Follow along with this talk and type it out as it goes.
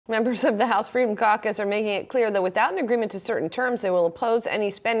Members of the House Freedom Caucus are making it clear that without an agreement to certain terms, they will oppose any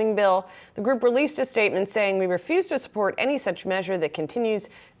spending bill. The group released a statement saying, "We refuse to support any such measure that continues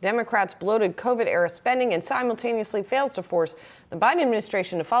Democrats' bloated COVID-era spending and simultaneously fails to force the Biden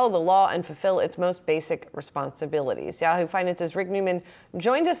administration to follow the law and fulfill its most basic responsibilities." Yahoo Finance's Rick Newman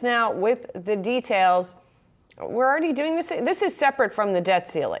joins us now with the details. We're already doing this. This is separate from the debt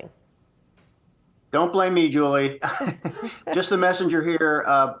ceiling. Don't blame me, Julie. Just the messenger here.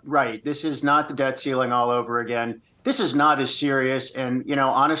 Right. This is not the debt ceiling all over again. This is not as serious. And,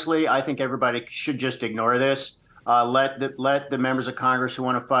 honestly, I think everybody should just ignore this. Let the members of Congress who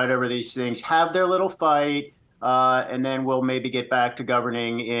want to fight over these things have their little fight. And then we'll maybe get back to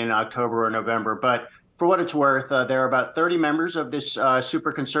governing in October or November. But for what it's worth, there are about 30 members of this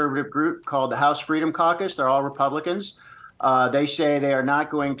super conservative group called the House Freedom Caucus. They're all Republicans. They say they are not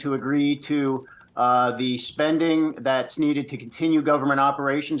going to agree to the spending that's needed to continue government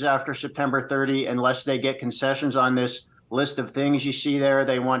operations after September 30, unless they get concessions on this list of things you see there.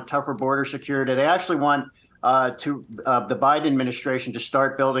 They want tougher border security. They actually want the Biden administration to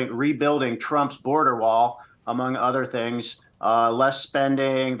start rebuilding Trump's border wall, among other things. Less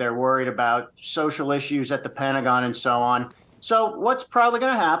spending. They're worried about social issues at the Pentagon and so on. So what's probably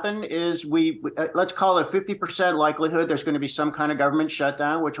going to happen is let's call it 50% likelihood there's going to be some kind of government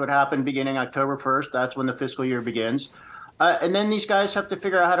shutdown, which would happen beginning October 1st. That's when the fiscal year begins. And then these guys have to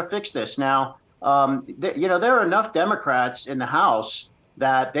figure out how to fix this. Now, there are enough Democrats in the House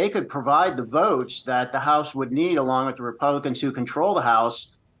that they could provide the votes that the House would need, along with the Republicans who control the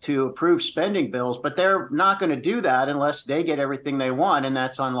House, to approve spending bills. But they're not going to do that unless they get everything they want, and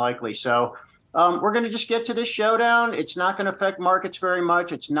that's unlikely. So we're going to just get to this showdown. It's not going to affect markets very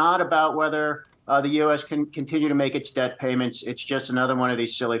much. It's not about whether the U.S. can continue to make its debt payments. It's just another one of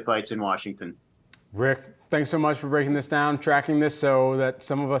these silly fights in Washington. Rick, thanks so much for breaking this down, tracking this so that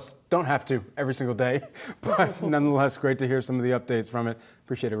some of us don't have to every single day. But nonetheless, great to hear some of the updates from it.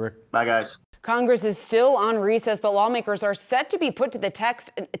 Appreciate it, Rick. Bye, guys. Congress is still on recess, but lawmakers are set to be put to the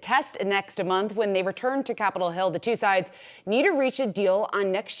test next month when they return to Capitol Hill. The two sides need to reach a deal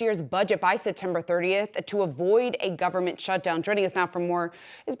on next year's budget by September 30th to avoid a government shutdown. Joining us now for more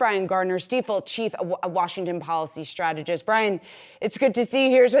is Brian Gardner, Stifel Chief Washington Policy Strategist. Brian, it's good to see you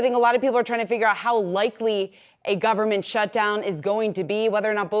here. So I think a lot of people are trying to figure out how likely a government shutdown is going to be, whether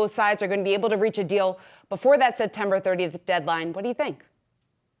or not both sides are going to be able to reach a deal before that September 30th deadline. What do you think?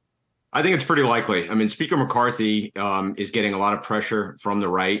 I think it's pretty likely. I mean, Speaker McCarthy is getting a lot of pressure from the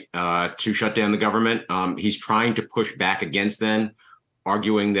right to shut down the government. He's trying to push back against them,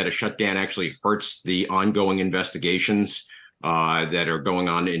 arguing that a shutdown actually hurts the ongoing investigations that are going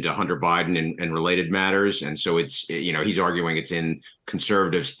on into Hunter Biden and related matters. And so he's arguing it's in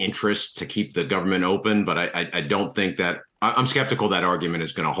conservatives' interest to keep the government open. But I don't think that I'm skeptical that argument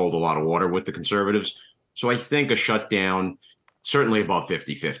is going to hold a lot of water with the conservatives. So I think a shutdown, certainly above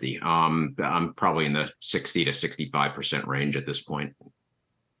 50-50. I'm probably in the 60 to 65% range at this point.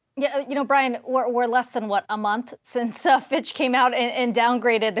 Yeah, Brian, we're less than, a month since Fitch came out and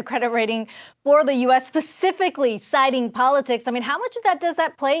downgraded the credit rating for the U.S., specifically citing politics. I mean, how much of that does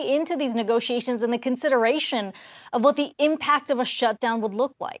that play into these negotiations and the consideration of what the impact of a shutdown would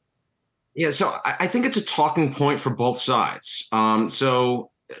look like? Yeah, so I think it's a talking point for both sides.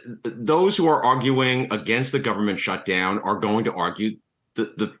 Those who are arguing against the government shutdown are going to argue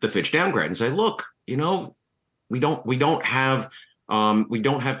the Fitch downgrade and say, look, we don't have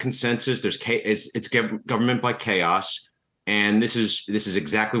consensus. It's government by chaos, and this is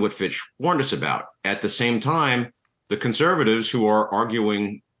exactly what Fitch warned us about. At the same time, the conservatives who are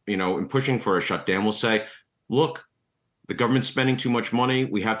arguing, and pushing for a shutdown will say, look, the government's spending too much money.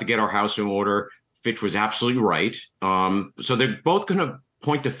 We have to get our house in order. Fitch was absolutely right. So they're both going to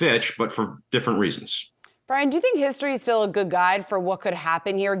point to Fitch, but for different reasons. Brian, do you think history is still a good guide for what could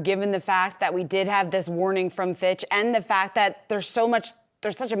happen here, given the fact that we did have this warning from Fitch and the fact that there's such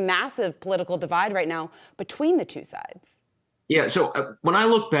a massive political divide right now between the two sides? Yeah, so when I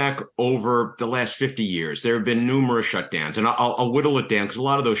look back over the last 50 years, there have been numerous shutdowns, and I'll whittle it down because a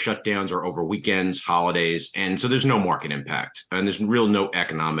lot of those shutdowns are over weekends, holidays, and so there's no market impact and there's no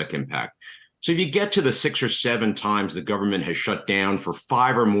economic impact. So if you get to the 6 or 7 times the government has shut down for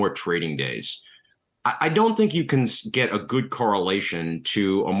 5 or more trading days, I don't think you can get a good correlation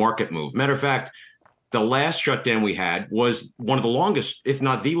to a market move. Matter of fact, the last shutdown we had was one of the longest, if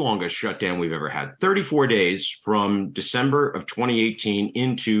not the longest shutdown we've ever had, 34 days from December of 2018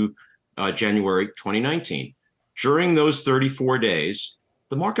 into January 2019. During those 34 days,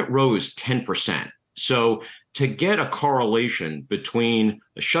 the market rose 10%. So to get a correlation between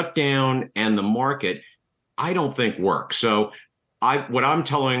the shutdown and the market, I don't think works. So what I'm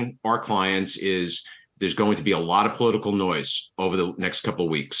telling our clients is there's going to be a lot of political noise over the next couple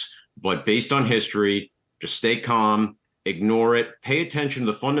of weeks. But based on history, just stay calm, ignore it, pay attention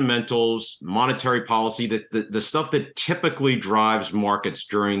to the fundamentals, monetary policy, the stuff that typically drives markets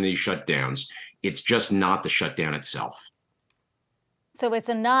during these shutdowns. It's just not the shutdown itself. So it's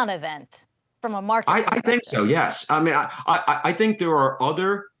a non-event from a market I think so, yes. I mean, I think there are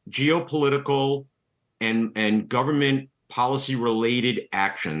other geopolitical and government policy-related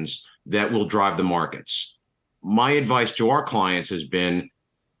actions that will drive the markets. My advice to our clients has been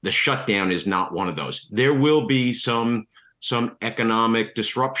the shutdown is not one of those. There will be some economic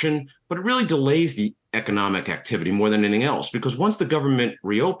disruption, but it really delays the economic activity more than anything else, because once the government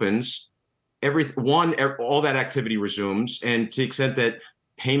reopens, all that activity resumes, and to the extent that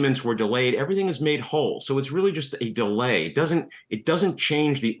payments were delayed, everything is made whole. So it's really just a delay. It doesn't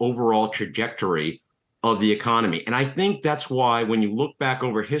change the overall trajectory of the economy. And I think that's why when you look back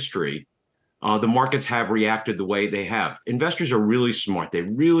over history, the markets have reacted the way they have. Investors are really smart. They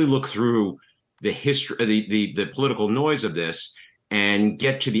really look through the history, the political noise of this, and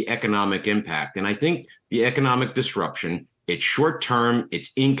get to the economic impact. And I think the economic disruption, it's short term,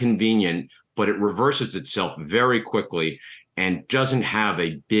 it's inconvenient, but it reverses itself very quickly and doesn't have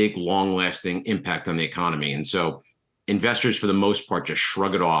a big, long-lasting impact on the economy. And so investors, for the most part, just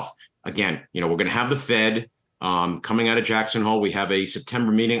shrug it off. Again, we're going to have the Fed coming out of Jackson Hole. We have a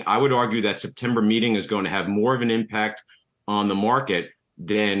September meeting. I would argue that September meeting is going to have more of an impact on the market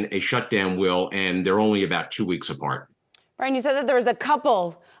than a shutdown will, and they're only about 2 weeks apart. Brian, you said that there was a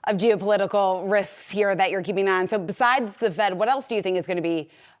couple of geopolitical risks here that you're keeping on. So besides the Fed, what else do you think is going to be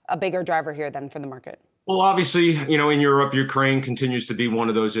a bigger driver here then for the market? Well, obviously, in Europe, Ukraine continues to be one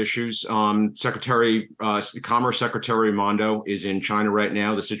of those issues. Commerce Secretary Raimondo is in China right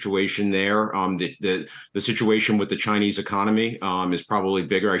now. The situation there, the situation with the Chinese economy is probably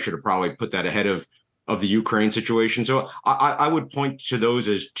bigger. I should have probably put that ahead of the Ukraine situation. So I would point to those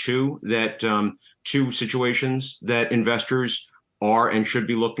as two situations that investors are and should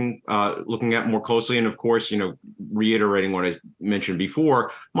be looking at more closely. And of course, reiterating what I mentioned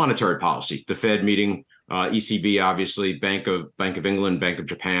before, monetary policy, the Fed meeting, ECB, obviously, Bank of England, Bank of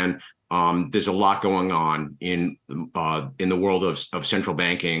Japan. There's a lot going on in the world of central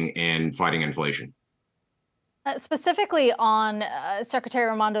banking and fighting inflation. Specifically on Secretary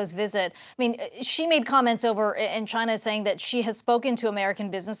Raimondo's visit, I mean, she made comments over in China saying that she has spoken to American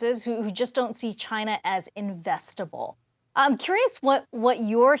businesses who just don't see China as investable. I'm curious what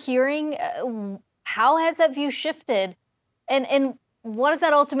you're hearing. How has that view shifted? And what does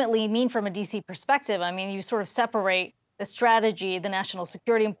that ultimately mean from a DC perspective? I mean, you sort of separate the strategy, the national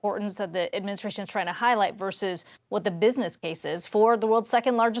security importance that the administration is trying to highlight versus what the business case is for the world's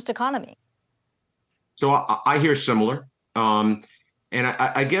second largest economy. So I hear similar. And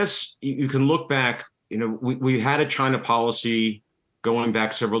I guess you can look back, we had a China policy going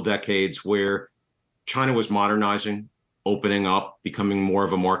back several decades where China was modernizing, opening up, becoming more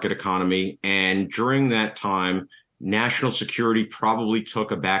of a market economy. And during that time, national security probably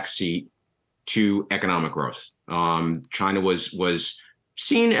took a back seat to economic growth. China was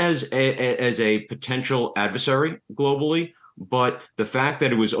seen as a potential adversary globally, but the fact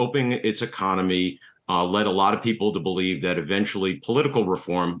that it was opening its economy led a lot of people to believe that eventually political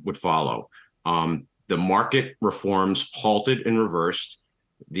reform would follow. The market reforms halted and reversed.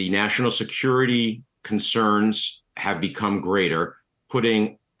 The national security concerns have become greater,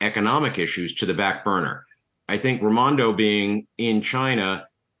 putting economic issues to the back burner. I think Raimondo being in China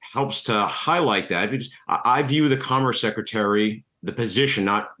helps to highlight that, because I view the Commerce Secretary, the position,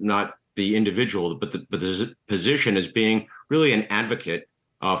 not the individual, but the position as being really an advocate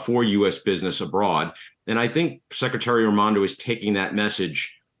for U.S. business abroad. And I think Secretary Raimondo is taking that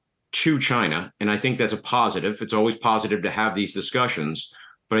message to China. And I think that's a positive. It's always positive to have these discussions.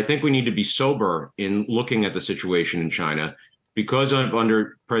 But I think we need to be sober in looking at the situation in China, because of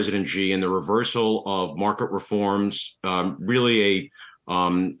under President Xi and the reversal of market reforms, really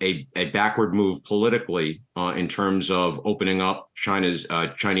a backward move politically in terms of opening up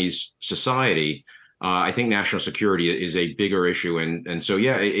Chinese society. I think national security is a bigger issue. And so,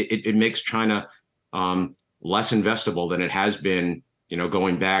 yeah, it makes China less investable than it has been,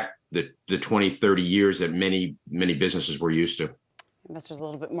 going back the 20, 30 years that many businesses were used to. Investors a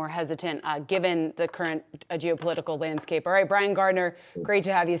little bit more hesitant given the current geopolitical landscape. All right, Brian Gardner, great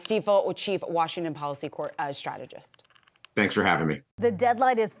to have you. Stifel, Chief Washington Policy Strategist. Thanks for having me. The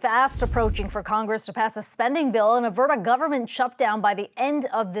deadline is fast approaching for Congress to pass a spending bill and avert a government shutdown by the end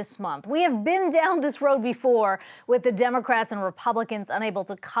of this month. We have been down this road before with the Democrats and Republicans unable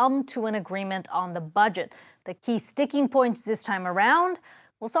to come to an agreement on the budget. The key sticking points this time around,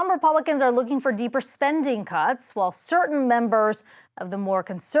 well, some Republicans are looking for deeper spending cuts, while certain members of the more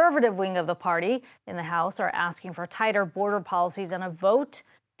conservative wing of the party in the House are asking for tighter border policies and a vote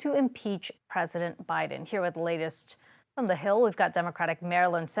to impeach President Biden. Here with the latest from the Hill, we've got Democratic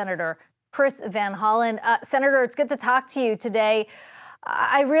Maryland Senator Chris Van Hollen. Senator, it's good to talk to you today.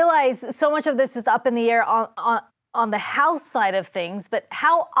 I realize so much of this is up in the air on the House side of things, but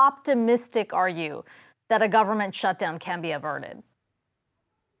how optimistic are you that a government shutdown can be averted?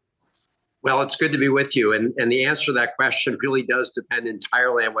 Well, it's good to be with you. And the answer to that question really does depend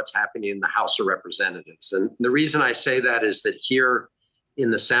entirely on what's happening in the House of Representatives. And the reason I say that is that here in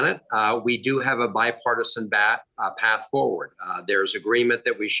the Senate, we do have a bipartisan path forward. There's agreement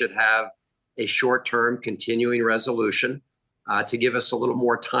that we should have a short-term continuing resolution to give us a little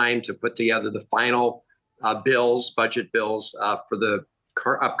more time to put together the final budget bills for the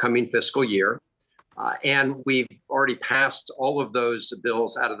upcoming fiscal year. And we've already passed all of those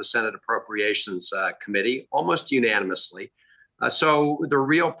bills out of the Senate Appropriations Committee almost unanimously. So the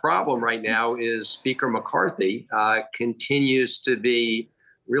real problem right now is Speaker McCarthy continues to be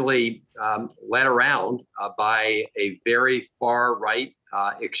really led around by a very far right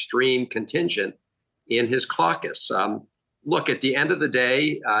extreme contingent in his caucus. Look, at the end of the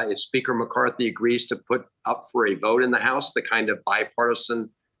day, if Speaker McCarthy agrees to put up for a vote in the House the kind of bipartisan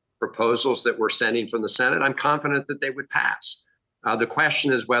proposals that we're sending from the Senate, I'm confident that they would pass. The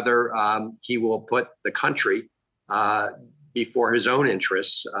question is whether he will put the country before his own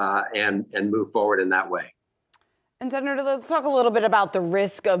interests and move forward in that way. And Senator, let's talk a little bit about the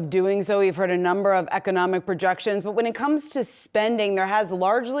risk of doing so. We've heard a number of economic projections, but when it comes to spending, there has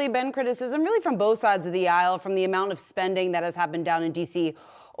largely been criticism really from both sides of the aisle from the amount of spending that has happened down in D.C.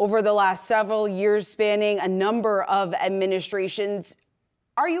 over the last several years, spanning a number of administrations.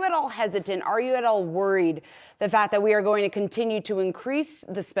 Are you at all hesitant? Are you at all worried the fact that we are going to continue to increase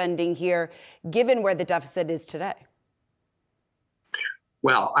the spending here, given where the deficit is today?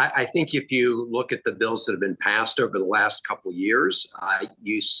 Well, I think if you look at the bills that have been passed over the last couple of years,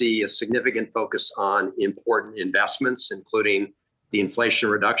 you see a significant focus on important investments, including the Inflation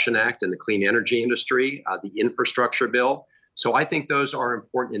Reduction Act and the clean energy industry, the infrastructure bill. So I think those are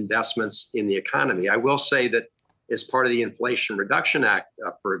important investments in the economy. I will say that as part of the Inflation Reduction Act,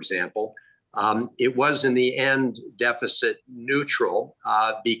 for example, it was in the end deficit neutral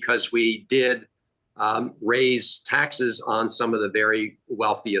because we did raise taxes on some of the very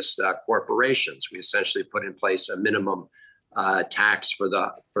wealthiest corporations. We essentially put in place a minimum tax for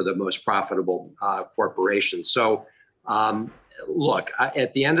the most profitable corporations. So, look,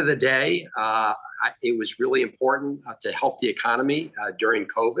 at the end of the day, it was really important to help the economy during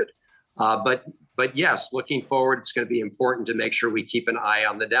COVID. But yes, looking forward, it's going to be important to make sure we keep an eye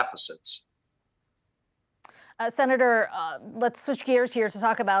on the deficits. Senator, let's switch gears here to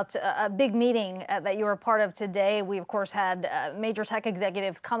talk about a big meeting that you were part of today. We, of course, had major tech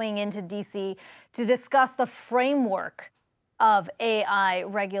executives coming into D.C. to discuss the framework of AI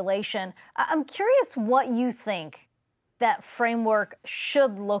regulation. I'm curious what you think that framework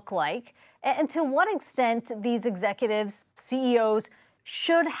should look like, and to what extent these executives, CEOs,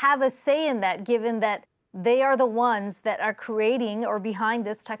 should have a say in that, given that they are the ones that are creating or behind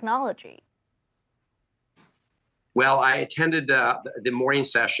this technology. Well, I attended the morning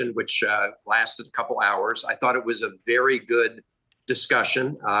session, which lasted a couple hours. I thought it was a very good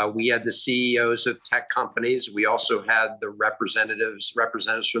discussion. We had the CEOs of tech companies. We also had the representatives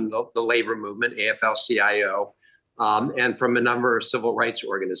from the labor movement, AFL-CIO, and from a number of civil rights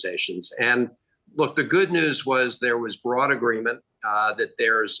organizations. And look, the good news was there was broad agreement that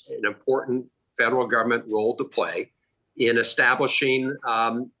there's an important federal government role to play in establishing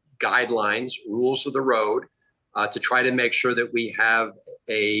guidelines, rules of the road, to try to make sure that we have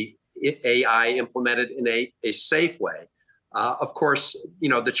AI implemented in a safe way. Of course,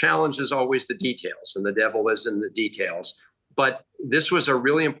 the challenge is always the details, and the devil is in the details. But this was a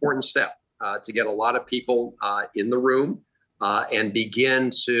really important step to get a lot of people in the room and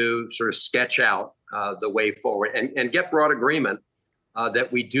begin to sort of sketch out the way forward and get broad agreement that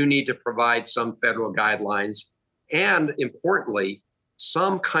we do need to provide some federal guidelines and, importantly,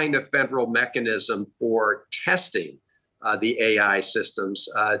 some kind of federal mechanism for testing the AI systems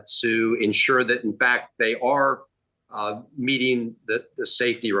to ensure that, in fact, they are meeting the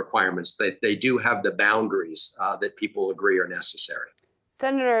safety requirements, that they do have the boundaries that people agree are necessary.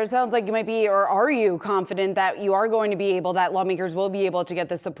 Senator, it sounds like you might be, or are you confident that you are going to be able, that lawmakers will be able to get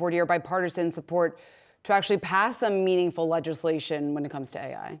the support here, bipartisan support, to actually pass some meaningful legislation when it comes to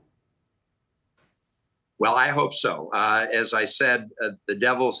AI? Well, I hope so. As I said, the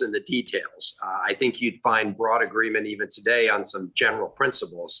devil's in the details. I think you'd find broad agreement even today on some general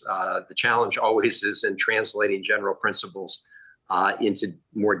principles. The challenge always is in translating general principles into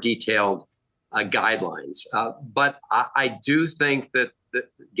more detailed guidelines. But I do think that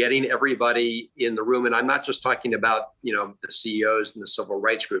getting everybody in the room, and I'm not just talking about, the CEOs and the civil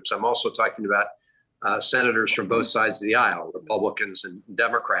rights groups. I'm also talking about senators from both sides of the aisle, Republicans and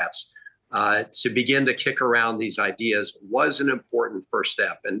Democrats, to begin to kick around these ideas was an important first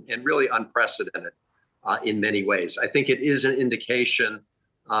step and really unprecedented in many ways. I think it is an indication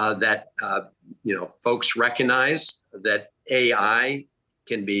that, folks recognize that AI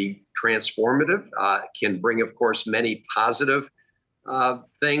can be transformative, can bring, of course, many positive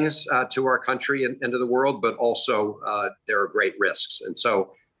things to our country and to the world, but also there are great risks. And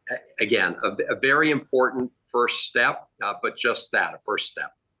so, again, a very important first step, but just that, a first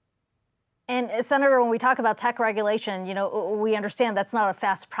step. And Senator, when we talk about tech regulation, we understand that's not a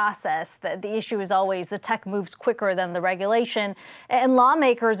fast process. The issue is always the tech moves quicker than the regulation. And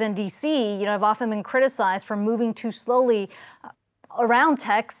lawmakers in D.C., have often been criticized for moving too slowly around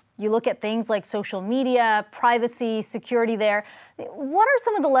tech. You look at things like social media, privacy, security there. What are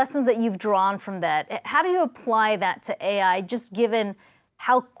some of the lessons that you've drawn from that? How do you apply that to AI, just given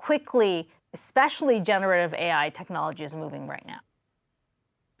how quickly, especially generative AI technology is moving right now?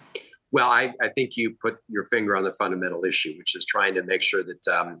 Well, I think you put your finger on the fundamental issue, which is trying to make sure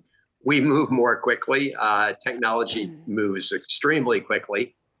that we move more quickly. Technology moves extremely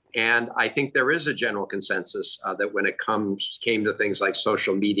quickly. And I think there is a general consensus that when it came to things like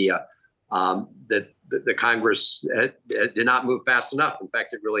social media, that the Congress did not move fast enough. In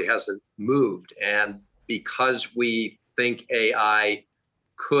fact, it really hasn't moved. And because we think AI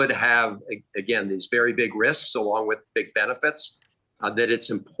could have, again, these very big risks along with big benefits, that it's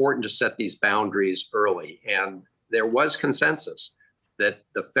important to set these boundaries early. And there was consensus that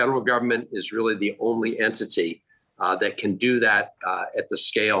the federal government is really the only entity that can do that at the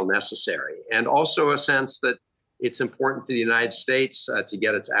scale necessary. And also a sense that it's important for the United States to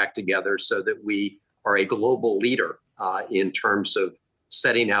get its act together so that we are a global leader in terms of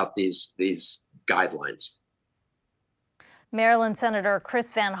setting out these guidelines. Maryland Senator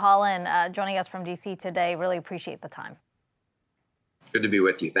Chris Van Hollen joining us from D.C. today. Really appreciate the time. Good to be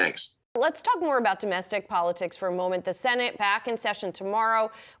with you. Thanks. Let's talk more about domestic politics for a moment. The Senate back in session tomorrow,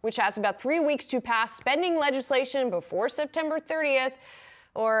 which has about 3 weeks to pass spending legislation before September 30th.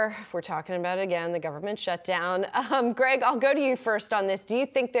 Or if we're talking about it again, the government shutdown. Greg, I'll go to you first on this. Do you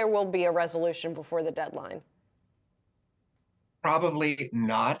think there will be a resolution before the deadline? Probably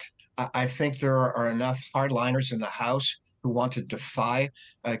not. I think there are enough hardliners in the House who want to defy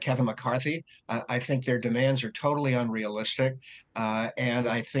Kevin McCarthy. I think their demands are totally unrealistic. And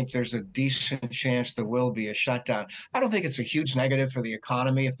I think there's a decent chance there will be a shutdown. I don't think it's a huge negative for the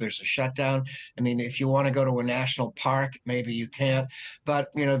economy if there's a shutdown. I mean, if you want to go to a national park, maybe you can't. But,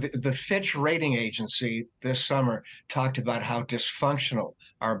 the Fitch rating agency this summer talked about how dysfunctional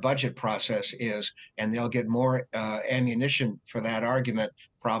our budget process is, and they'll get more ammunition for that argument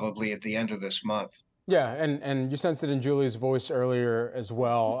probably at the end of this month. Yeah, and you sensed it in Julie's voice earlier as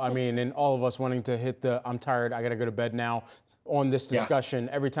well. I mean, and all of us wanting to hit the "I'm tired, I got to go to bed now" on this discussion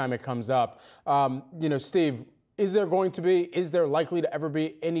every time it comes up. Steve, is there likely to ever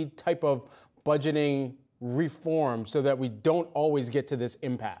be any type of budgeting reform so that we don't always get to this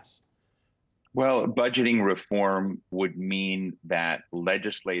impasse? Well, budgeting reform would mean that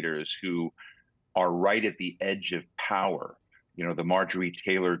legislators who are right at the edge of power, the Marjorie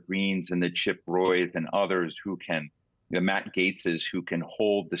Taylor Greens and the Chip Roys and others the Matt Gaetzes who can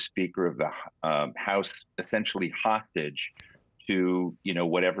hold the Speaker of the House essentially hostage to,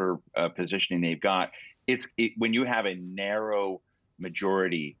 whatever positioning they've got. When you have a narrow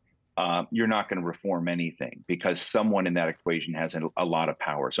majority, you're not going to reform anything because someone in that equation has a lot of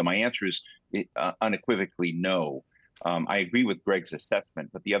power. So my answer is unequivocally no. I agree with Greg's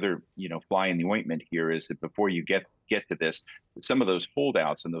assessment, but the other, fly in the ointment here is that before you get to this, some of those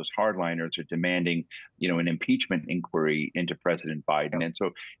holdouts and those hardliners are demanding, an impeachment inquiry into President Biden. And so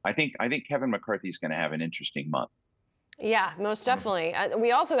I think Kevin McCarthy is going to have an interesting month. Yeah, most definitely.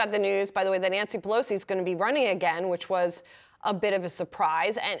 We also got the news, by the way, that Nancy Pelosi is going to be running again, which was a bit of a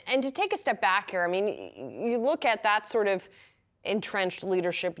surprise. And to take a step back here, I mean, you look at that sort of entrenched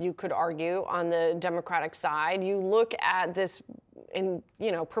leadership, you could argue, on the Democratic side. You look at this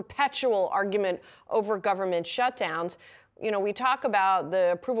perpetual argument over government shutdowns. we talk about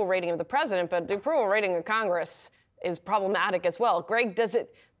the approval rating of the president, but the approval rating of Congress is problematic as well. Greg, does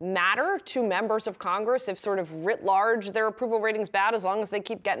it matter to members of Congress if sort of writ large their approval rating's bad as long as they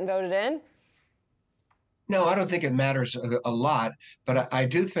keep getting voted in? No, I don't think it matters a lot, but I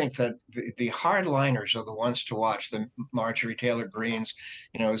do think that the hardliners are the ones to watch, the Marjorie Taylor Greenes.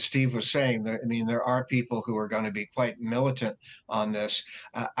 As Steve was saying, there are people who are going to be quite militant on this.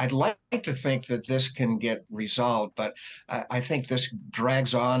 I'd like to think that this can get resolved, but I think this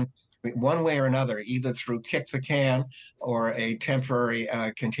drags on one way or another, either through kick the can or a temporary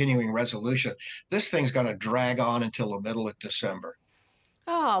continuing resolution. This thing's going to drag on until the middle of December.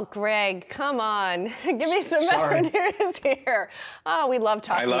 Oh, Greg, come on. Give me some better news here. Oh, we love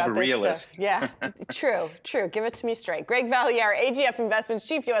talking about this stuff. Yeah, true. Give it to me straight. Greg Valliere, AGF Investments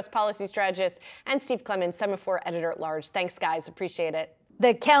Chief U.S. Policy Strategist, and Steve Clemons, Semaphore Editor-at-Large. Thanks, guys. Appreciate it.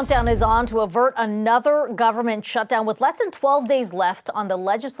 The countdown is on to avert another government shutdown with less than 12 days left on the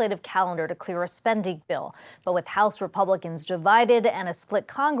legislative calendar to clear a spending bill. But with House Republicans divided and a split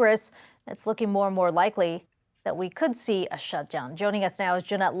Congress, it's looking more and more likely that we could see a shutdown. Joining us now is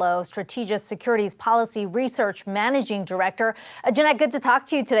Jeanette Lowe, Strategic Securities Policy Research Managing Director. Jeanette, good to talk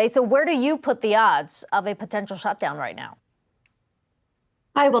to you today. So where do you put the odds of a potential shutdown right now?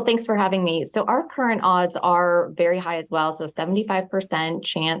 Hi, well, thanks for having me. So our current odds are very high as well. So 75%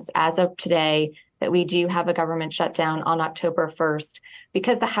 chance as of today that we do have a government shutdown on October 1st.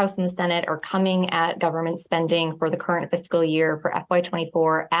 Because the House and the Senate are coming at government spending for the current fiscal year for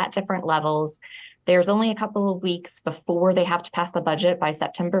FY24 at different levels, there's only a couple of weeks before they have to pass the budget by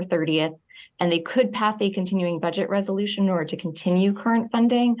September 30th, and they could pass a continuing budget resolution in order to continue current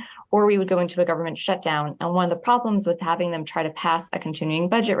funding, or we would go into a government shutdown. And one of the problems with having them try to pass a continuing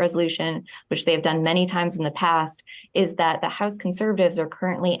budget resolution, which they have done many times in the past, is that the House conservatives are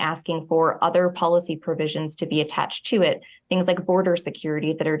currently asking for other policy provisions to be attached to it, things like border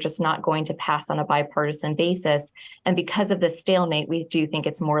security that are just not going to pass on a bipartisan basis. And because of this stalemate, we do think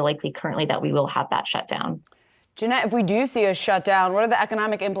it's more likely currently that we will have that shutdown. Jeanette, if we do see a shutdown, what are the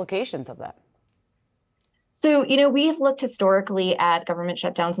economic implications of that? So, we've looked historically at government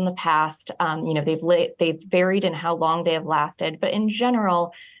shutdowns in the past. They've varied in how long they have lasted, but in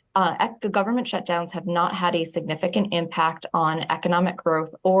general, the government shutdowns have not had a significant impact on economic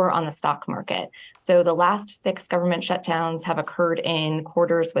growth or on the stock market. So the last 6 government shutdowns have occurred in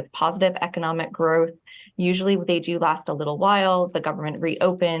quarters with positive economic growth. Usually they do last a little while. The government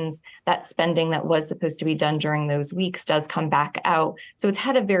reopens. That spending that was supposed to be done during those weeks does come back out. So it's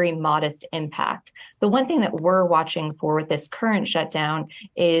had a very modest impact. The one thing that we're watching for with this current shutdown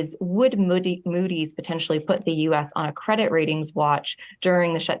is, would Moody's potentially put the U.S. on a credit ratings watch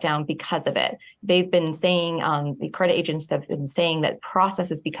during the shutdown because of it? They've been saying, the credit agents have been saying that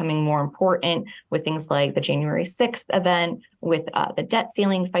process is becoming more important with things like the January 6th event, with the debt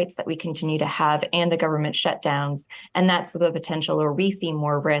ceiling fights that we continue to have, and the government shutdowns. And that's the potential where we see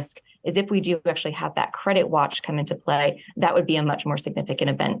more risk, is if we do actually have that credit watch come into play, that would be a much more significant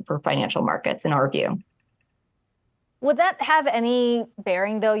event for financial markets in our view. Would that have any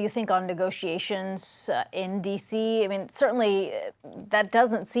bearing, though, you think, on negotiations in D.C.? I mean, certainly that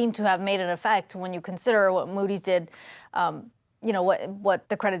doesn't seem to have made an effect when you consider what Moody's did, what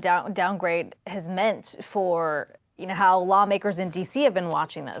the credit downgrade has meant for, how lawmakers in D.C. have been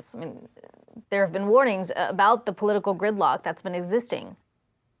watching this. I mean, there have been warnings about the political gridlock that's been existing.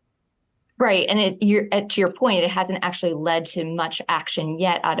 Right. And to your point, it hasn't actually led to much action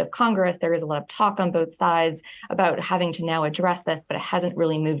yet out of Congress. There is a lot of talk on both sides about having to now address this, but it hasn't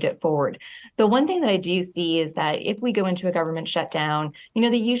really moved it forward. The one thing that I do see is that if we go into a government shutdown,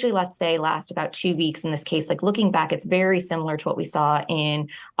 they usually, let's say, last about 2 weeks. In this case, like looking back, it's very similar to what we saw in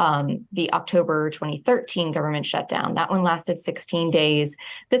the October 2013 government shutdown. That one lasted 16 days.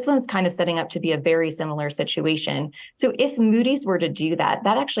 This one's kind of setting up to be a very similar situation. So if Moody's were to do that,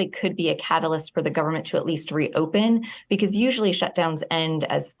 that actually could be a catalyst for the government to at least reopen, because usually shutdowns end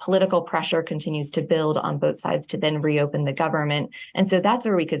as political pressure continues to build on both sides to then reopen the government. And so that's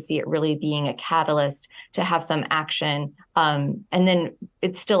where we could see it really being a catalyst to have some action. And then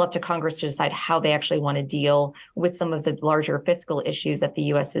it's still up to Congress to decide how they actually want to deal with some of the larger fiscal issues that the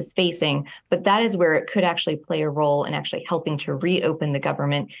U.S. is facing. But that is where it could actually play a role in actually helping to reopen the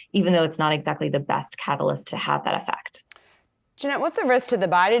government, even though it's not exactly the best catalyst to have that effect. Jeanette, what's the risk to the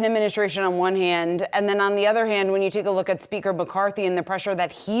Biden administration on one hand? And then on the other hand, when you take a look at Speaker McCarthy and the pressure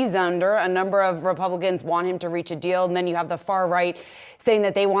that he's under, a number of Republicans want him to reach a deal. And then you have the far right saying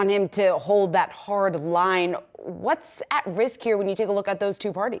that they want him to hold that hard line. What's at risk here when you take a look at those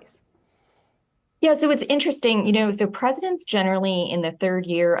two parties? Yeah, so it's interesting, so presidents generally in the third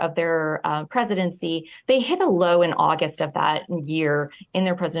year of their presidency, they hit a low in August of that year in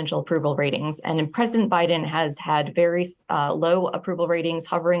their presidential approval ratings. And President Biden has had very low approval ratings,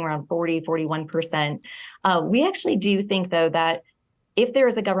 hovering around 41%. We actually do think, though, that if there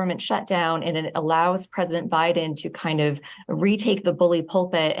is a government shutdown and it allows President Biden to kind of retake the bully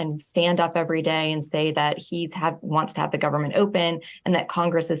pulpit and stand up every day and say that wants to have the government open and that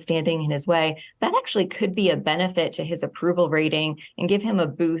Congress is standing in his way, that actually could be a benefit to his approval rating and give him a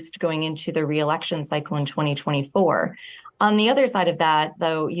boost going into the re-election cycle in 2024. On the other side of that,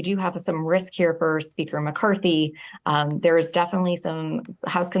 though, you do have some risk here for Speaker McCarthy. There is definitely some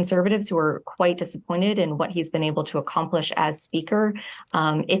House conservatives who are quite disappointed in what he's been able to accomplish as Speaker.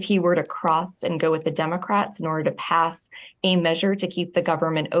 If he were to cross and go with the Democrats in order to pass a measure to keep the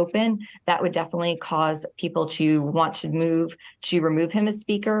government open, that would definitely cause people to want to move to remove him as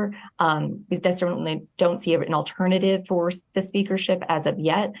Speaker. We definitely don't see an alternative for the speakership as of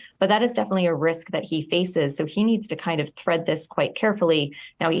yet, but that is definitely a risk that he faces. So he needs to kind of thread this quite carefully.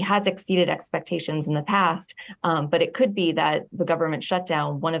 Now, he has exceeded expectations in the past, but it could be that the government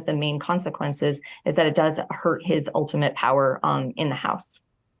shutdown, one of the main consequences is that it does hurt his ultimate power in the House.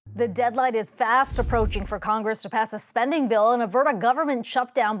 The deadline is fast approaching for Congress to pass a spending bill and avert a government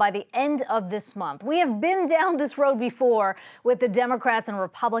shutdown by the end of this month. We have been down this road before with the Democrats and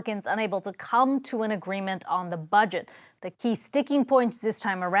Republicans unable to come to an agreement on the budget. The key sticking points this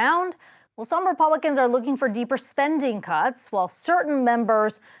time around, well, some Republicans are looking for deeper spending cuts, while certain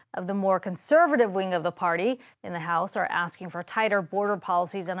members of the more conservative wing of the party in the House are asking for tighter border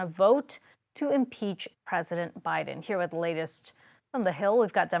policies and a vote to impeach President Biden. Here with the latest from the Hill,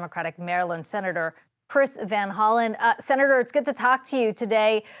 we've got Democratic Maryland Senator Chris Van Hollen. Senator, it's good to talk to you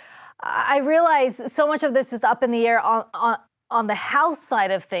today. I realize so much of this is up in the air on the House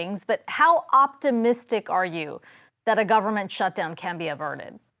side of things, but how optimistic are you that a government shutdown can be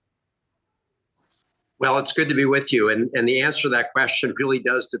averted? Well, it's good to be with you. And the answer to that question really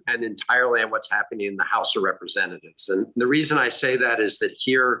does depend entirely on what's happening in the House of Representatives. And the reason I say that is that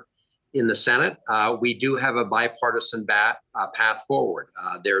here in the Senate, we do have a bipartisan path forward.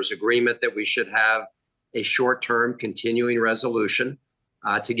 There's agreement that we should have a short-term continuing resolution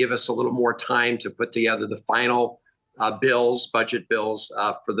to give us a little more time to put together the final budget bills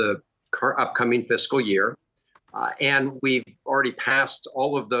for the upcoming fiscal year. And we've already passed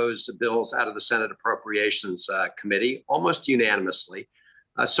all of those bills out of the Senate Appropriations Committee almost unanimously.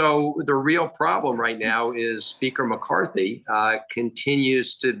 So the real problem right now is Speaker McCarthy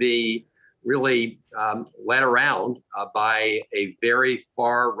continues to be really led around by a very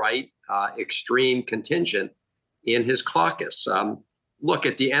far right extreme contingent in his caucus. Look,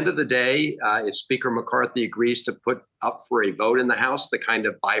 at the end of the day, if Speaker McCarthy agrees to put up for a vote in the House the kind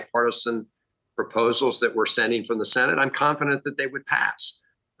of bipartisan proposals that we're sending from the Senate, I'm confident that they would pass.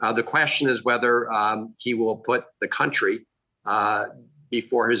 The question is whether he will put the country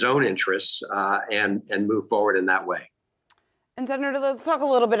before his own interests and move forward in that way. And Senator, let's talk a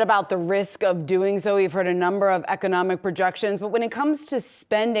little bit about the risk of doing so. We've heard a number of economic projections, but when it comes to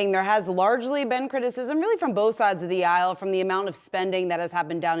spending, there has largely been criticism really from both sides of the aisle from the amount of spending that has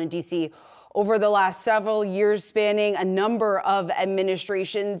happened down in D.C. over the last several years, spanning a number of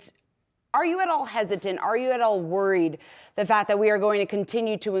administrations. Are you at all hesitant? Are you at all worried the fact that we are going to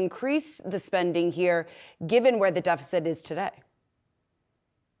continue to increase the spending here, given where the deficit is today?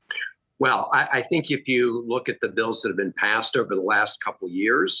 Well, I think if you look at the bills that have been passed over the last couple of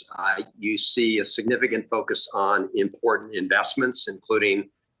years, you see a significant focus on important investments,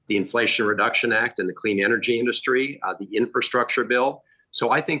 including the Inflation Reduction Act and the clean energy industry, the infrastructure bill. So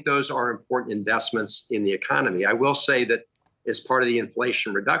I think those are important investments in the economy. I will say that as part of the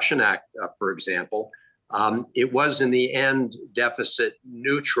Inflation Reduction Act, for example, it was in the end deficit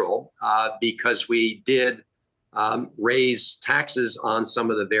neutral because we did raise taxes on some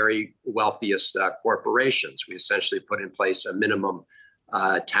of the very wealthiest corporations. We essentially put in place a minimum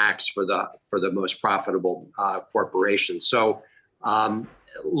tax for the most profitable corporations. So,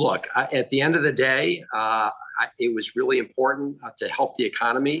 look, at the end of the day, it was really important to help the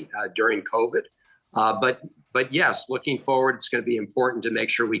economy during COVID. But yes, looking forward, it's going to be important to make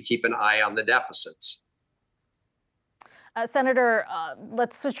sure we keep an eye on the deficits. Senator,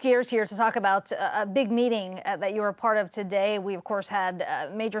 let's switch gears here to talk about a big meeting that you were a part of today. We, of course, had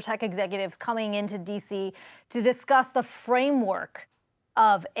major tech executives coming into D.C. to discuss the framework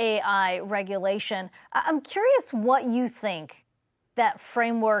of AI regulation. I'm curious what you think that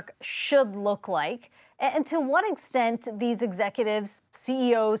framework should look like, and to what extent these executives,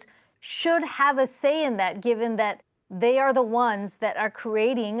 CEOs, should have a say in that, given that they are the ones that are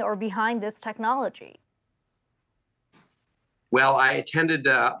creating or behind this technology? Well, I attended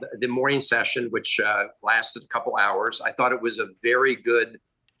the morning session, which lasted a couple hours. I thought it was a very good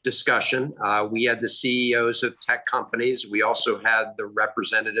discussion. We had the CEOs of tech companies. We also had the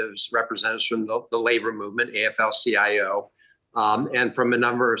representatives from the labor movement, AFL-CIO, and from a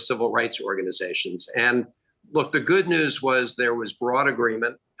number of civil rights organizations. And look, the good news was there was broad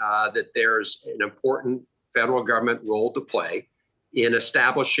agreement that there's an important federal government role to play in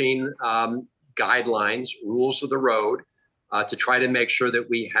establishing guidelines, rules of the road, to try to make sure that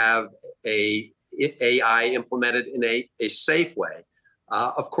we have AI implemented in a safe way.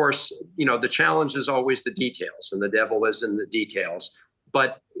 Of course, the challenge is always the details, and the devil is in the details.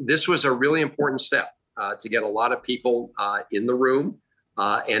 But this was a really important step to get a lot of people in the room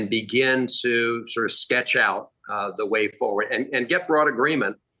and begin to sort of sketch out the way forward and get broad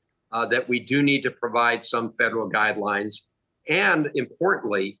agreement that we do need to provide some federal guidelines and,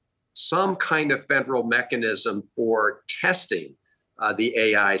 importantly, some kind of federal mechanism for testing the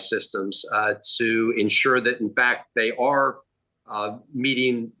AI systems to ensure that, in fact, they are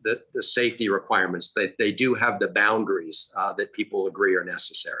meeting the safety requirements, that they do have the boundaries that people agree are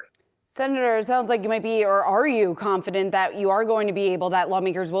necessary. Senator, it sounds like you might be, or are you confident that you are going to be able, that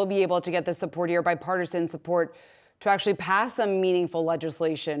lawmakers will be able to get the support here, bipartisan support, to actually pass some meaningful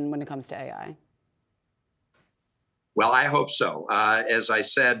legislation when it comes to AI? Well, I hope so. As I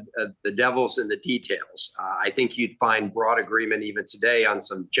said, the devil's in the details. I think you'd find broad agreement even today on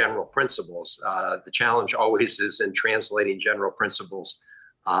some general principles. The challenge always is in translating general principles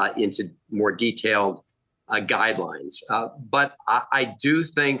into more detailed guidelines. But I do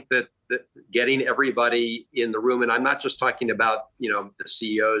think that getting everybody in the room, and I'm not just talking about the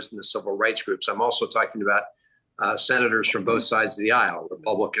CEOs and the civil rights groups. I'm also talking about senators from both sides of the aisle,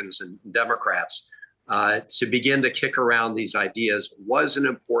 Republicans and Democrats. To begin to kick around these ideas was an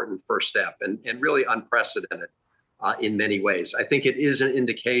important first step and really unprecedented in many ways. I think it is an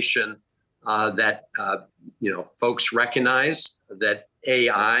indication that folks recognize that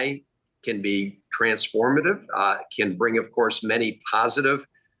AI can be transformative, can bring, of course, many positive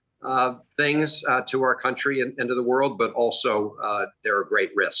things to our country and to the world, but also there are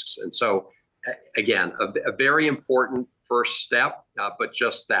great risks. And so, again, a very important first step, but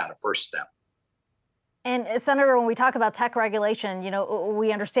just that, a first step. And Senator, when we talk about tech regulation,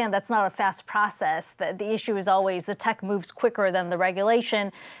 we understand that's not a fast process. The issue is always the tech moves quicker than the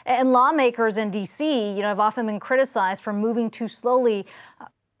regulation. And lawmakers in D.C., have often been criticized for moving too slowly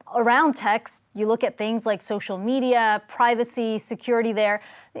around tech. You look at things like social media, privacy, security there.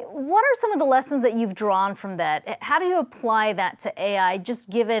 What are some of the lessons that you've drawn from that? How do you apply that to AI, just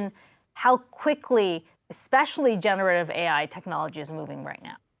given how quickly, especially generative AI technology is moving right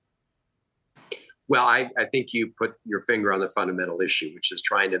now? Well, I think you put your finger on the fundamental issue, which is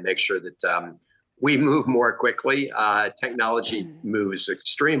trying to make sure that we move more quickly. Technology moves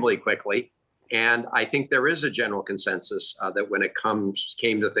extremely quickly. And I think there is a general consensus that when it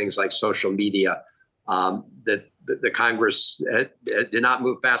came to things like social media, that the Congress did not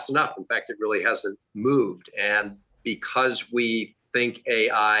move fast enough. In fact, it really hasn't moved. And because we think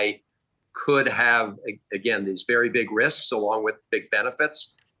AI could have, again, these very big risks along with big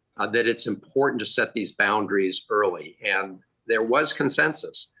benefits, that it's important to set these boundaries early. And there was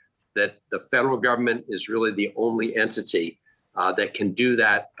consensus that the federal government is really the only entity that can do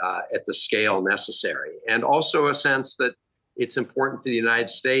that at the scale necessary. And also a sense that it's important for the United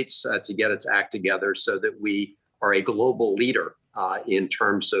States to get its act together so that we are a global leader in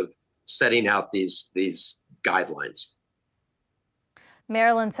terms of setting out these guidelines.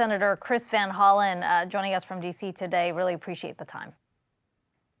 Maryland Senator Chris Van Hollen joining us from D.C. today. Really appreciate the time.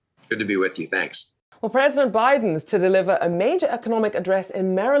 Good to be with you. Thanks. Well, President Biden's to deliver a major economic address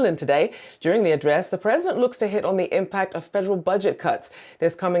in Maryland today. During the address, the president looks to hit on the impact of federal budget cuts.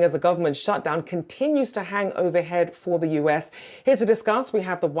 This coming as the government shutdown continues to hang overhead for the U.S. Here to discuss, we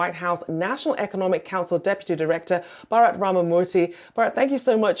have the White House National Economic Council Deputy Director, Bharat Ramamurthy. Bharat, thank you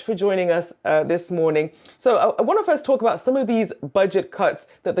so much for joining us this morning. So I want to first talk about some of these budget cuts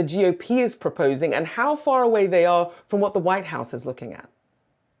that the GOP is proposing and how far away they are from what the White House is looking at.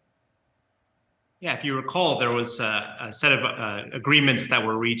 Yeah, if you recall, there was a set of agreements that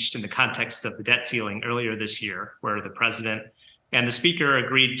were reached in the context of the debt ceiling earlier this year, where the president and the speaker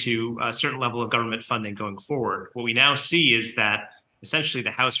agreed to a certain level of government funding going forward. What we now see is that essentially the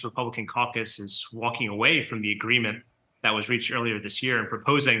House Republican caucus is walking away from the agreement that was reached earlier this year and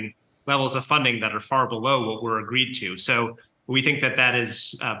proposing levels of funding that are far below what were agreed to. So we think that that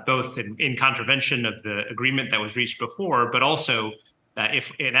is both in contravention of the agreement that was reached before, but also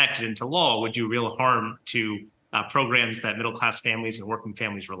if enacted into law, would do real harm to programs that middle-class families and working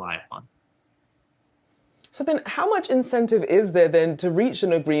families rely upon. So then how much incentive is there then to reach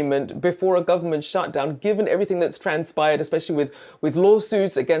an agreement before a government shutdown, given everything that's transpired, especially with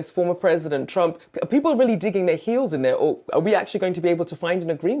lawsuits against former President Trump? Are people really digging their heels in there, or are we actually going to be able to find an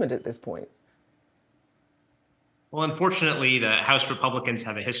agreement at this point? Well, unfortunately, the House Republicans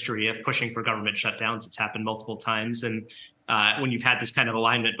have a history of pushing for government shutdowns. It's happened multiple times. And when you've had this kind of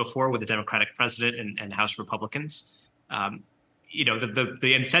alignment before with a Democratic president and House Republicans,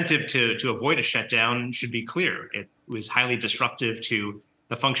 the incentive to avoid a shutdown should be clear. It was highly disruptive to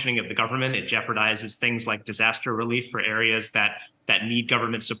the functioning of the government. It jeopardizes things like disaster relief for areas that need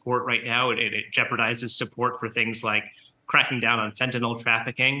government support right now. It jeopardizes support for things like cracking down on fentanyl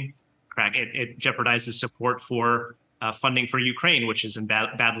trafficking. It jeopardizes support for funding for Ukraine, which is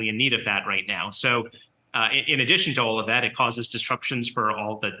badly in need of that right now. So in addition to all of that, it causes disruptions for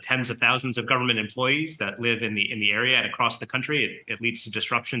all the tens of thousands of government employees that live in the area and across the country. It leads to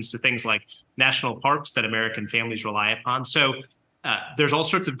disruptions to things like national parks that American families rely upon. So there's all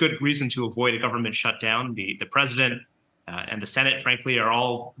sorts of good reason to avoid a government shutdown. The president and the Senate, frankly, are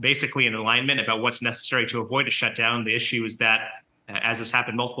all basically in alignment about what's necessary to avoid a shutdown. The issue is that, as has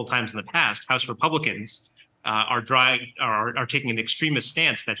happened multiple times in the past, House Republicans are taking an extremist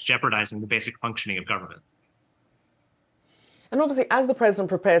stance that's jeopardizing the basic functioning of government. And obviously, as the president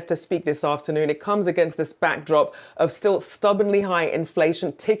prepares to speak this afternoon, it comes against this backdrop of still stubbornly high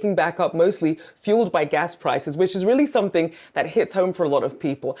inflation ticking back up, mostly fueled by gas prices, which is really something that hits home for a lot of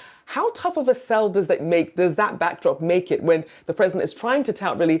people. How tough of a sell does that backdrop make it when the president is trying to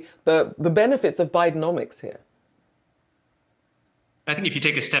tout really the benefits of Bidenomics here? I think if you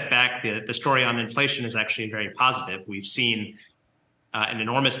take a step back, the story on inflation is actually very positive. We've seen an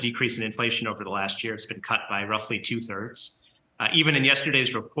enormous decrease in inflation over the last year. It's been cut by roughly 2/3. Even in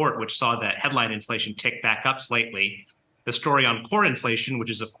yesterday's report, which saw that headline inflation tick back up slightly, the story on core inflation,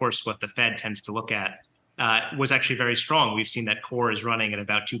 which is, of course, what the Fed tends to look at, was actually very strong. We've seen that core is running at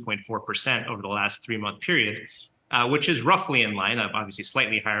about 2.4% over the last 3-month period, which is roughly in line, obviously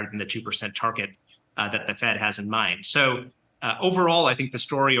slightly higher than the 2% target that the Fed has in mind. So overall, I think the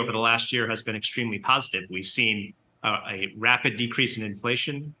story over the last year has been extremely positive. We've seen a rapid decrease in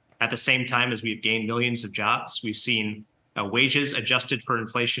inflation at the same time as we've gained millions of jobs. We've seen wages adjusted for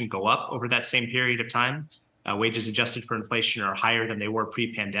inflation go up over that same period of time. Wages adjusted for inflation are higher than they were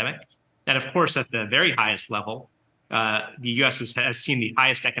pre-pandemic. And of course, at the very highest level, the U.S. has seen the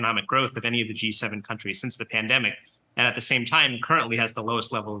highest economic growth of any of the G7 countries since the pandemic, and at the same time currently has the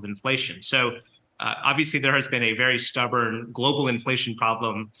lowest level of inflation. So obviously there has been a very stubborn global inflation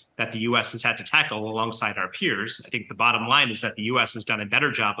problem that the U.S. has had to tackle alongside our peers. I think the bottom line is that the U.S. has done a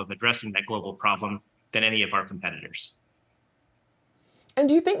better job of addressing that global problem than any of our competitors. And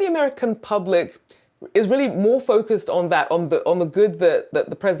do you think the American public is really more focused on that, on the good that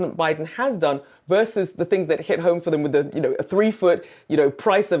the President Biden has done versus the things that hit home for them with the, a 3-foot,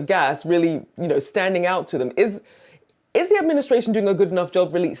 price of gas really, standing out to them? Is the administration doing a good enough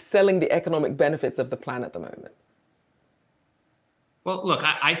job really selling the economic benefits of the plan at the moment? Well, look,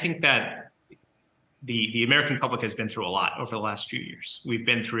 I think that the American public has been through a lot over the last few years. We've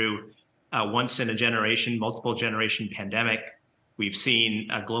been through once in a generation, multiple generation pandemic. We've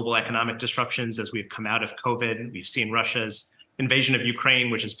seen global economic disruptions as we've come out of COVID. We've seen Russia's invasion of Ukraine,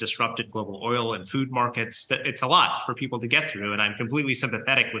 which has disrupted global oil and food markets. It's a lot for people to get through. And I'm completely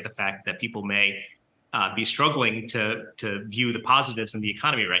sympathetic with the fact that people may be struggling to view the positives in the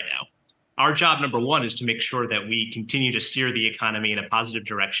economy right now. Our job, number one, is to make sure that we continue to steer the economy in a positive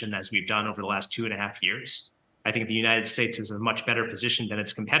direction as we've done over the last 2.5 years. I think the United States is in a much better position than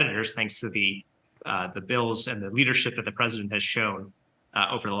its competitors, thanks to the bills and the leadership that the president has shown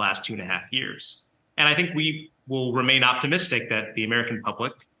over the last 2.5 years. And I think we will remain optimistic that the American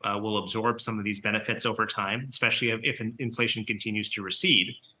public will absorb some of these benefits over time, especially if inflation continues to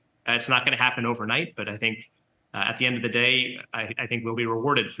recede. It's not going to happen overnight, but I think at the end of the day, I think we'll be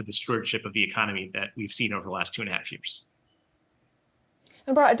rewarded for the stewardship of the economy that we've seen over the last 2.5 years.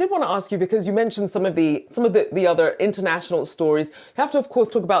 And Brad, I did want to ask you, because you mentioned some of the other international stories. You have to, of course,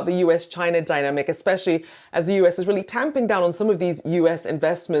 talk about the U.S.-China dynamic, especially as the U.S. is really tamping down on some of these U.S.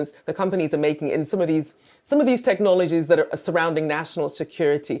 investments the companies are making in some of these technologies that are surrounding national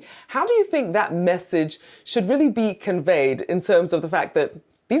security. How do you think that message should really be conveyed in terms of the fact that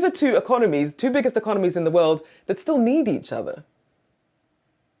these are two biggest economies in the world that still need each other?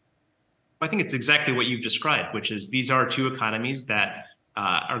 I think it's exactly what you've described, which is these are two economies that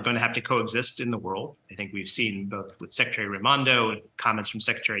are going to have to coexist in the world. I think we've seen both with Secretary Raimondo and comments from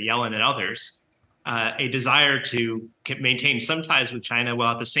Secretary Yellen and others, a desire to maintain some ties with China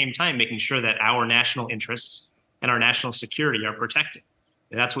while at the same time making sure that our national interests and our national security are protected.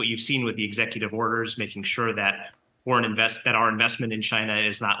 And that's what you've seen with the executive orders, making sure that our investment in China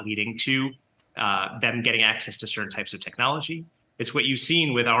is not leading to them getting access to certain types of technology. It's what you've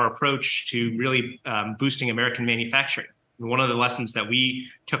seen with our approach to really boosting American manufacturing. One of the lessons that we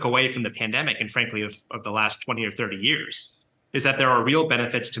took away from the pandemic, and frankly of the last 20 or 30 years, is that there are real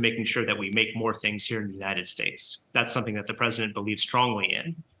benefits to making sure that we make more things here in the United States. That's something that the president believes strongly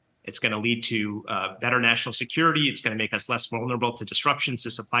in. It's going to lead to better national security. It's going to make us less vulnerable to disruptions,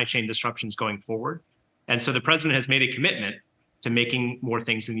 to supply chain disruptions going forward. And so the president has made a commitment to making more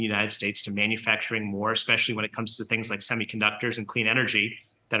things in the United States, to manufacturing more, especially when it comes to things like semiconductors and clean energy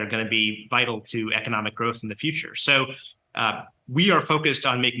that are going to be vital to economic growth in the future. So we are focused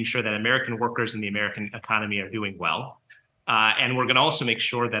on making sure that American workers and the American economy are doing well. And we're going to also make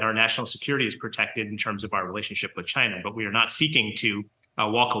sure that our national security is protected in terms of our relationship with China. But we are not seeking to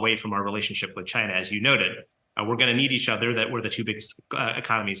walk away from our relationship with China. As you noted, we're going to need each other, that we're the two biggest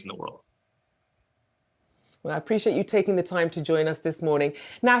economies in the world. Well, I appreciate you taking the time to join us this morning.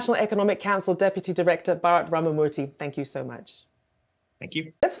 National Economic Council Deputy Director Bharat Ramamurthy, thank you so much. Thank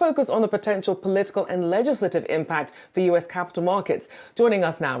you. Let's focus on the potential political and legislative impact for U.S. capital markets. Joining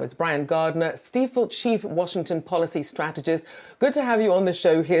us now is Brian Gardner, Stifel Chief Washington Policy Strategist. Good to have you on the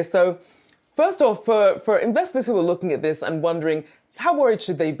show here. So first off, for investors who are looking at this and wondering, how worried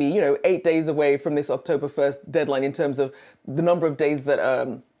should they be, 8 days away from this October 1st deadline in terms of the number of days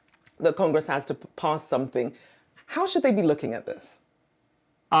that that Congress has to pass something? How should they be looking at this?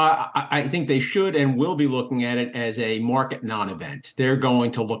 I think they should and will be looking at it as a market non-event. They're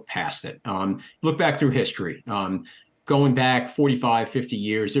going to look past it. Look back through history. Going back 45, 50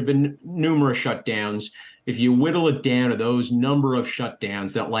 years, there have been numerous shutdowns. If you whittle it down to those number of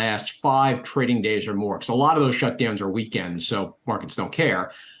shutdowns that last 5 trading days or more, because a lot of those shutdowns are weekends, so markets don't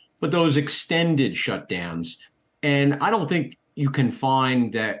care, but those extended shutdowns, and I don't think you can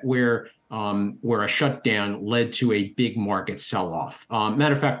find that where a shutdown led to a big market sell-off.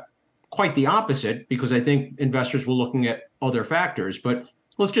 Matter of fact, quite the opposite, because I think investors were looking at other factors. But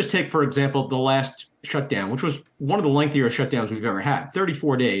let's just take, for example, the last shutdown, which was one of the lengthier shutdowns we've ever had,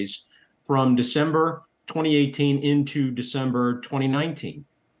 34 days from December 2018 into December 2019.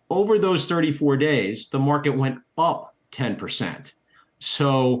 Over those 34 days, the market went up 10%.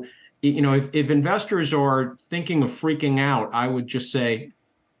 So, if investors are thinking of freaking out, I would just say,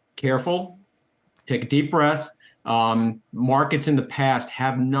 careful, take a deep breath. Markets in the past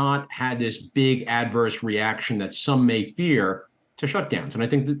have not had this big adverse reaction that some may fear to shutdowns. And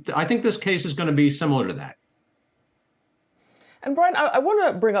I think this case is going to be similar to that. And Brian, I want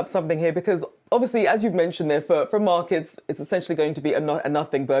to bring up something here because obviously, as you've mentioned there, for markets, it's essentially going to be a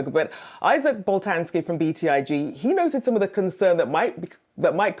nothing burger. But Isaac Boltanski from BTIG, he noted some of the concern that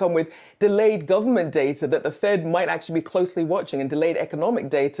might come with delayed government data that the Fed might actually be closely watching, and delayed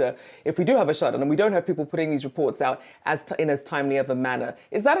economic data if we do have a shutdown and we don't have people putting these reports out in as timely of a manner.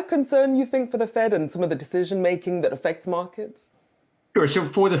 Is that a concern, you think, for the Fed and some of the decision making that affects markets? Sure. So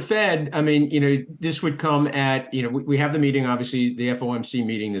for the Fed, I mean, this would come at, we have the meeting, obviously, the FOMC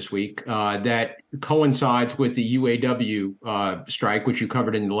meeting this week that coincides with the UAW strike, which you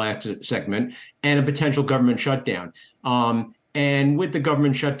covered in the last segment, and a potential government shutdown. And with the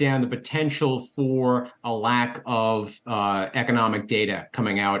government shutdown, the potential for a lack of economic data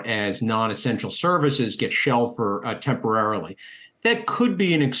coming out as non-essential services get shelved for temporarily. That could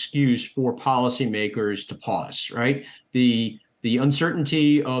be an excuse for policymakers to pause, right? The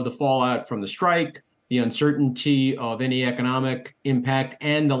uncertainty of the fallout from the strike, the uncertainty of any economic impact,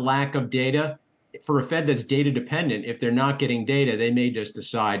 and the lack of data. For a Fed that's data dependent, if they're not getting data, they may just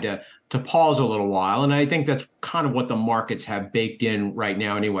decide to pause a little while. And I think that's kind of what the markets have baked in right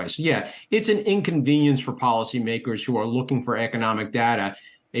now anyway. So yeah, it's an inconvenience for policymakers who are looking for economic data.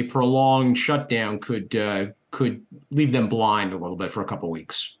 A prolonged shutdown could leave them blind a little bit for a couple of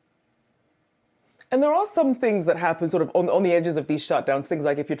weeks. And there are some things that happen sort of on the edges of these shutdowns, things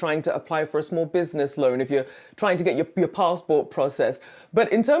like if you're trying to apply for a small business loan, if you're trying to get your passport processed. But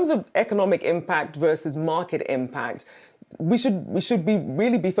in terms of economic impact versus market impact, we should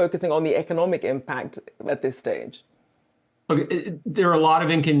really be focusing on the economic impact at this stage. Okay, there are a lot of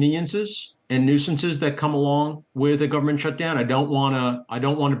inconveniences and nuisances that come along with a government shutdown. I don't want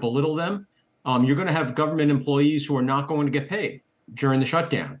to belittle them. You're going to have government employees who are not going to get paid during the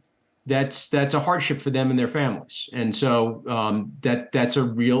shutdown. That's a hardship for them and their families. And so that's a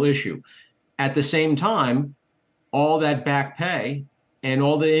real issue. At the same time, all that back pay and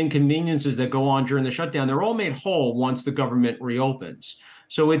all the inconveniences that go on during the shutdown, they're all made whole once the government reopens.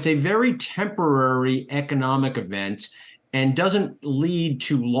 So it's a very temporary economic event and doesn't lead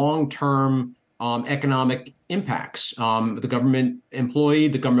to long-term economic impacts. The government employee,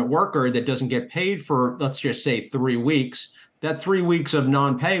 the government worker that doesn't get paid for, let's just say, 3 weeks, that 3 weeks of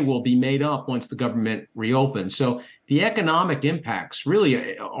non-pay will be made up once the government reopens. So the economic impacts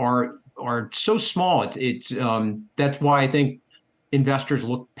really are so small. That's why I think investors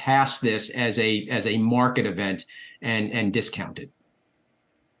look past this as a market event and discount it.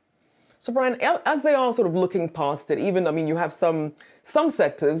 So, Brian, as they are sort of looking past it, even, I mean, you have some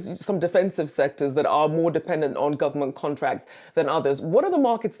sectors, some defensive sectors that are more dependent on government contracts than others. What are the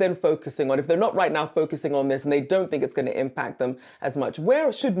markets then focusing on? If they're not right now focusing on this and they don't think it's going to impact them as much,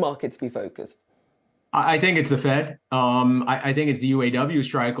 where should markets be focused? I think it's the Fed. I think it's the UAW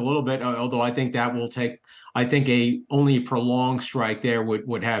strike a little bit, although I think that will take, I think only a prolonged strike there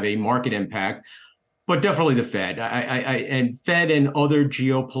would have a market impact. But definitely the Fed. And Fed and other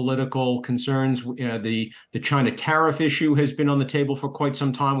geopolitical concerns. The China tariff issue has been on the table for quite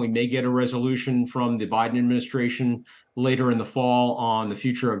some time. We may get a resolution from the Biden administration later in the fall on the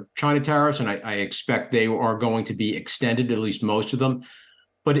future of China tariffs, and I expect they are going to be extended, at least most of them.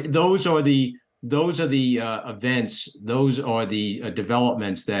 But those are the events. Those are the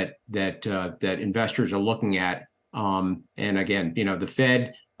developments that investors are looking at. And again, the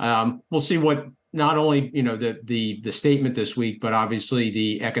Fed. We'll see what. Not only, the statement this week, but obviously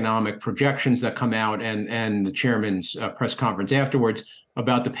the economic projections that come out and the chairman's press conference afterwards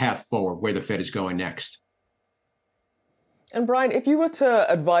about the path forward, where the Fed is going next. And Brian, if you were to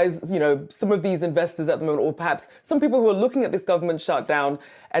advise, some of these investors at the moment, or perhaps some people who are looking at this government shutdown,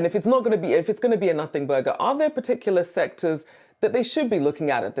 and if it's going to be a nothing burger, are there particular sectors that they should be looking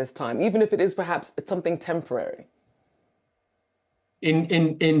at this time, even if it is perhaps something temporary?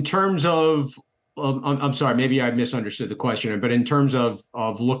 In terms of I'm sorry, maybe I misunderstood the question, but in terms of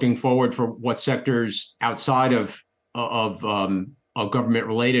looking forward for what sectors outside of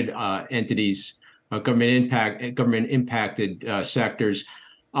government-related entities, government impacted sectors,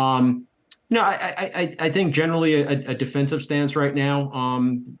 no, I think generally a defensive stance right now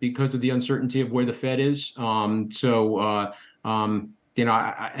because of the uncertainty of where the Fed is. I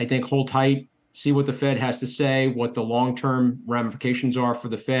think hold tight. See what the Fed has to say, what the long-term ramifications are for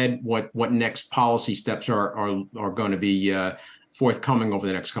the Fed, what next policy steps are going to be forthcoming over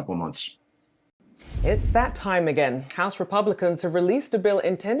the next couple of months. It's that time again. House Republicans have released a bill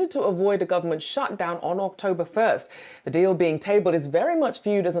intended to avoid a government shutdown on October 1st. The deal being tabled is very much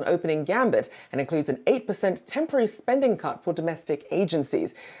viewed as an opening gambit and includes an 8% temporary spending cut for domestic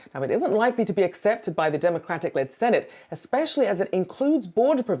agencies. Now, it isn't likely to be accepted by the Democratic-led Senate, especially as it includes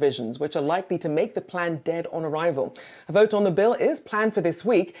border provisions, which are likely to make the plan dead on arrival. A vote on the bill is planned for this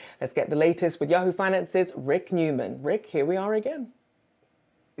week. Let's get the latest with Yahoo Finance's Rick Newman. Rick, here we are again.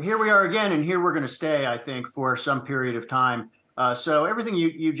 Here we are again, and here we're going to stay, I think, for some period of time. So everything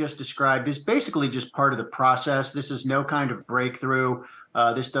you just described is basically just part of the process. This is no kind of breakthrough.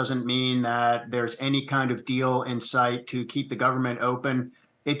 This doesn't mean that there's any kind of deal in sight to keep the government open.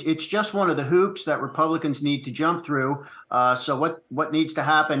 It's just one of the hoops that Republicans need to jump through. So what needs to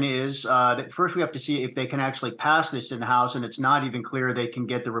happen is that first we have to see if they can actually pass this in the House, and it's not even clear they can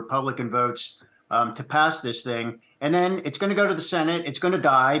get the Republican votes to pass this thing. And then it's going to go to the Senate. It's going to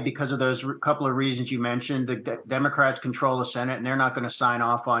die because of those couple of reasons you mentioned. The Democrats control the Senate, and they're not going to sign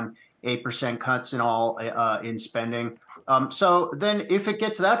off on 8% cuts and all in spending. So then if it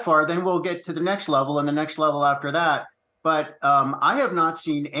gets that far, then we'll get to the next level and the next level after that. But I have not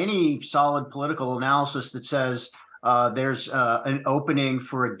seen any solid political analysis that says there's an opening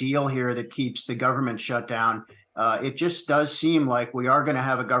for a deal here that keeps the government shut down. It just does seem like we are going to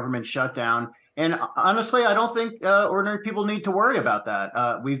have a government shutdown. And honestly, I don't think ordinary people need to worry about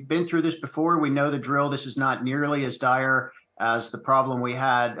that. We've been through this before. We know the drill. This is not nearly as dire as the problem we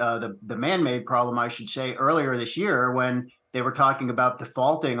had, the man-made problem, I should say, earlier this year when they were talking about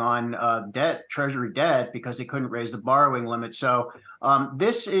defaulting on debt, Treasury debt, because they couldn't raise the borrowing limit. So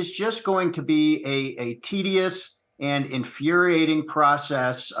this is just going to be a tedious and infuriating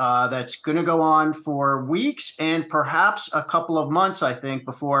process that's going to go on for weeks and perhaps a couple of months, I think,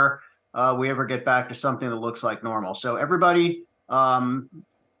 before we ever get back to something that looks like normal. So everybody find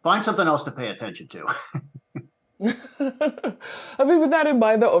something else to pay attention to. I mean, with that in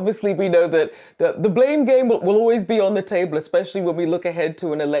mind, though, obviously we know that the blame game will always be on the table, especially when we look ahead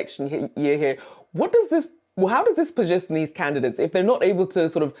to an election year here. How does this position these candidates if they're not able to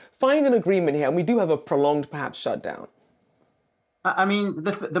sort of find an agreement here, and we do have a prolonged, perhaps, shutdown? I mean,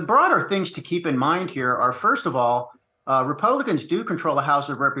 the broader things to keep in mind here are, first of all, Republicans do control the House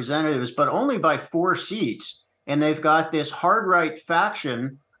of Representatives, but only by 4 seats. And they've got this hard right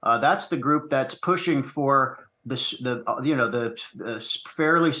faction. That's the group that's pushing for the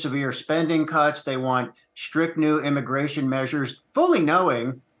fairly severe spending cuts. They want strict new immigration measures, fully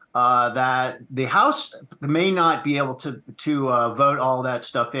knowing that the House may not be able to vote all that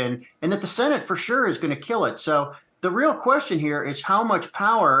stuff in, and that the Senate for sure is going to kill it. So the real question here is how much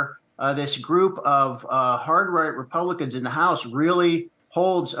power this group of hard right Republicans in the House really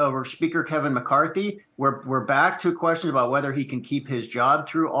holds over Speaker Kevin McCarthy. We're back to questions about whether he can keep his job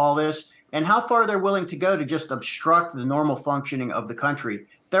through all this, and how far they're willing to go to just obstruct the normal functioning of the country.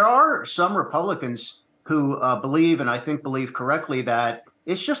 There are some Republicans who believe, and I think believe correctly, that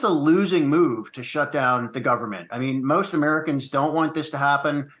it's just a losing move to shut down the government. I mean, most Americans don't want this to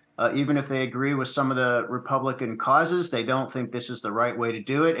happen. Even if they agree with some of the Republican causes, they don't think this is the right way to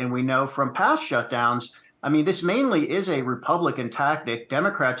do it. And we know from past shutdowns, I mean, this mainly is a Republican tactic.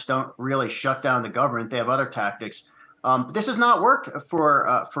 Democrats don't really shut down the government. They have other tactics. This has not worked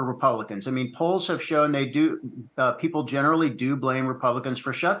for Republicans. I mean, polls have shown they do. People generally do blame Republicans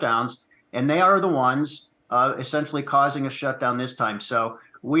for shutdowns, and they are the ones essentially causing a shutdown this time. So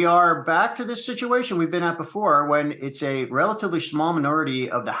we are back to this situation we've been at before, when it's a relatively small minority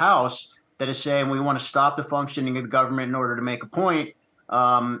of the House that is saying we want to stop the functioning of the government in order to make a point.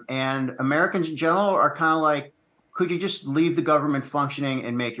 And Americans in general are kind of like, could you just leave the government functioning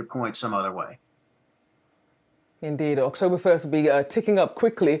and make your point some other way? Indeed, October 1st will be ticking up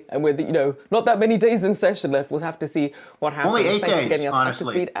quickly, and with not that many days in session left, we'll have to see what happens. Only 8 Thanks days, for getting us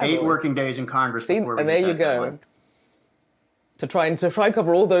honestly. up to speed, 8 working days in Congress. See, and there you go. Deadline. To try and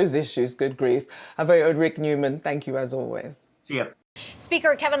cover all those issues. Good grief. Our very own Rick Newman, thank you as always. See ya.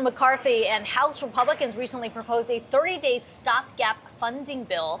 Speaker Kevin McCarthy and House Republicans recently proposed a 30-day stopgap funding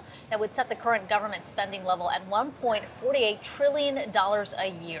bill that would set the current government spending level at $1.48 trillion a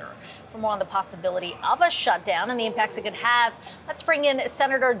year. For more on the possibility of a shutdown and the impacts it could have, let's bring in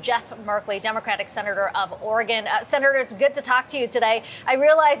Senator Jeff Merkley, Democratic Senator of Oregon. Senator, it's good to talk to you today. I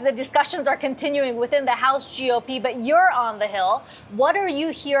realize the discussions are continuing within the House GOP, but you're on the Hill. What are you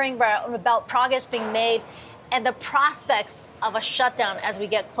hearing about progress being made and the prospects of a shutdown as we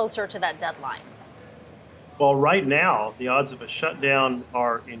get closer to that deadline? Well, right now, the odds of a shutdown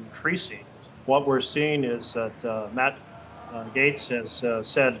are increasing. What we're seeing is that Matt Gaetz has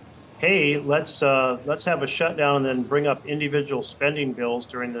said, hey, let's have a shutdown and then bring up individual spending bills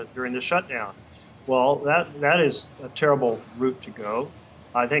during the shutdown. Well, that is a terrible route to go.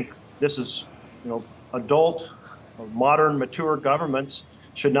 I think this is, adult, modern, mature governments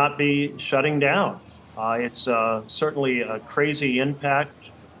should not be shutting down. It's certainly a crazy impact,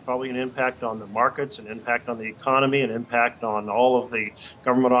 probably an impact on the markets, an impact on the economy, an impact on all of the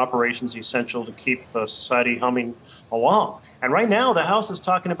government operations essential to keep society humming along. And right now, the House is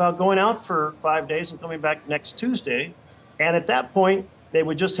talking about going out for 5 days and coming back next Tuesday. And at that point, they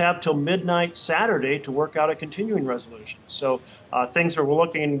would just have till midnight Saturday to work out a continuing resolution. So things are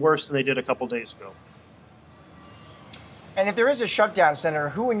looking worse than they did a couple days ago. And if there is a shutdown, Senator,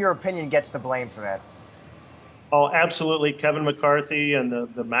 who, in your opinion, gets the blame for that? Oh, absolutely. Kevin McCarthy and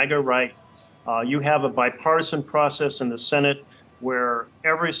the MAGA right. You have a bipartisan process in the Senate where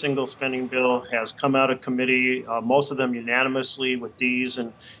every single spending bill has come out of committee, most of them unanimously with D's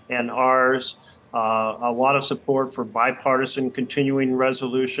and R's. A lot of support for bipartisan continuing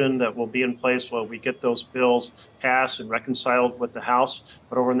resolution that will be in place while we get those bills passed and reconciled with the House.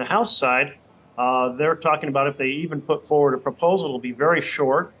 But over on the House side, they're talking about if they even put forward a proposal, it'll be very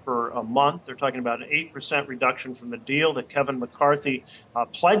short for a month. They're talking about an 8% reduction from the deal that Kevin McCarthy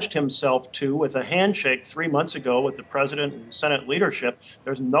pledged himself to with a handshake 3 months ago with the president and the Senate leadership.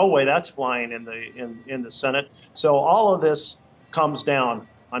 There's no way that's flying in the Senate. So all of this comes down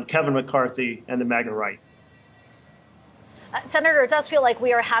on Kevin McCarthy and the MAGA right. Senator, it does feel like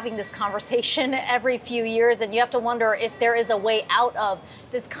we are having this conversation every few years, and you have to wonder if there is a way out of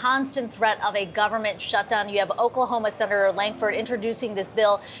this constant threat of a government shutdown. You have Oklahoma Senator Langford introducing this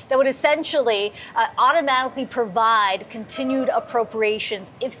bill that would essentially automatically provide continued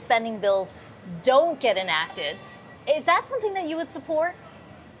appropriations if spending bills don't get enacted. Is that something that you would support?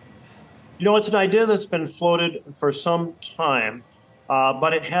 It's an idea that's been floated for some time.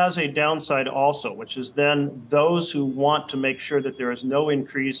 But it has a downside also, which is then those who want to make sure that there is no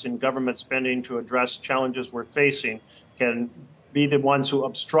increase in government spending to address challenges we're facing can be the ones who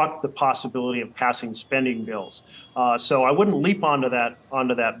obstruct the possibility of passing spending bills. So I wouldn't leap onto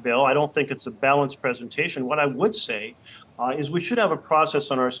that bill. I don't think it's a balanced presentation. What I would say is we should have a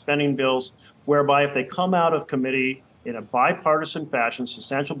process on our spending bills whereby if they come out of committee in a bipartisan fashion,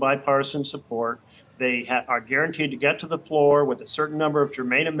 substantial bipartisan support, They are guaranteed to get to the floor with a certain number of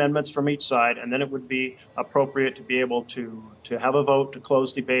germane amendments from each side, and then it would be appropriate to be able to have a vote to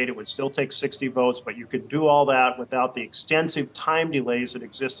close debate. It would still take 60 votes, but you could do all that without the extensive time delays that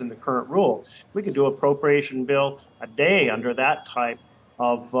exist in the current rule. We could do an appropriation bill a day under that type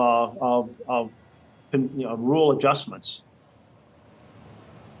of rule adjustments.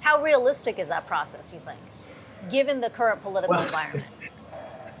 How realistic is that process, you think, given the current political environment?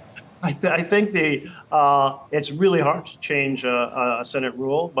 I think it's really hard to change a Senate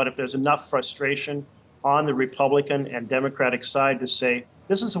rule, but if there's enough frustration on the Republican and Democratic side to say,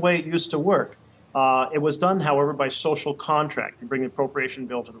 this is the way it used to work. It was done, however, by social contract. You bring the appropriation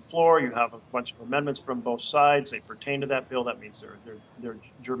bill to the floor, you have a bunch of amendments from both sides, they pertain to that bill, that means they're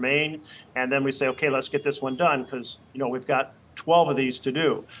germane, and then we say, okay, let's get this one done, because we've got 12 of these to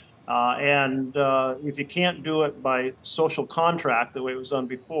do. If you can't do it by social contract, the way it was done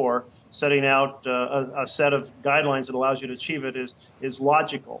before, setting out a set of guidelines that allows you to achieve it is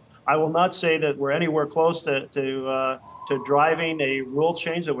logical. I will not say that we're anywhere close to driving a rule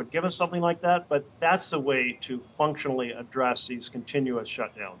change that would give us something like that, but that's the way to functionally address these continuous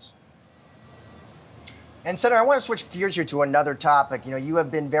shutdowns. And Senator, I want to switch gears here to another topic. You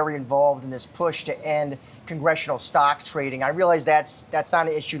have been very involved in this push to end congressional stock trading. I realize that's not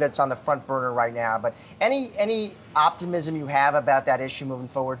an issue that's on the front burner right now, but any optimism you have about that issue moving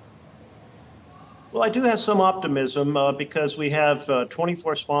forward? Well, I do have some optimism because we have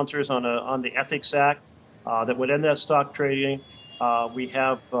 24 sponsors on the Ethics Act that would end that stock trading. We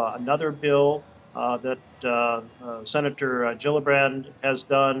have another bill that Senator Gillibrand has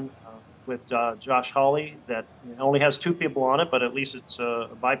done with Josh Hawley that only has 2 people on it, but at least it's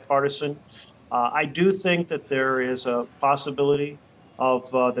bipartisan. I do think that there is a possibility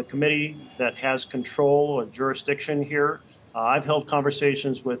of the committee that has control or jurisdiction here. I've held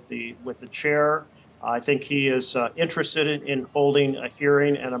conversations with the chair. I think he is interested in holding a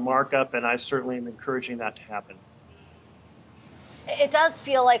hearing and a markup, and I certainly am encouraging that to happen. It does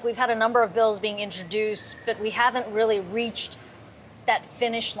feel like we've had a number of bills being introduced, but we haven't really reached that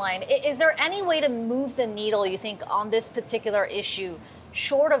finish line. Is there any way to move the needle, you think, on this particular issue,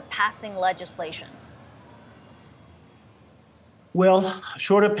 short of passing legislation? Well,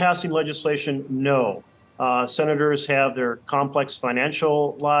 short of passing legislation, no. Senators have their complex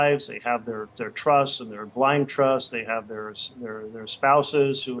financial lives. They have their trusts and their blind trusts. They have their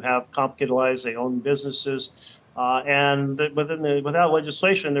spouses who have complicated lives. They own businesses. Without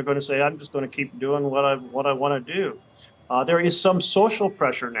legislation, they're going to say, I'm just going to keep doing what I want to do. There is some social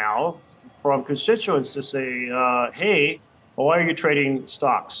pressure now from constituents to say, hey, why are you trading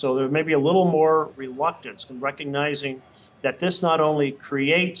stocks? So there may be a little more reluctance in recognizing that this not only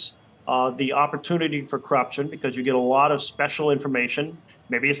creates the opportunity for corruption because you get a lot of special information.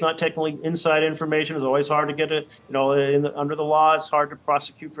 Maybe it's not technically inside information. It's always hard to get it, under the law, it's hard to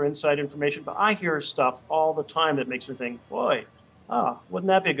prosecute for inside information. But I hear stuff all the time that makes me think, boy, wouldn't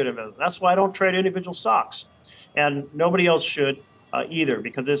that be a good investment? That's why I don't trade individual stocks. And nobody else should either,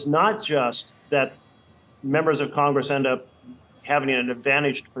 because it's not just that members of Congress end up having an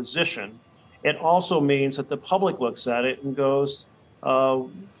advantaged position. It also means that the public looks at it and goes,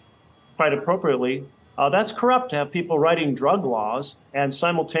 quite appropriately, that's corrupt to have people writing drug laws and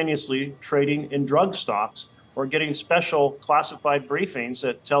simultaneously trading in drug stocks or getting special classified briefings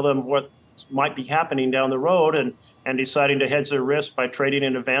that tell them what might be happening down the road and deciding to hedge their risk by trading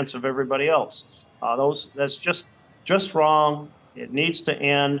in advance of everybody else. That's just wrong. It needs to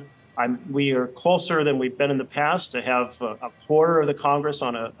end. We are closer than we've been in the past to have a quarter of the Congress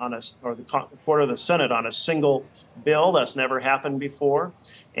or the quarter of the Senate on a single bill. That's never happened before.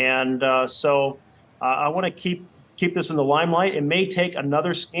 And so I want to keep this in the limelight. It may take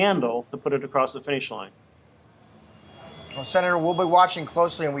another scandal to put it across the finish line. Well, Senator, we'll be watching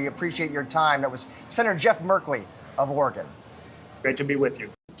closely, and we appreciate your time. That was Senator Jeff Merkley of Oregon. Great to be with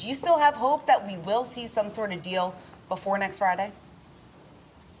you. Do you still have hope that we will see some sort of deal before next Friday?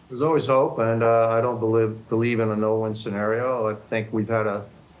 There's always hope, and I don't believe in a no-win scenario. I think we had a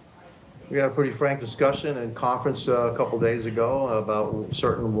pretty frank discussion in conference a couple days ago about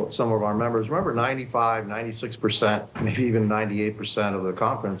some of our members. Remember, 95, 96%, maybe even 98% of the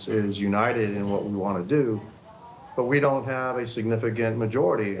conference is united in what we want to do, but we don't have a significant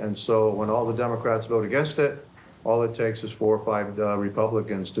majority. And so when all the Democrats vote against it, all it takes is 4 or 5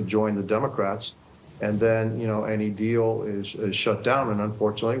 Republicans to join the Democrats. And then, any deal is shut down. And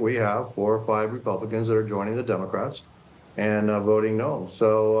unfortunately, we have 4 or 5 Republicans that are joining the Democrats and voting no.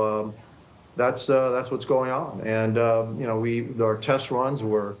 So that's what's going on. And, our test runs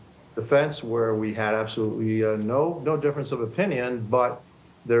were defense where we had absolutely no difference of opinion, but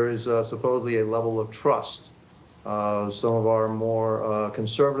there is supposedly a level of trust. Some of our more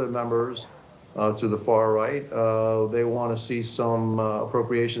conservative members to the far right, they want to see some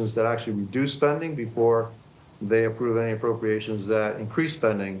appropriations that actually reduce spending before they approve any appropriations that increase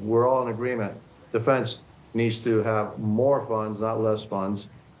spending. We're all in agreement. Defense needs to have more funds, not less funds,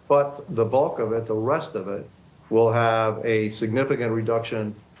 but the bulk of it, the rest of it, will have a significant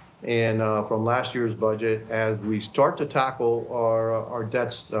reduction in from last year's budget as we start to tackle our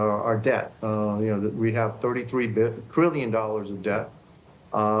debts, our debt. You know, we have $33 trillion of debt,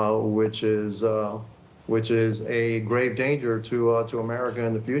 which is a grave danger to America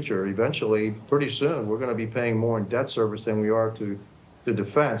in the future. Eventually, pretty soon, we're going to be paying more in debt service than we are to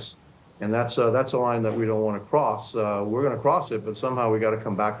defense, and that's a line that we don't want to cross. We're going to cross it, but somehow we got to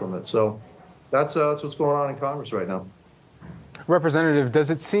come back from it. So that's what's going on in Congress right now. Representative, does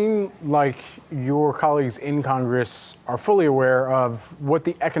it seem like your colleagues in Congress are fully aware of what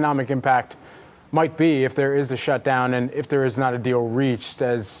the economic impact might be if there is a shutdown and if there is not a deal reached,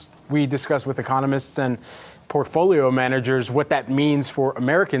 as we discussed with economists and portfolio managers, what that means for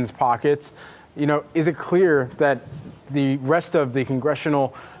Americans' pockets? You know, is it clear that the rest of the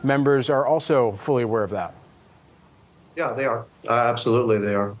congressional members are also fully aware of that? Yeah, they are. Absolutely,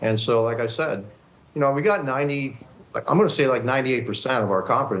 they are. And so, like I said, you know, we got I'm going to say like 98% of our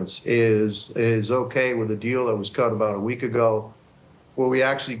conference is okay with the deal that was cut about a week ago, where we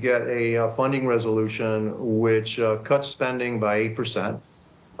actually get a funding resolution which cuts spending by 8%,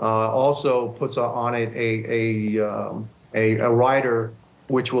 also puts on it a rider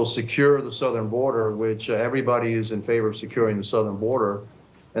which will secure the southern border, which everybody is in favor of securing the southern border,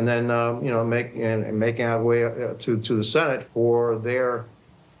 and then you know, making our way to the Senate for their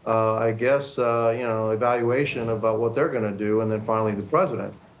I guess, you know, evaluation about what they're going to do, and then finally the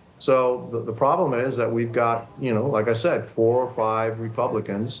president. So the problem is that we've got, you know, like I said, 4 or 5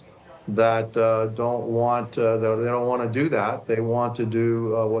 Republicans that don't want to do that. They want to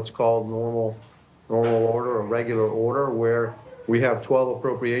do what's called normal order or regular order, where we have 12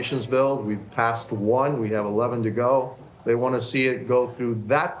 appropriations bills. We've passed 1. We have 11 to go. They want to see it go through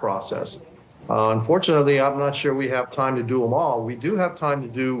that process. Unfortunately, I'm not sure we have time to do them all. We do have time to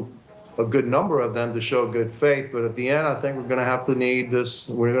do a good number of them to show good faith, but at the end, I think we're going to need this.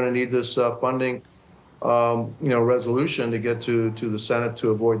 We're going to need this funding, you know, resolution to get to the Senate to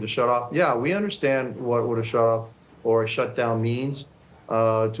avoid the shutoff. Yeah, we understand what a shutoff or a shutdown means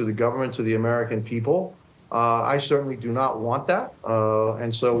to the government, to the American people. I certainly do not want that,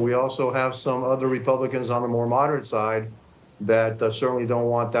 and so we also have some other Republicans on the more moderate side that certainly don't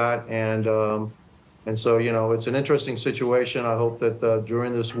want that, and so, you know, it's an interesting situation. I hope that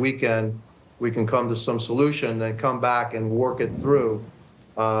during this weekend we can come to some solution, then come back and work it through.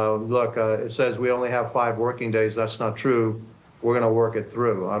 Look, it says we only have 5 working days. That's not true. We're going to work it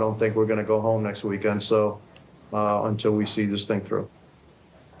through. I don't think we're going to go home next weekend, so until we see this thing through.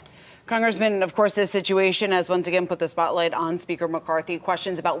 Congressman, of course, this situation has once again put the spotlight on Speaker McCarthy.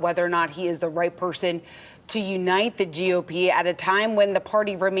 Questions about whether or not he is the right person to unite the GOP at a time when the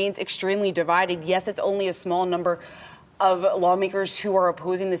party remains extremely divided. Yes, it's only a small number of lawmakers who are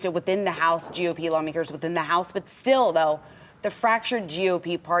opposing this within the House, GOP lawmakers within the House. But still, though, the fractured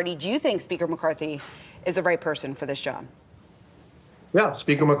GOP party, do you think Speaker McCarthy is the right person for this job? Yeah,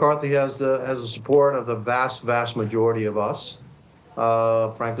 Speaker McCarthy has the support of the vast majority of us.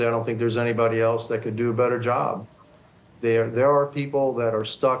 Frankly, I don't think there's anybody else that could do a better job. There are people that are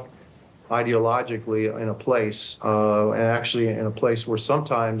stuck ideologically in a place, and actually in a place where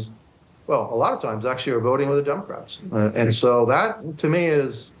sometimes, well, a lot of times actually are voting with the Democrats. And so that to me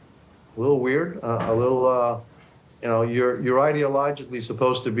is a little weird, a little, you know, you're ideologically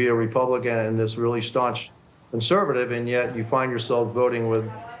supposed to be a Republican and this really staunch conservative, and yet you find yourself voting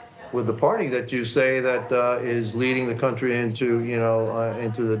with the party that you say that is leading the country into, you know,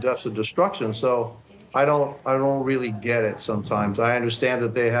 into the depths of destruction. So I don't really get it sometimes. I understand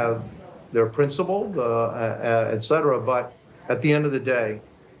that they're principled, et cetera, but at the end of the day,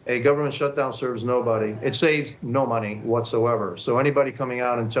 a government shutdown serves nobody. It saves no money whatsoever. So anybody coming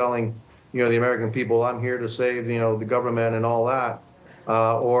out and telling, you know, the American people, I'm here to save, you know, the government and all that,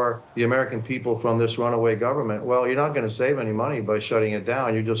 or the American people from this runaway government, well, you're not going to save any money by shutting it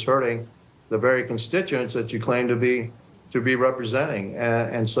down. You're just hurting the very constituents that you claim to be representing.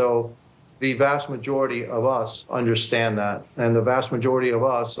 And so the vast majority of us understand that. And the vast majority of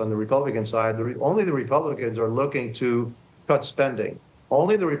us on the Republican side, only the Republicans are looking to cut spending.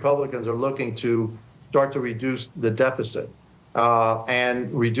 Only the Republicans are looking to start to reduce the deficit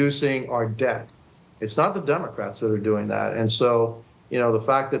and reducing our debt. It's not the Democrats that are doing that. And so, you know, the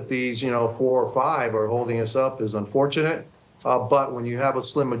fact that these, you know, 4 or 5 are holding us up is unfortunate. But when you have a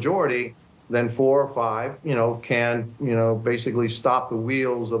slim majority, then 4 or 5, can, basically stop the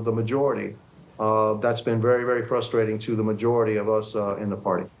wheels of the majority. That's been very, very frustrating to the majority of us in the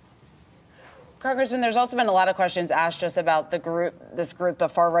party. Congressman, there's also been a lot of questions asked just about this group, the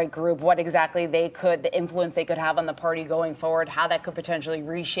far-right group, what exactly the influence they could have on the party going forward, how that could potentially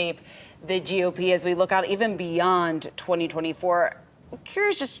reshape the GOP as we look out even beyond 2024. I'm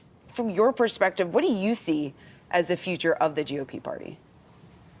curious, just from your perspective, what do you see as the future of the GOP party?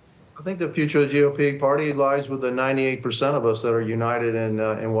 I think the future of the GOP party lies with the 98% of us that are united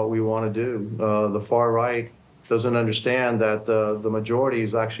in what we want to do. The far right doesn't understand that the majority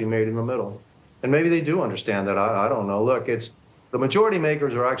is actually made in the middle. And maybe they do understand that. I don't know. Look, the majority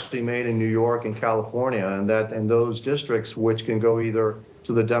makers are actually made in New York and California, and those districts which can go either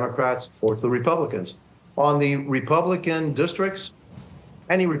to the Democrats or to the Republicans. On the Republican districts,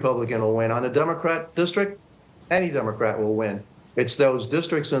 any Republican will win. On the Democrat district, any Democrat will win. It's those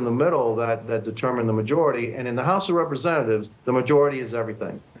districts in the middle that determine the majority. And in the House of Representatives, the majority is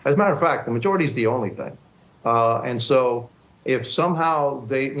everything. As a matter of fact, the majority is the only thing. And so if somehow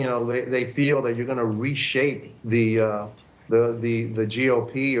they feel that you're going to reshape the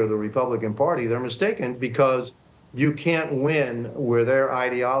GOP or the Republican Party, they're mistaken, because you can't win with their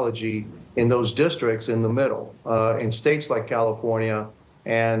ideology in those districts in the middle, in states like California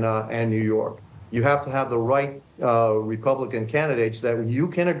and New York. You have to have the right Republican candidates that you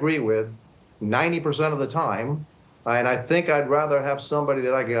can agree with 90% of the time. And I think I'd rather have somebody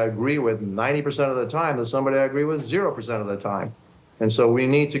that I can agree with 90% of the time than somebody I agree with 0% of the time. And so we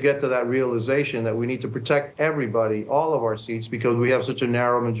need to get to that realization that we need to protect everybody, all of our seats, because we have such a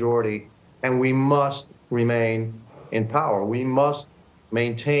narrow majority, and we must remain in power. We must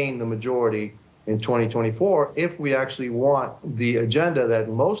maintain the majority in 2024 if we actually want the agenda that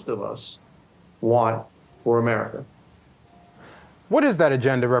most of us want for America. What is that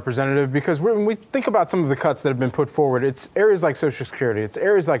agenda, Representative? Because when we think about some of the cuts that have been put forward, it's areas like Social Security, it's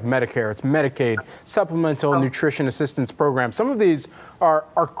areas like Medicare, it's Medicaid, supplemental nutrition assistance programs. Some of these are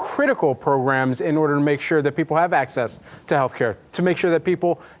critical programs in order to make sure that people have access to health care, to make sure that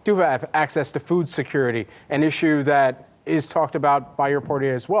people do have access to food security, an issue that is talked about by your party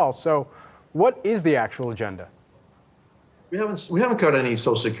as well. So what is the actual agenda? We haven't cut any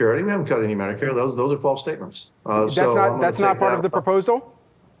Social Security. We haven't cut any Medicare. Those are false statements. That's not part of the proposal?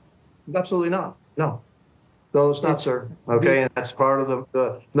 Absolutely not. No, it's not, sir. Okay, and that's part of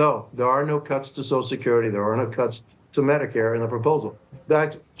no, there are no cuts to Social Security. There are no cuts to Medicare in the proposal.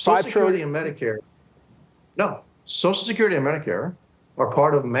 Social Security and Medicare, no, Social Security and Medicare are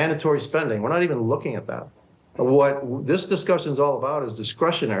part of mandatory spending. We're not even looking at that. What this discussion is all about is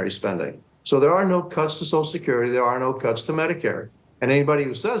discretionary spending. So there are no cuts to Social Security. There are no cuts to Medicare. And anybody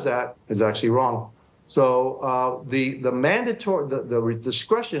who says that is actually wrong. So the mandatory, the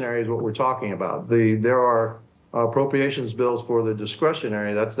discretionary is what we're talking about. There are appropriations bills for the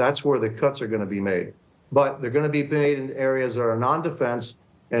discretionary. That's where the cuts are going to be made. But they're going to be made in areas that are non-defense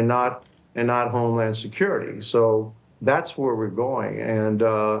and not Homeland Security. So that's where we're going.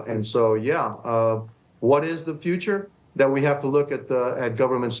 And so yeah, what is the future? That we have to look at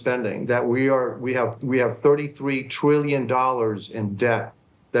government spending, that we have $33 trillion in debt,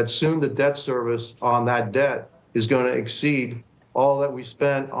 that soon the debt service on that debt is going to exceed all that we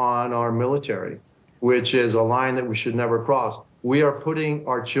spent on our military, which is a line that we should never cross. We are putting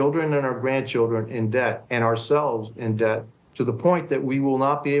our children and our grandchildren in debt and ourselves in debt to the point that we will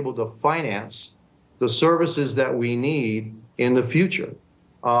not be able to finance the services that we need in the future.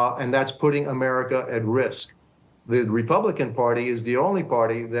 And that's putting America at risk. The Republican Party is the only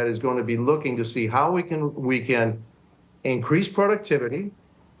party that is going to be looking to see how we can increase productivity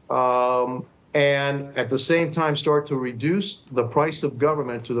and at the same time start to reduce the price of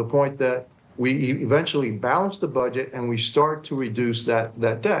government to the point that we eventually balance the budget and we start to reduce that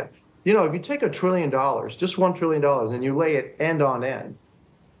debt. You know, if you take $1 trillion, just $1 trillion, and you lay it end on end,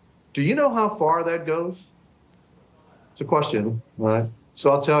 do you know how far that goes? It's a question, right?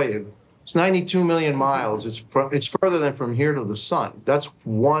 So I'll tell you. It's 92 million miles. It's further than from here to the sun. That's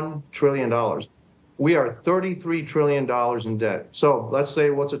 $1 trillion. We are $33 trillion in debt. So let's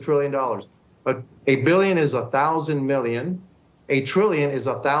say, what's $1 trillion? A billion is 1,000 million. A trillion is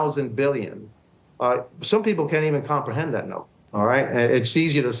 1,000 billion. Some people can't even comprehend that number. All right, and it's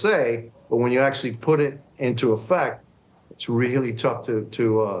easy to say, but when you actually put it into effect, it's really tough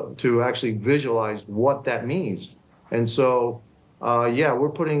to actually visualize what that means. And so. Yeah,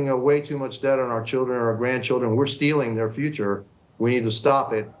 we're putting way too much debt on our children and our grandchildren. We're stealing their future. We need to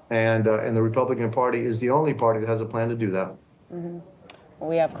stop it. And the Republican Party is the only party that has a plan to do that. Mm-hmm.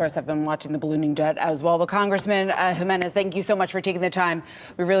 We, of course, have been watching the ballooning debt as well. But Congressman Jimenez, thank you so much for taking the time.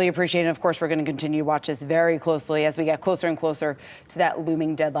 We really appreciate it. Of course, we're going to continue to watch this very closely as we get closer and closer to that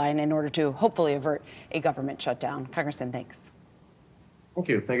looming deadline in order to hopefully avert a government shutdown. Congressman, thanks. Thank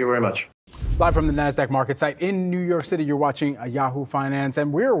you. Thank you very much. Live from the NASDAQ market site in New York City, you're watching Yahoo Finance,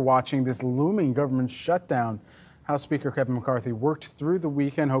 and we're watching this looming government shutdown. House Speaker Kevin McCarthy worked through the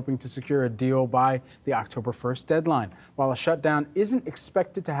weekend hoping to secure a deal by the October 1st deadline. While a shutdown isn't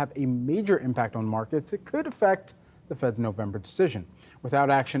expected to have a major impact on markets, it could affect the Fed's November decision. Without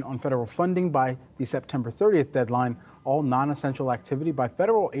action on federal funding by the September 30th deadline, all non-essential activity by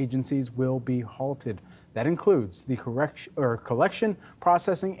federal agencies will be halted. That includes the collection,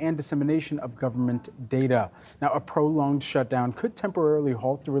 processing, and dissemination of government data. Now, a prolonged shutdown could temporarily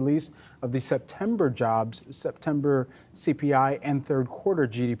halt the release of the September jobs, September CPI, and third quarter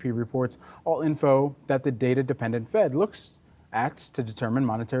GDP reports, all info that the data-dependent Fed looks at to determine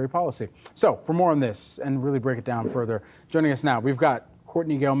monetary policy. So, for more on this and really break it down further, joining us now, we've got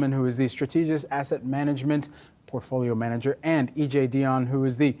Courtney Gelman, who is the Strategic Asset Management Portfolio Manager, and E.J. Dion, who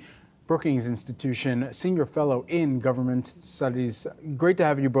is the Brookings Institution Senior Fellow in Government Studies. Great to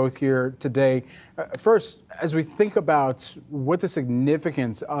have you both here today. First, as we think about what the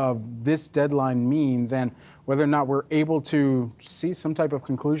significance of this deadline means and whether or not we're able to see some type of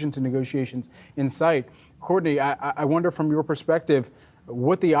conclusion to negotiations in sight, Courtney, I wonder from your perspective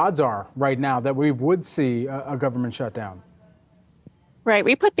what the odds are right now that we would see a government shutdown. Right.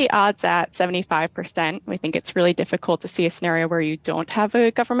 We put the odds at 75%. We think it's really difficult to see a scenario where you don't have a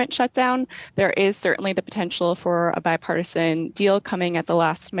government shutdown. There is certainly the potential for a bipartisan deal coming at the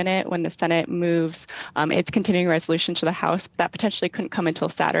last minute when the Senate moves its continuing resolution to the House. That potentially couldn't come until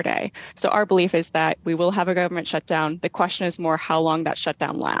Saturday. So our belief is that we will have a government shutdown. The question is more how long that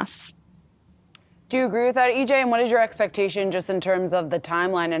shutdown lasts. Do you agree with that, EJ? And what is your expectation just in terms of the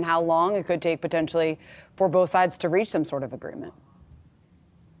timeline and how long it could take potentially for both sides to reach some sort of agreement?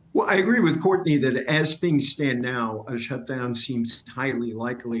 Well, I agree with Courtney that as things stand now, a shutdown seems highly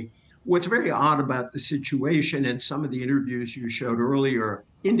likely. What's very odd about the situation, and some of the interviews you showed earlier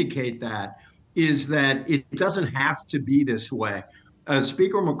indicate that, is that it doesn't have to be this way.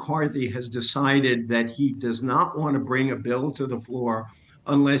 Speaker McCarthy has decided that he does not want to bring a bill to the floor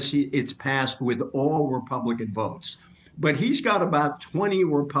unless it's passed with all Republican votes. But he's got about 20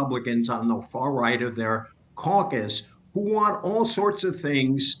 Republicans on the far right of their caucus who want all sorts of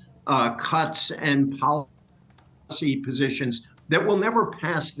things, cuts and policy positions that will never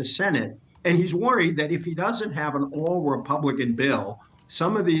pass the Senate. And he's worried that if he doesn't have an all-Republican bill,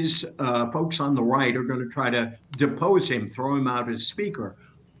 some of these folks on the right are going to try to depose him, throw him out as Speaker.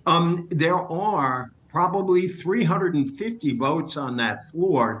 There are probably 350 votes on that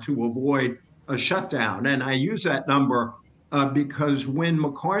floor to avoid a shutdown. And I use that number because when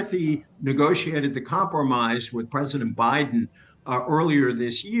McCarthy negotiated the compromise with President Biden earlier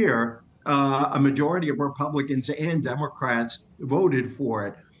this year, a majority of Republicans and Democrats voted for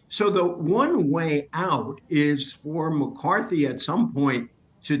it. So the one way out is for McCarthy at some point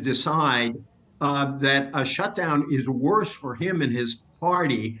to decide that a shutdown is worse for him and his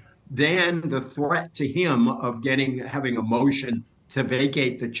party than the threat to him of having a motion to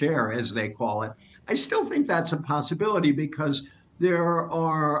vacate the chair, as they call it. I still think that's a possibility because there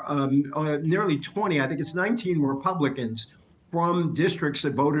are nearly 20, I think it's 19 Republicans from districts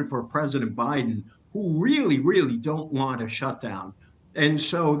that voted for President Biden who really, really don't want a shutdown. And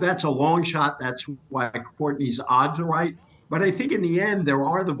so that's a long shot. That's why Courtney's odds are right. But I think in the end, there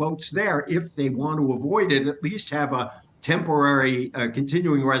are the votes there if they want to avoid it, at least have a temporary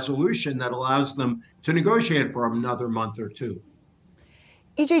continuing resolution that allows them to negotiate for another month or two.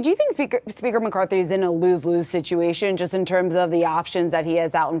 EJ, do you think Speaker McCarthy is in a lose-lose situation just in terms of the options that he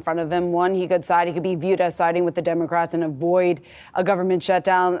has out in front of him? One, he could be viewed as siding with the Democrats and avoid a government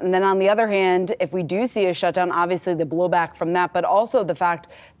shutdown. And then on the other hand, if we do see a shutdown, obviously the blowback from that, but also the fact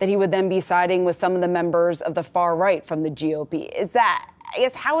that he would then be siding with some of the members of the far right from the GOP.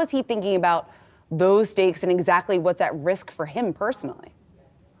 How is he thinking about those stakes and exactly what's at risk for him personally?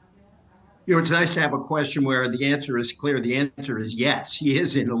 You know, it's nice to have a question where the answer is clear. The answer is yes. He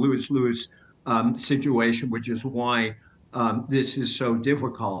is in a lose-lose situation, which is why this is so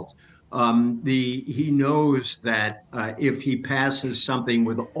difficult. He knows that if he passes something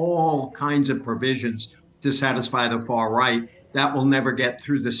with all kinds of provisions to satisfy the far right, that will never get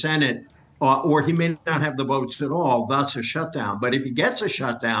through the Senate, or he may not have the votes at all, thus a shutdown. But if he gets a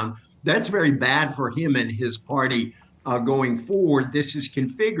shutdown, that's very bad for him and his party going forward. This is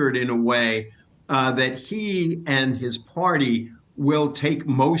configured in a way that he and his party will take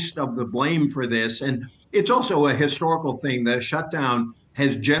most of the blame for this. And it's also a historical thing. The shutdown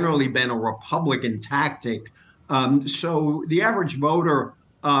has generally been a Republican tactic. So the average voter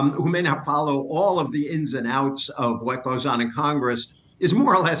who may not follow all of the ins and outs of what goes on in Congress is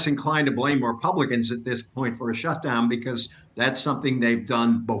more or less inclined to blame Republicans at this point for a shutdown because that's something they've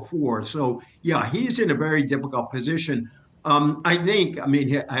done before. So, yeah, he's in a very difficult position. I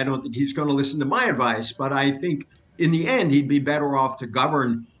don't think he's going to listen to my advice, but I think in the end, he'd be better off to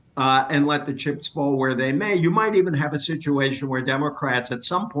govern and let the chips fall where they may. You might even have a situation where Democrats at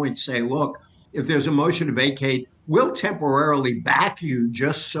some point say, look, if there's a motion to vacate, we'll temporarily back you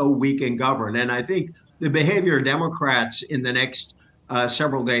just so we can govern. And I think the behavior of Democrats in the next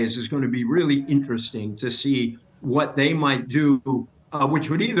several days is going to be really interesting to see what they might do, which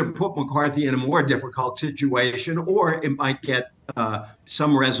would either put McCarthy in a more difficult situation or it might get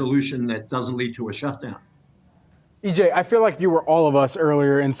some resolution that doesn't lead to a shutdown. EJ, I feel like you were all of us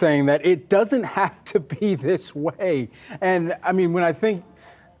earlier in saying that it doesn't have to be this way. And I mean, when I think,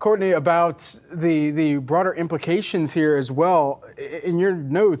 Courtney, about the broader implications here as well, in your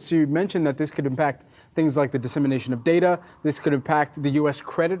notes, you mentioned that this could impact things like the dissemination of data. This could impact the U.S.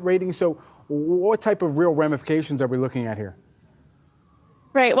 credit rating. So what type of real ramifications are we looking at here?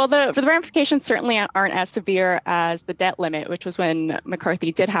 Right. Well, the ramifications certainly aren't as severe as the debt limit, which was when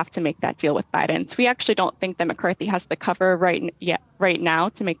McCarthy did have to make that deal with Biden. So we actually don't think that McCarthy has the cover right now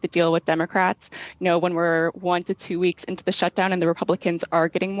to make the deal with Democrats. You know, when we're 1 to 2 weeks into the shutdown and the Republicans are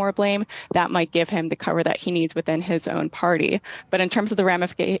getting more blame, that might give him the cover that he needs within his own party. But in terms of the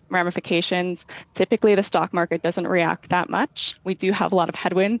ramifications, typically the stock market doesn't react that much. We do have a lot of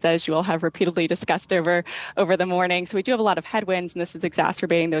headwinds, as you all have repeatedly discussed over the morning. So we do have a lot of headwinds, and this is exacerbating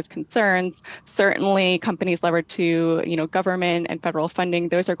those concerns. Certainly companies levered to, government and federal funding,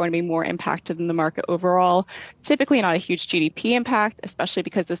 those are going to be more impacted than the market overall. Typically not a huge GDP impact, especially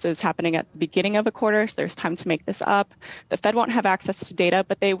because this is happening at the beginning of a quarter, so there's time to make this up. The Fed won't have access to data,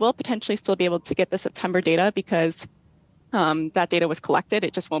 but they will potentially still be able to get the September data because that data was collected.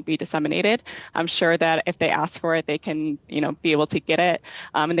 It just won't be disseminated. I'm sure that if they ask for it, they can, be able to get it.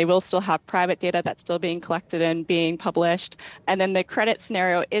 And they will still have private data that's still being collected and being published. And then the credit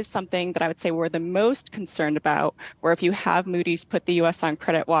scenario is something that I would say we're the most concerned about, where if you have Moody's put the U.S. on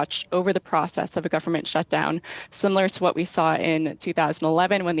credit watch over the process of a government shutdown, similar to what we saw in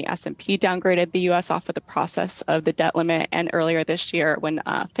 2011 when the S&P downgraded the U.S. off of the process of the debt limit, and earlier this year when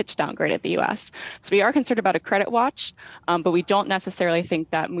Fitch downgraded the U.S. So we are concerned about a credit watch. But we don't necessarily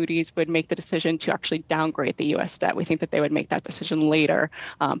think that Moody's would make the decision to actually downgrade the U.S. debt. We think that they would make that decision later,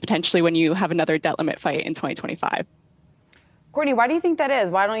 potentially when you have another debt limit fight in 2025. Courtney, why do you think that is?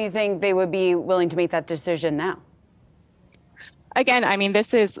 Why don't you think they would be willing to make that decision now? Again, I mean,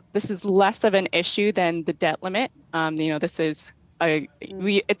 this is less of an issue than the debt limit. This is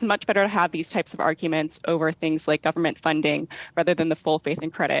it's much better to have these types of arguments over things like government funding rather than the full faith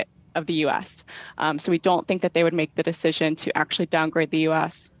and credit of the U.S. So we don't think that they would make the decision to actually downgrade the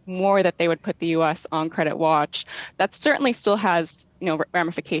U.S., more that they would put the U.S. on credit watch. That certainly still has,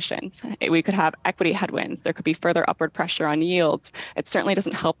 ramifications. We could have equity headwinds. There could be further upward pressure on yields. It certainly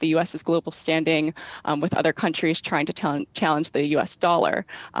doesn't help the U.S.'s global standing with other countries trying to challenge the U.S. dollar.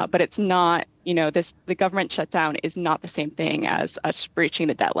 But it's not, the government shutdown is not the same thing as us breaching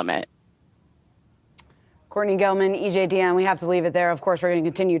the debt limit. Courtney Gelman, EJ Dionne, we have to leave it there. Of course, we're going to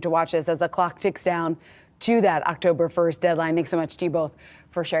continue to watch this as the clock ticks down to that October 1st deadline. Thanks so much to you both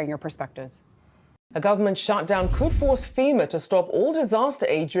for sharing your perspectives. A government shutdown could force FEMA to stop all disaster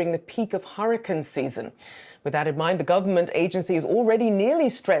aid during the peak of hurricane season. With that in mind, the government agency is already nearly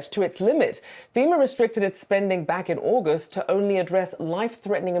stretched to its limit. FEMA restricted its spending back in August to only address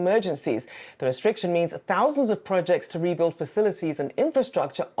life-threatening emergencies. The restriction means thousands of projects to rebuild facilities and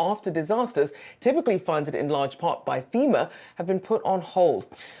infrastructure after disasters, typically funded in large part by FEMA, have been put on hold.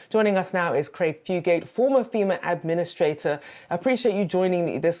 Joining us now is Craig Fugate, former FEMA administrator. I appreciate you joining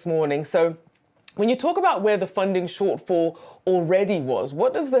me this morning. So, when you talk about where the funding shortfall already was,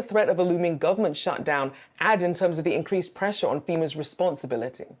 what does the threat of a looming government shutdown add in terms of the increased pressure on FEMA's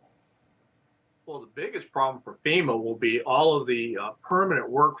responsibility? Well, the biggest problem for FEMA will be all of the permanent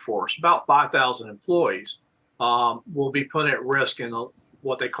workforce, about 5,000 employees, will be put at risk in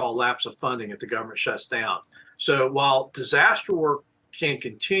what they call lapse of funding if the government shuts down. So while disaster work can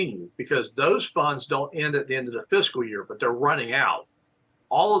continue, because those funds don't end at the end of the fiscal year, but they're running out,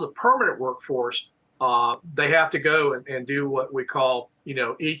 all of the permanent workforce, they have to go and do what we call,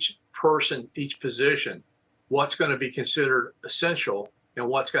 each person, each position, what's going to be considered essential and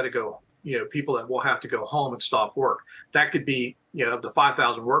what's got to go, people that will have to go home and stop work. That could be, of the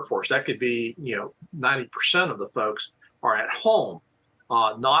 5,000 workforce, that could be, 90% of the folks are at home,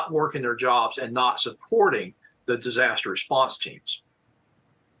 not working their jobs and not supporting the disaster response teams.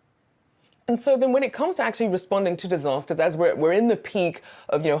 And so then when it comes to actually responding to disasters, as we're in the peak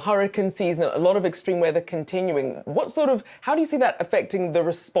of, hurricane season, a lot of extreme weather continuing, how do you see that affecting the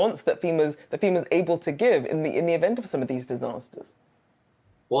response that FEMA's able to give in the event of some of these disasters?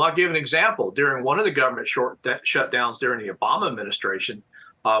 Well, I'll give an example. During one of the government shutdowns during the Obama administration,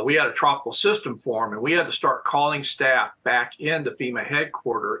 we had a tropical system form, and we had to start calling staff back into FEMA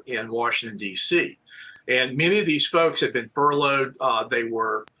headquarters in Washington, D.C. And many of these folks had been furloughed. They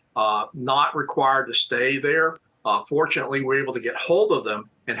were not required to stay there. Fortunately, we were able to get hold of them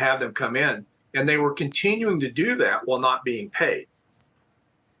and have them come in. And they were continuing to do that while not being paid.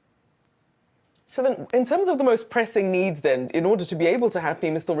 So then, in terms of the most pressing needs then, in order to be able to have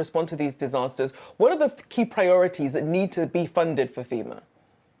FEMA still respond to these disasters, what are the key priorities that need to be funded for FEMA?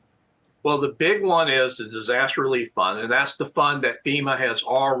 Well, the big one is the disaster relief fund, and that's the fund that FEMA has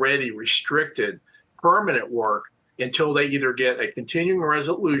already restricted permanent work until they either get a continuing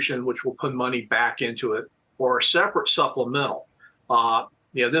resolution, which will put money back into it, or a separate supplemental.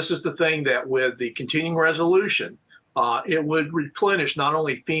 This is the thing that with the continuing resolution, it would replenish not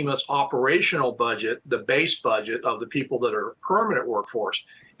only FEMA's operational budget, the base budget of the people that are permanent workforce,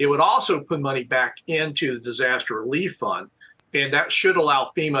 it would also put money back into the disaster relief fund. And that should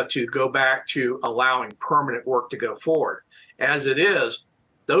allow FEMA to go back to allowing permanent work to go forward. As it is,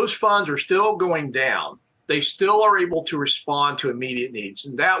 those funds are still going down. They still are able to respond to immediate needs.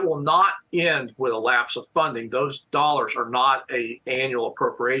 And that will not end with a lapse of funding. Those dollars are not an annual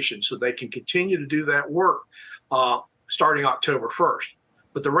appropriation, so they can continue to do that work starting October 1st.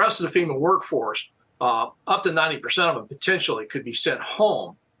 But the rest of the FEMA workforce, up to 90% of them potentially could be sent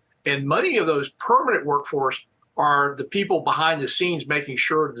home. And many of those permanent workforce are the people behind the scenes making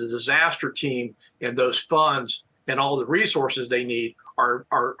sure the disaster team and those funds and all the resources they need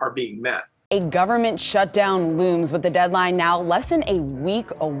are being met. A government shutdown looms with the deadline now less than a week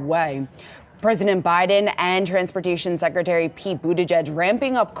away. President Biden and Transportation Secretary Pete Buttigieg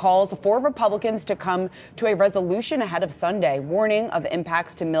ramping up calls for Republicans to come to a resolution ahead of Sunday, warning of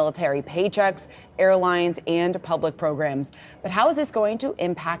impacts to military paychecks, airlines, and public programs. But how is this going to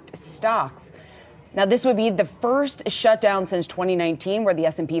impact stocks? Now, this would be the first shutdown since 2019, where the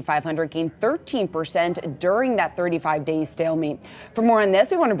S&P 500 gained 13% during that 35-day stalemate. For more on this,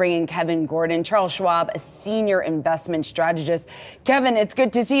 we want to bring in Kevin Gordon, Charles Schwab, a senior investment strategist. Kevin, it's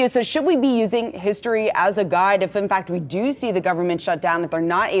good to see you. So should we be using history as a guide if, in fact, we do see the government shut down, if they're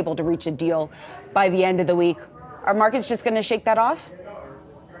not able to reach a deal by the end of the week? Are markets just going to shake that off?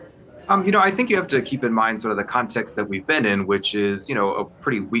 I think you have to keep in mind sort of the context that we've been in, which is, a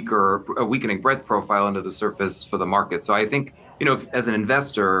pretty weakening breadth profile under the surface for the market. So I think, as an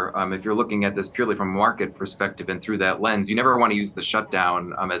investor, if you're looking at this purely from a market perspective and through that lens, you never want to use the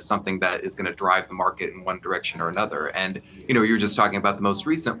shutdown as something that is going to drive the market in one direction or another. And, you're just talking about the most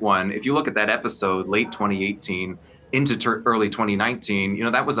recent one. If you look at that episode, late 2018 into early 2019,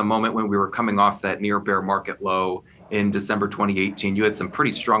 that was a moment when we were coming off that near bear market low in December 2018. You had some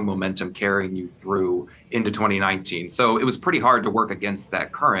pretty strong momentum carrying you through into 2019. So it was pretty hard to work against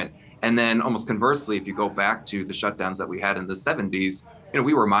that current. And then almost conversely, if you go back to the shutdowns that we had in the 70s,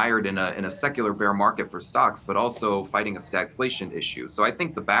 we were mired in a secular bear market for stocks, but also fighting a stagflation issue. So I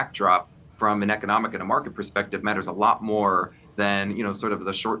think the backdrop from an economic and a market perspective matters a lot more than, sort of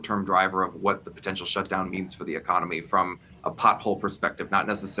the short-term driver of what the potential shutdown means for the economy from a pothole perspective, not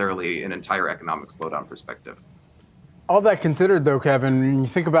necessarily an entire economic slowdown perspective. All that considered, though, Kevin, when you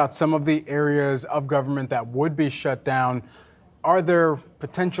think about some of the areas of government that would be shut down, are there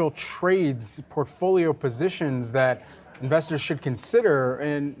potential trades, portfolio positions that investors should consider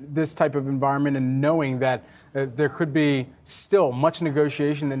in this type of environment, and knowing that there could be still much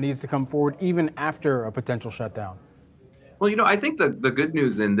negotiation that needs to come forward even after a potential shutdown? Well, I think the good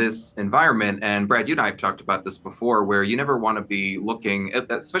news in this environment, and Brad, you and I have talked about this before, where you never want to be looking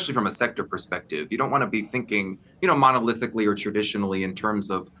at, especially from a sector perspective, you don't want to be thinking, monolithically or traditionally in terms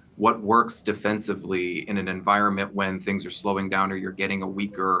of what works defensively in an environment when things are slowing down or you're getting a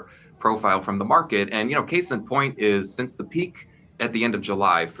weaker profile from the market. And, case in point is since the peak at the end of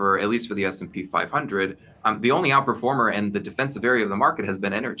July, at least for the S&P 500, the only outperformer and the defensive area of the market has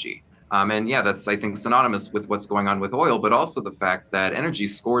been energy. And yeah, that's, I think, synonymous with what's going on with oil, but also the fact that energy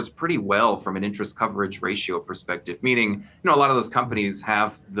scores pretty well from an interest coverage ratio perspective, meaning, a lot of those companies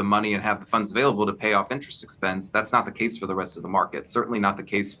have the money and have the funds available to pay off interest expense. That's not the case for the rest of the market, certainly not the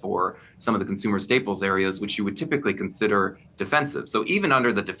case for some of the consumer staples areas, which you would typically consider defensive. So even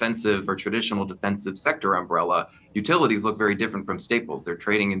under the defensive or traditional defensive sector umbrella, utilities look very different from staples. They're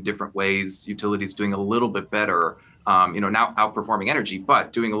trading in different ways. Utilities doing a little bit better, now outperforming energy,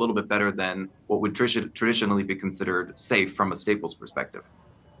 but doing a little bit better than what would traditionally be considered safe from a staples perspective.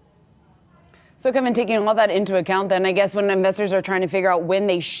 So, Kevin, taking all that into account, then I guess when investors are trying to figure out when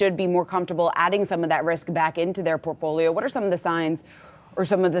they should be more comfortable adding some of that risk back into their portfolio, what are some of the signs or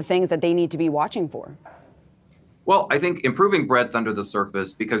some of the things that they need to be watching for? Well, I think improving breadth under the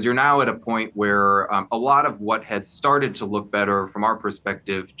surface, because you're now at a point where a lot of what had started to look better from our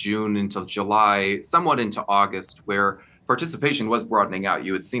perspective, June until July, somewhat into August, where participation was broadening out.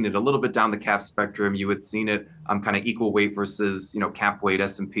 You had seen it a little bit down the cap spectrum. You had seen it kind of equal weight versus, cap weight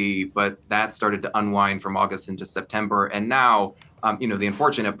S&P, but that started to unwind from August into September. And now, the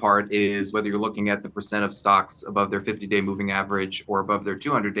unfortunate part is whether you're looking at the percent of stocks above their 50-day moving average or above their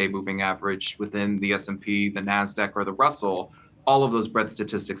 200-day moving average within the S&P, the NASDAQ, or the Russell, all of those breadth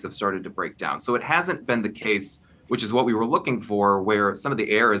statistics have started to break down. So it hasn't been the case, which is what we were looking for, where some of the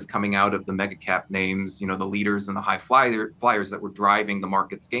air is coming out of the mega cap names, the leaders and the high flyers that were driving the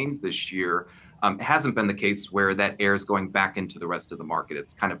market's gains this year. It hasn't been the case where that air is going back into the rest of the market.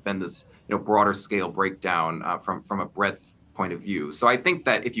 It's kind of been this broader scale breakdown from a breadth point of view. So I think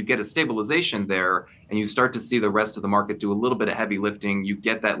that if you get a stabilization there and you start to see the rest of the market do a little bit of heavy lifting, you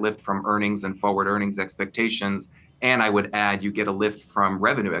get that lift from earnings and forward earnings expectations. And I would add, you get a lift from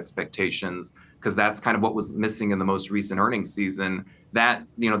revenue expectations, because that's kind of what was missing in the most recent earnings season. That,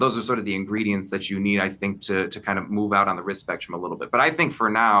 those are sort of the ingredients that you need, I think, to kind of move out on the risk spectrum a little bit. But I think for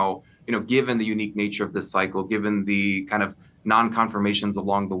now, given the unique nature of this cycle, given the kind of non-confirmations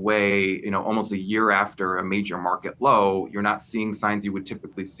along the way, almost a year after a major market low, you're not seeing signs you would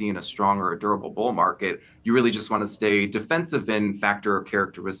typically see in a strong or a durable bull market. You really just want to stay defensive in factor or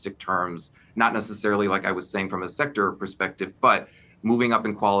characteristic terms, not necessarily like I was saying from a sector perspective, but moving up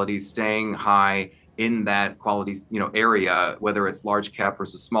in quality, staying high in that quality, area, whether it's large cap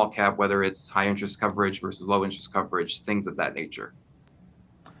versus small cap, whether it's high interest coverage versus low interest coverage, things of that nature.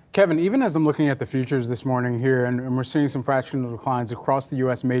 Kevin, even as I'm looking at the futures this morning here, and we're seeing some fractional declines across the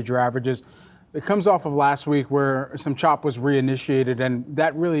U.S. major averages, it comes off of last week where some chop was reinitiated, and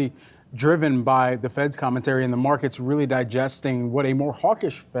that really driven by the Fed's commentary and the markets really digesting what a more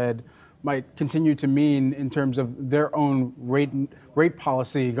hawkish Fed might continue to mean in terms of their own rate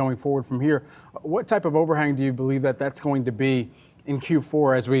policy going forward from here. What type of overhang do you believe that that's going to be in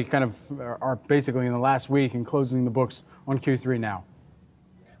Q4 as we kind of are basically in the last week and closing the books on Q3 now?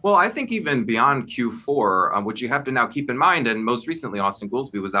 Well, I think even beyond Q4, what you have to now keep in mind, and most recently Austin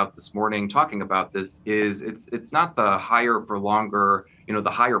Goolsbee was out this morning talking about this, is it's not the higher for longer, the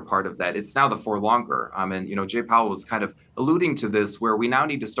higher part of that. It's now the for longer. And Jay Powell was kind of alluding to this, where we now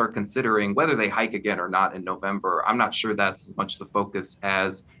need to start considering whether they hike again or not in November. I'm not sure that's as much the focus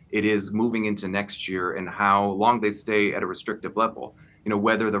as it is moving into next year and how long they stay at a restrictive level.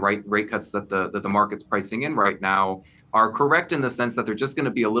 Whether the rate cuts that the market's pricing in right now are correct in the sense that they're just going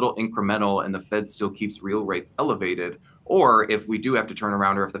to be a little incremental and the Fed still keeps real rates elevated, or if we do have to turn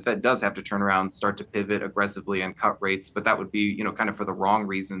around, or if the Fed does have to turn around, start to pivot aggressively and cut rates, but that would be, kind of for the wrong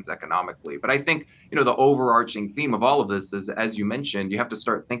reasons economically. But I think, the overarching theme of all of this is, as you mentioned, you have to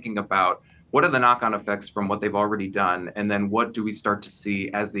start thinking about what are the knock-on effects from what they've already done, and then what do we start to see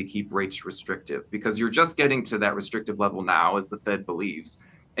as they keep rates restrictive? Because you're just getting to that restrictive level now, as the Fed believes,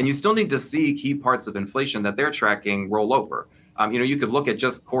 and you still need to see key parts of inflation that they're tracking roll over. You could look at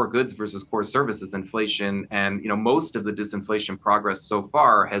just core goods versus core services inflation, and most of the disinflation progress so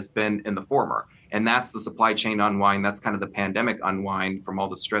far has been in the former, and that's the supply chain unwind. That's kind of the pandemic unwind from all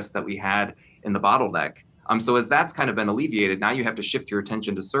the stress that we had in the bottleneck. So as that's kind of been alleviated, now you have to shift your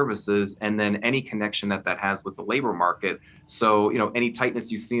attention to services and then any connection that has with the labor market. So, any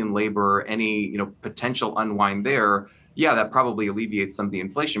tightness you see in labor, any, potential unwind there, yeah, that probably alleviates some of the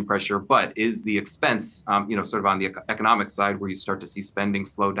inflation pressure, but is the expense, sort of on the economic side where you start to see spending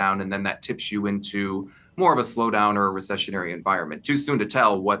slow down, and then that tips you into more of a slowdown or a recessionary environment. Too soon to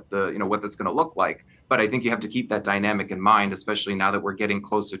tell what what that's going to look like. But I think you have to keep that dynamic in mind, especially now that we're getting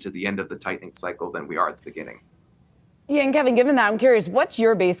closer to the end of the tightening cycle than we are at the beginning. Yeah, and Kevin, given that, I'm curious, what's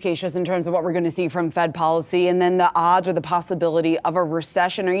your base case just in terms of what we're going to see from Fed policy and then the odds or the possibility of a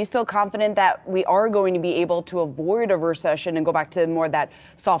recession? Are you still confident that we are going to be able to avoid a recession and go back to more of that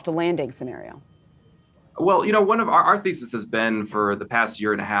soft landing scenario? Well, one of our thesis has been for the past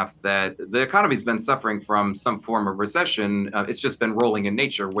year and a half that the economy's been suffering from some form of recession. It's just been rolling in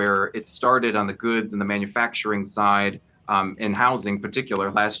nature, where it started on the goods and the manufacturing side. In housing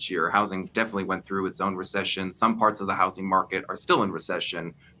particular last year, housing definitely went through its own recession. Some parts of the housing market are still in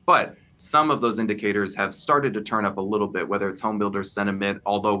recession, but some of those indicators have started to turn up a little bit, whether it's home builder sentiment,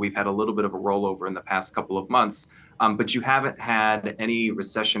 although we've had a little bit of a rollover in the past couple of months. But you haven't had any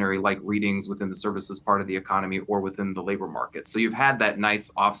recessionary-like readings within the services part of the economy or within the labor market. So you've had that nice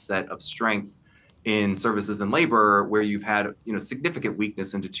offset of strength in services and labor, where you've had significant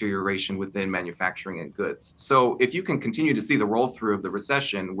weakness and deterioration within manufacturing and goods. So if you can continue to see the roll through of the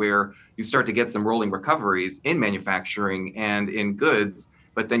recession, where you start to get some rolling recoveries in manufacturing and in goods,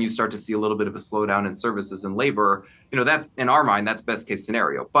 but then you start to see a little bit of a slowdown in services and labor, that in our mind, that's best case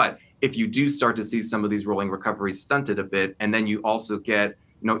scenario. But if you do start to see some of these rolling recoveries stunted a bit, and then you also get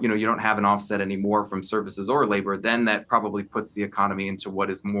you don't have an offset anymore from services or labor, then that probably puts the economy into what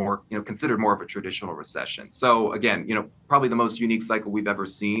is more, considered more of a traditional recession. So again, probably the most unique cycle we've ever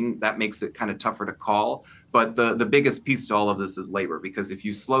seen. That makes it kind of tougher to call. But the biggest piece to all of this is labor, because if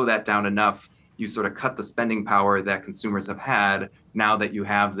you slow that down enough, you sort of cut the spending power that consumers have had now that you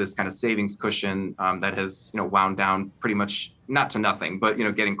have this kind of savings cushion that has, wound down pretty much not to nothing, but,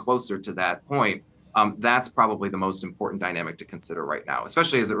 getting closer to that point. That's probably the most important dynamic to consider right now,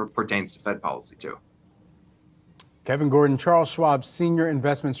 especially as it pertains to Fed policy too. Kevin Gordon, Charles Schwab, Senior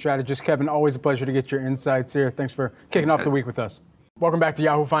Investment Strategist. Kevin, always a pleasure to get your insights here. Thanks for kicking off the week with us. Welcome back to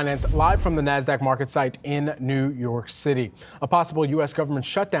Yahoo Finance, live from the NASDAQ market site in New York City. A possible U.S. government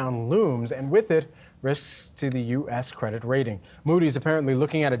shutdown looms, and with it, risks to the U.S. credit rating. Moody's apparently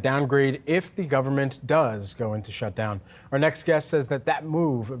looking at a downgrade if the government does go into shutdown. Our next guest says that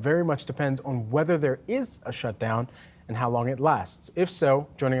move very much depends on whether there is a shutdown and how long it lasts. If so,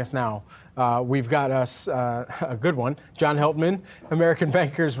 joining us now, we've got us a good one. John Heltman, American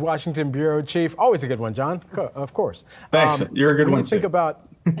Bankers Washington Bureau Chief. Always a good one, John, of course. Thanks. You're a good one, too. Think about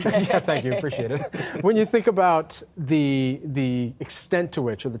yeah, thank you. Appreciate it. When you think about the extent to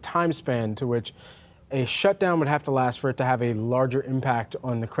which, or the time span to which a shutdown would have to last for it to have a larger impact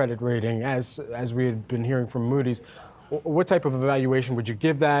on the credit rating, as we had been hearing from Moody's, what type of evaluation would you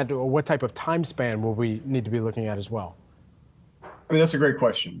give that, or what type of time span will we need to be looking at as well? I mean, that's a great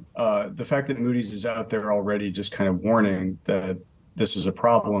question. The fact that Moody's is out there already just kind of warning that this is a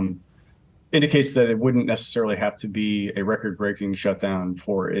problem indicates that it wouldn't necessarily have to be a record-breaking shutdown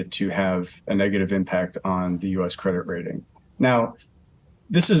for it to have a negative impact on the U.S. credit rating. Now,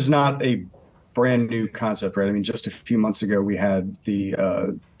 this is not a brand new concept, right? I mean, just a few months ago, we had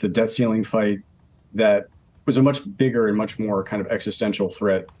the debt ceiling fight that was a much bigger and much more kind of existential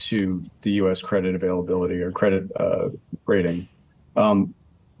threat to the U.S. credit availability or credit rating.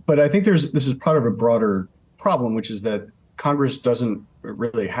 But I think this is part of a broader problem, which is that Congress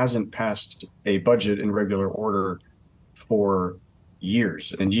hasn't passed a budget in regular order for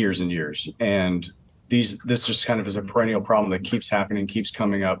years and years and years. And this just kind of is a perennial problem that keeps happening, keeps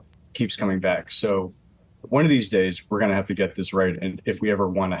coming up, keeps coming back. So one of these days, we're going to have to get this right. And if we ever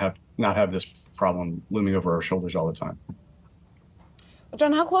want to not have this problem looming over our shoulders all the time.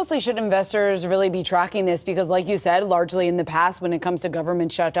 John, how closely should investors really be tracking this? Because like you said, largely in the past, when it comes to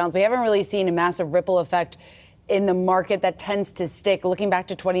government shutdowns, we haven't really seen a massive ripple effect in the market that tends to stick. Looking back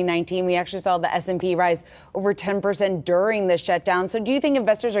to 2019, we actually saw the S&P rise over 10% during the shutdown. So do you think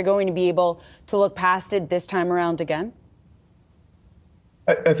investors are going to be able to look past it this time around again?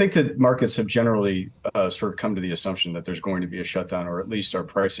 I think that markets have generally sort of come to the assumption that there's going to be a shutdown, or at least are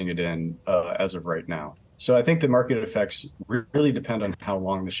pricing it in as of right now. So I think the market effects really depend on how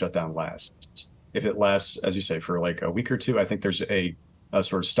long the shutdown lasts. If it lasts, as you say, for like a week or two, I think there's a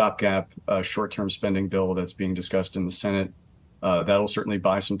sort of stopgap short-term spending bill that's being discussed in the Senate. That'll certainly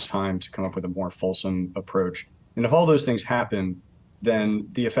buy some time to come up with a more fulsome approach. And if all those things happen, then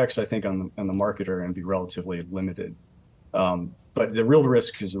the effects, I think, on the market are going to be relatively limited. But the real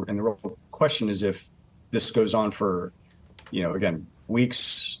risk is, and the real question is, if this goes on for, again,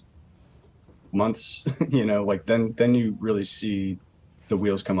 weeks, months, then you really see the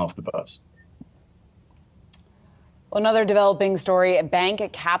wheels come off the bus. Well, another developing story,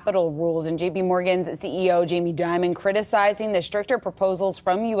 bank capital rules, and JP Morgan's CEO Jamie Dimon criticizing the stricter proposals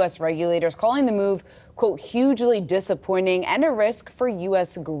from U.S. regulators, calling the move, quote, hugely disappointing and a risk for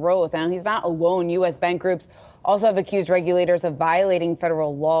U.S. growth. And he's not alone. U.S. bank groups also have accused regulators of violating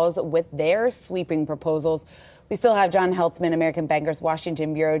federal laws with their sweeping proposals. We still have John Heltman, American Bankers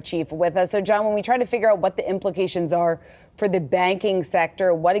Washington Bureau Chief, with us. So, John, when we try to figure out what the implications are for the banking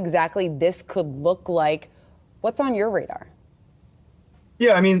sector, what exactly this could look like, what's on your radar?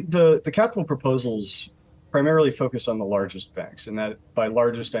 Yeah, I mean, the capital proposals primarily focus on the largest banks. And that by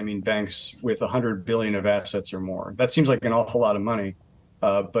largest, I mean banks with $100 billion of assets or more. That seems like an awful lot of money,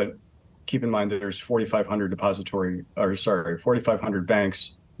 but keep in mind that there's 4,500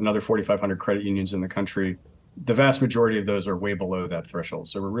 banks, another 4,500 credit unions in the country. The vast majority of those are way below that threshold.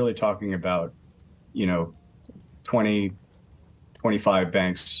 So we're really talking about, 20, 25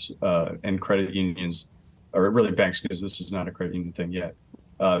 banks and credit unions, or really banks, because this is not a credit union thing yet,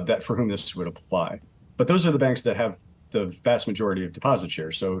 that for whom this would apply. But those are the banks that have the vast majority of deposit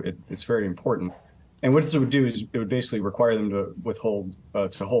shares. So it's very important. And what this would do is it would basically require them to hold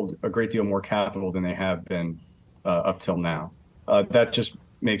a great deal more capital than they have been up till now. That just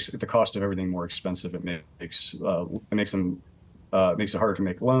makes the cost of everything more expensive. It makes it harder to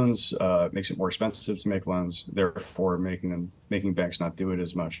make loans, makes it more expensive to make loans, therefore making banks not do it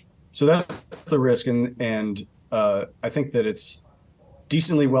as much. So that's the risk, and I think that it's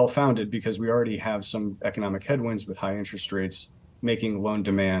decently well-founded because we already have some economic headwinds with high interest rates, making loan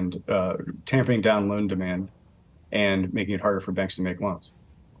demand, tamping down loan demand, and making it harder for banks to make loans.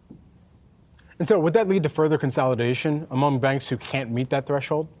 And so would that lead to further consolidation among banks who can't meet that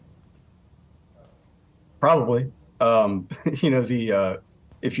threshold? Probably.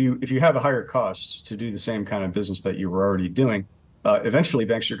 If you have a higher costs to do the same kind of business that you were already doing, eventually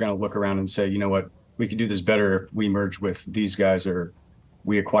banks are going to look around and say, you know what, we could do this better if we merge with these guys or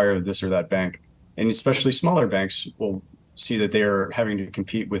we acquire this or that bank. And especially smaller banks will see that they are having to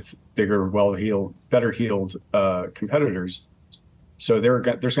compete with bigger, well-heeled, better-heeled competitors. So there's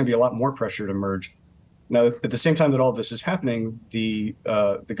going to be a lot more pressure to merge. Now, at the same time that all this is happening, the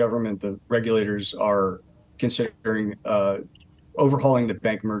government, the regulators are considering overhauling the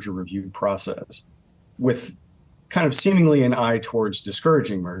bank merger review process with kind of seemingly an eye towards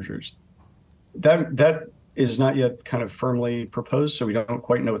discouraging mergers. That is not yet kind of firmly proposed, so we don't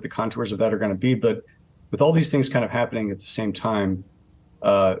quite know what the contours of that are going to be. But with all these things kind of happening at the same time,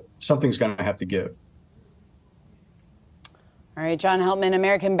 something's going to have to give. All right, John Heltman,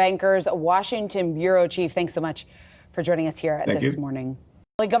 American Banker's Washington Bureau Chief, thanks so much for joining us here this morning.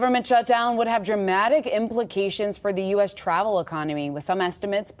 The government shutdown would have dramatic implications for the U.S. travel economy, with some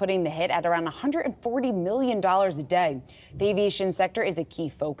estimates putting the hit at around $140 million a day. The aviation sector is a key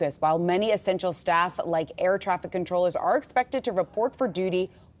focus, while many essential staff like air traffic controllers are expected to report for duty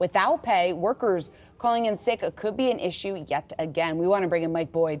without pay. Workers calling in sick could be an issue yet again. We want to bring in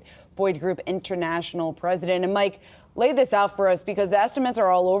Mike Boyd, Boyd Group International President. And Mike, lay this out for us, because the estimates are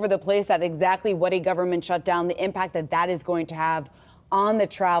all over the place at exactly what a government shutdown, the impact that is going to have on the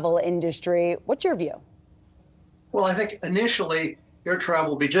travel industry. What's your view? Well, I think initially air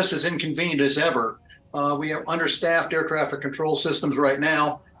travel will be just as inconvenient as ever. We have understaffed air traffic control systems right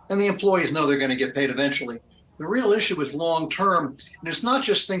now, and the employees know they're going to get paid eventually. The real issue is long term, and it's not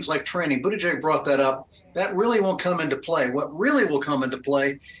just things like training. Buttigieg brought that up. That really won't come into play. What really will come into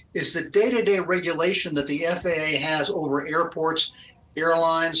play is the day-to-day regulation that the FAA has over airports,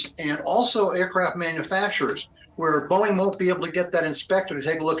 airlines, and also aircraft manufacturers, where Boeing won't be able to get that inspector to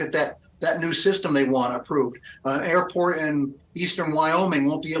take a look at that new system they want approved. An airport in eastern Wyoming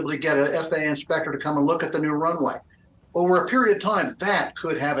won't be able to get an FAA inspector to come and look at the new runway. Over a period of time, that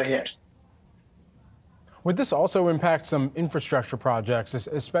could have a hit. Would this also impact some infrastructure projects,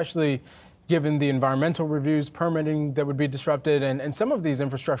 especially given the environmental reviews, permitting that would be disrupted, and some of these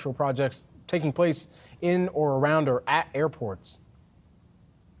infrastructural projects taking place in or around or at airports?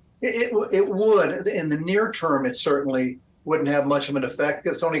 It would. In the near term, it certainly wouldn't have much of an effect.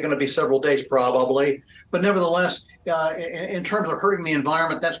 It's only going to be several days probably. But nevertheless, in terms of hurting the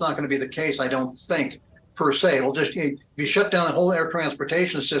environment, that's not going to be the case, I don't think, per se. It'll just, if you shut down the whole air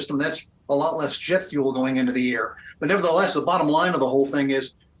transportation system, that's a lot less jet fuel going into the air. But nevertheless, the bottom line of the whole thing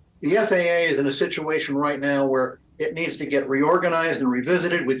is the FAA is in a situation right now where it needs to get reorganized and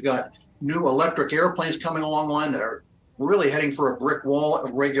revisited. We've got new electric airplanes coming along the line that are really heading for a brick wall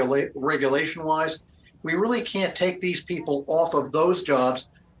regulation-wise. We really can't take these people off of those jobs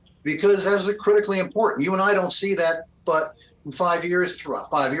because those are critically important. You and I don't see that, but in 5 years,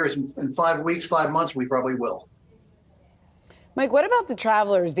 in 5 weeks, 5 months, we probably will. Mike, what about the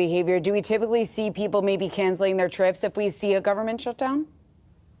travelers' behavior? Do we typically see people maybe canceling their trips if we see a government shutdown?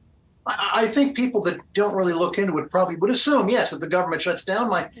 I think people that don't really look into it probably would assume, yes, if the government shuts down,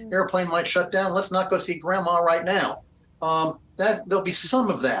 my airplane might shut down. Let's not go see grandma right now. There'll be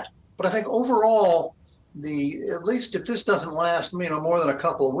some of that. But I think overall, at least if this doesn't last, more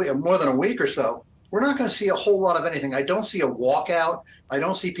than a week or so, we're not going to see a whole lot of anything. I don't see a walkout. I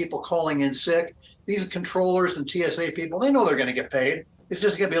don't see people calling in sick. These controllers and TSA people, they know they're going to get paid. It's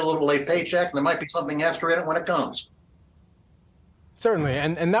just going to be a little late paycheck, and there might be something extra in it when it comes. Certainly,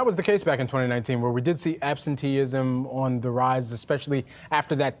 and that was the case back in 2019, where we did see absenteeism on the rise, especially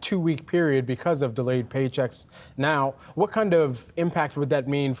after that 2-week period because of delayed paychecks. Now, what kind of impact would that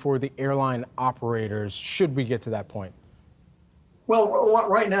mean for the airline operators should we get to that point? Well,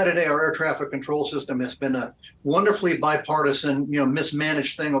 right now today, our air traffic control system has been a wonderfully bipartisan,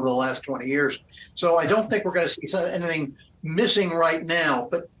 mismanaged thing over the last 20 years. So I don't think we're going to see anything missing right now.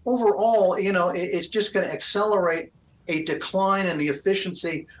 But overall, it's just going to accelerate a decline in the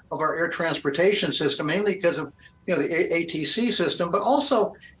efficiency of our air transportation system, mainly because of the ATC system, but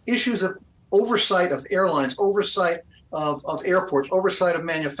also issues of oversight of airlines, oversight of airports, oversight of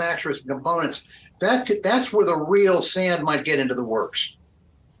manufacturers and components. That's where the real sand might get into the works.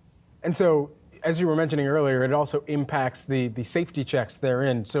 And so, as you were mentioning earlier, it also impacts the safety checks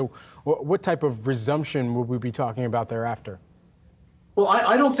therein. So what type of resumption would we be talking about thereafter? Well,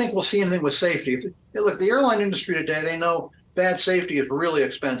 I don't think we'll see anything with safety. Look, the airline industry today, they know bad safety is really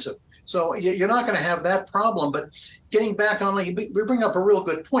expensive. So you're not going to have that problem. But getting back on, we bring up a real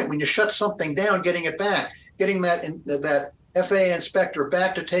good point. When you shut something down, getting it back, getting that FAA inspector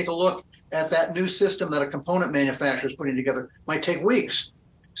back to take a look at that new system that a component manufacturer is putting together might take weeks.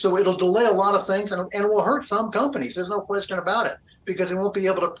 So it'll delay a lot of things, and it will hurt some companies. There's no question about it, because they won't be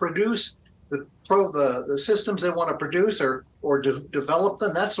able to produce the systems they want to produce or develop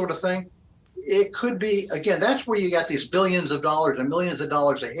them, that sort of thing. It could be, again, that's where you got these billions of dollars and millions of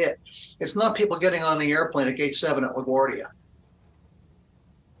dollars a hit. It's not people getting on the airplane at Gate 7 at LaGuardia.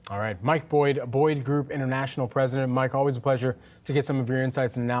 All right, Mike Boyd, Boyd Group International President. Mike, always a pleasure to get some of your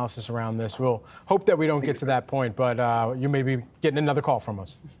insights and analysis around this. We'll hope that we don't get to that point, but you may be getting another call from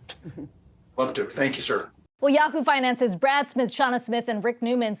us. Love to. Thank you, sir. Well, Yahoo Finance's Brad Smith, Shauna Smith, and Rick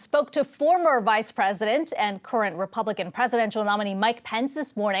Newman spoke to former Vice President and current Republican presidential nominee Mike Pence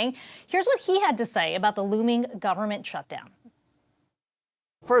this morning. Here's what he had to say about the looming government shutdown.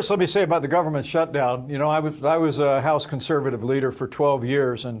 First, let me say about the government shutdown. You know, I was a House conservative leader for 12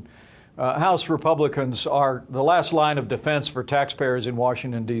 years, and House Republicans are the last line of defense for taxpayers in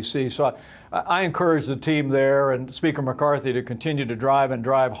Washington, D.C. So I encourage the team there and Speaker McCarthy to continue to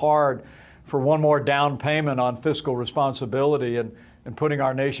drive hard for one more down payment on fiscal responsibility and putting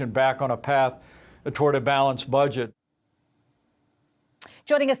our nation back on a path toward a balanced budget.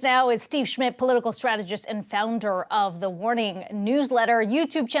 Joining us now is Steve Schmidt, political strategist and founder of the Warning newsletter,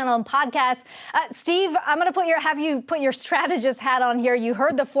 YouTube channel, and podcast. Steve, I'm going to have you put your strategist hat on here. You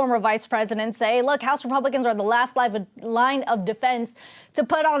heard the former vice president say, look, House Republicans are the last line of defense to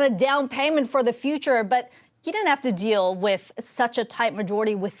put on a down payment for the future. But he didn't have to deal with such a tight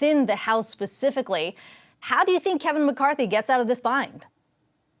majority within the House specifically. How do you think Kevin McCarthy gets out of this bind?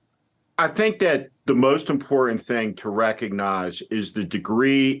 I think that the most important thing to recognize is the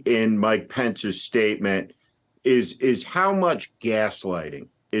degree in Mike Pence's statement is how much gaslighting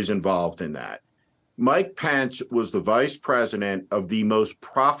is involved in that. Mike Pence was the vice president of the most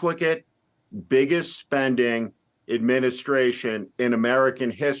profligate, biggest spending administration in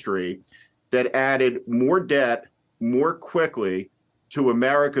American history that added more debt more quickly to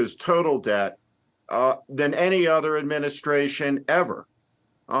America's total debt than any other administration ever.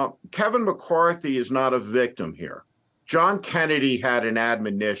 Kevin McCarthy is not a victim here. John Kennedy had an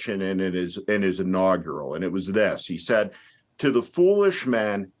admonition in his inaugural, and it was this. He said, "To the foolish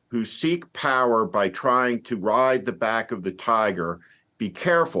men who seek power by trying to ride the back of the tiger, be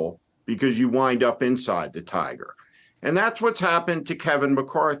careful, because you wind up inside the tiger." And that's what's happened to Kevin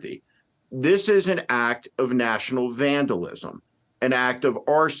McCarthy. This is an act of national vandalism, an act of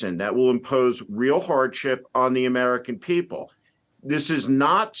arson that will impose real hardship on the American people. This is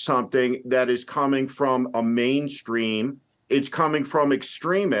not something that is coming from a mainstream. It's coming from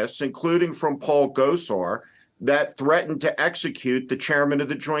extremists, including from Paul Gosar, that threatened to execute the chairman of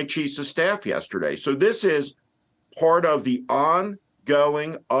the Joint Chiefs of Staff yesterday. So this is part of the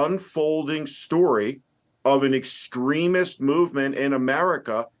ongoing, unfolding story of an extremist movement in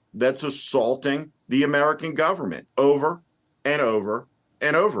America that's assaulting the American government over and over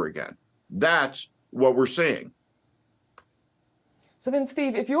and over again. That's what we're seeing. So then,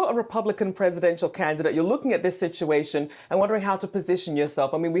 Steve, if you're a Republican presidential candidate, you're looking at this situation and wondering how to position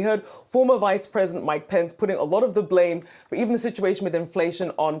yourself. I mean, we heard former Vice President Mike Pence putting a lot of the blame for even the situation with inflation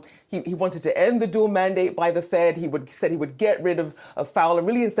on, he wanted to end the dual mandate by the Fed. Said he would get rid of Fowler and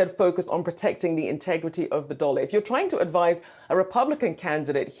really instead focus on protecting the integrity of the dollar. If you're trying to advise a Republican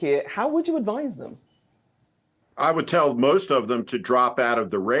candidate here, how would you advise them? I would tell most of them to drop out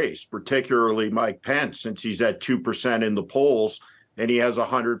of the race, particularly Mike Pence, since he's at 2% in the polls and he has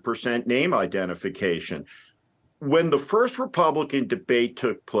 100% name identification. When the first Republican debate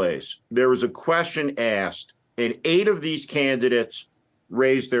took place, there was a question asked, and 8 of these candidates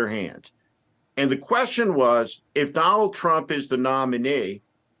raised their hand. And the question was, if Donald Trump is the nominee,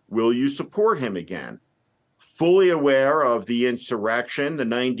 will you support him again? Fully aware of the insurrection, the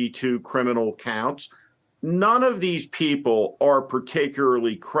 92 criminal counts, none of these people are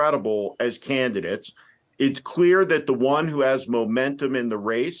particularly credible as candidates. It's clear that the one who has momentum in the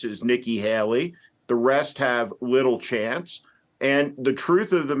race is Nikki Haley. The rest have little chance. And the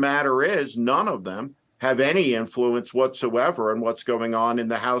truth of the matter is, none of them have any influence whatsoever on what's going on in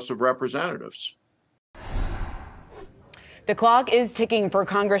the House of Representatives. The clock is ticking for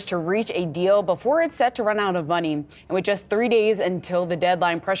Congress to reach a deal before it's set to run out of money. And with just 3 days until the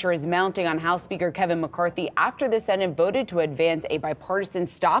deadline, pressure is mounting on House Speaker Kevin McCarthy after the Senate voted to advance a bipartisan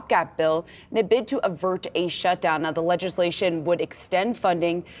stopgap bill in a bid to avert a shutdown. Now, the legislation would extend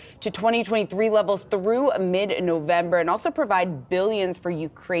funding to 2023 levels through mid-November and also provide billions for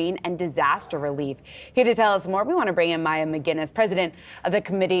Ukraine and disaster relief. Here to tell us more, we want to bring in Maya McGinnis, president of the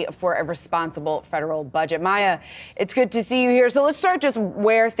Committee for a Responsible Federal Budget. Maya, it's good to see you here. So let's start just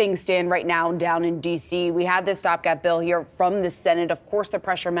where things stand right now down in D.C. We had this stopgap bill here from the Senate. Of course, the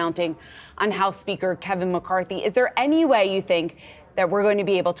pressure mounting on House Speaker Kevin McCarthy. Is there any way you think that we're going to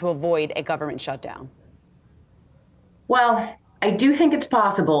be able to avoid a government shutdown? Well, I do think it's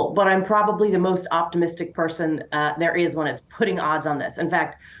possible, but I'm probably the most optimistic person there is when it's putting odds on this. In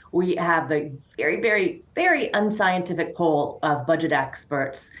fact, we have the very, very, very unscientific poll of budget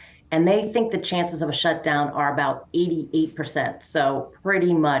experts, and they think the chances of a shutdown are about 88%. So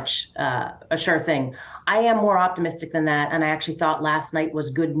pretty much a sure thing. I am more optimistic than that. And I actually thought last night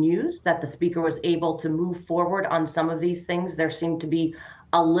was good news that the speaker was able to move forward on some of these things. There seemed to be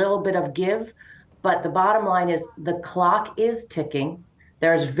a little bit of give. But the bottom line is the clock is ticking.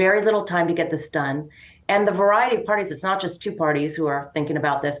 There's very little time to get this done. And the variety of parties, it's not just two parties who are thinking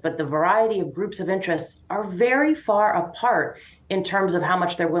about this, but the variety of groups of interests are very far apart in terms of how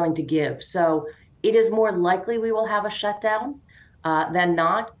much they're willing to give. So it is more likely we will have a shutdown than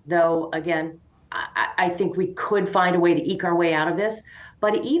not, though, again, I think we could find a way to eke our way out of this.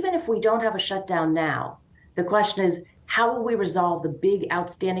 But even if we don't have a shutdown now, the question is, how will we resolve the big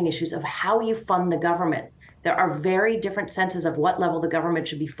outstanding issues of how you fund the government? There are very different senses of what level the government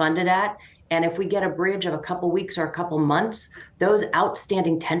should be funded at. And if we get a bridge of a couple weeks or a couple months, those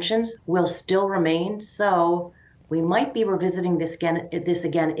outstanding tensions will still remain. So we might be revisiting this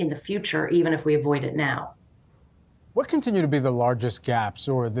again in the future, even if we avoid it now. What continue to be the largest gaps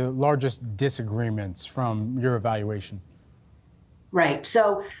or the largest disagreements from your evaluation? Right.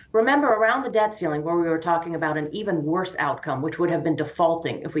 So remember around the debt ceiling where we were talking about an even worse outcome, which would have been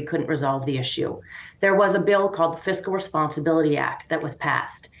defaulting if we couldn't resolve the issue. There was a bill called the Fiscal Responsibility Act that was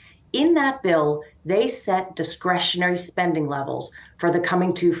passed. In that bill, they set discretionary spending levels for the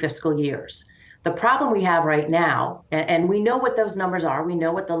coming 2 fiscal years. The problem we have right now, and we know what those numbers are, we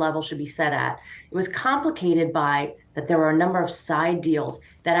know what the level should be set at. It was complicated by that there were a number of side deals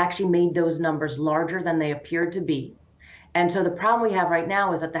that actually made those numbers larger than they appeared to be. And so the problem we have right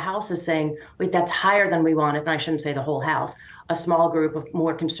now is that the House is saying, wait, that's higher than we wanted. And I shouldn't say the whole House. A small group of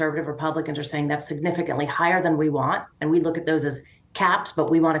more conservative Republicans are saying that's significantly higher than we want. And we look at those as caps, but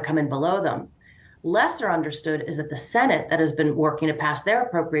we want to come in below them. Lesser understood is that the Senate that has been working to pass their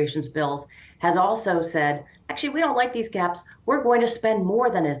appropriations bills has also said, actually, we don't like these caps. We're going to spend more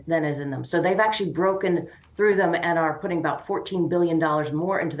than is in them. So they've actually broken through them and are putting about $14 billion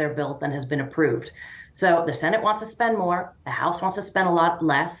more into their bills than has been approved. So the Senate wants to spend more. The House wants to spend a lot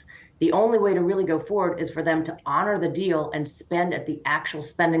less. The only way to really go forward is for them to honor the deal and spend at the actual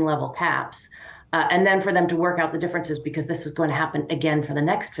spending level caps. And then for them to work out the differences, because this is going to happen again for the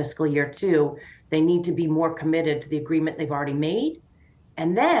next fiscal year, too. They need to be more committed to the agreement they've already made.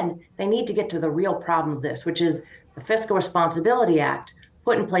 And then they need to get to the real problem of this, which is the Fiscal Responsibility Act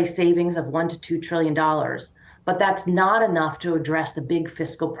put in place savings of $1 to $2 trillion. But that's not enough to address the big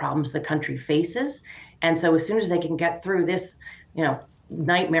fiscal problems the country faces. And so as soon as they can get through this,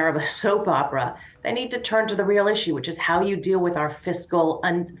 nightmare of a soap opera, they need to turn to the real issue, which is how you deal with our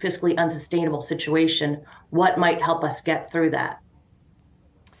fiscally unsustainable situation. What might help us get through that?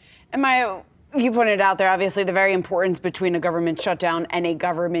 And Maya, you pointed out there, obviously, the very importance between a government shutdown and a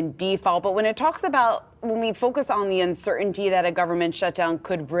government default. But when we focus on the uncertainty that a government shutdown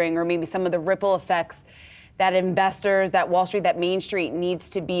could bring, or maybe some of the ripple effects that investors, that Wall Street, that Main Street needs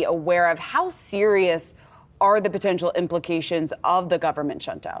to be aware of, how serious are the potential implications of the government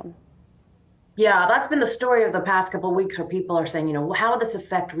shutdown? Yeah, that's been the story of the past couple of weeks where people are saying, how would this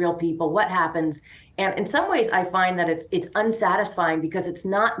affect real people? What happens? And in some ways, I find that it's unsatisfying because it's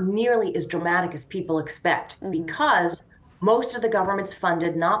not nearly as dramatic as people expect, because most of the government's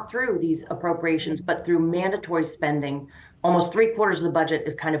funded not through these appropriations, but through mandatory spending. Almost 3/4 of the budget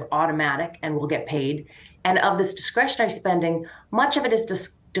is kind of automatic and will get paid. And of this discretionary spending, much of it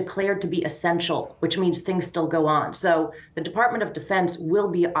is declared to be essential, which means things still go on. So the Department of Defense will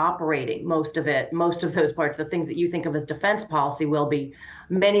be operating most of those parts, the things that you think of as defense policy will be.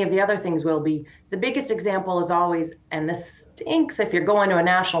 Many of the other things will be. The biggest example is always, and this stinks if you're going to a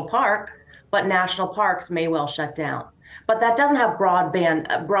national park, but national parks may well shut down. But that doesn't have broad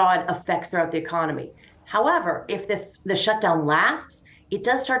effects throughout the economy. However, if the shutdown lasts, it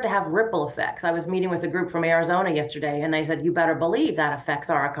does start to have ripple effects. I was meeting with a group from Arizona yesterday, and they said, you better believe that affects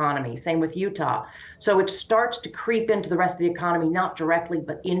our economy. Same with Utah. So it starts to creep into the rest of the economy, not directly,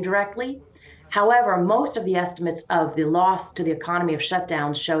 but indirectly. However, most of the estimates of the loss to the economy of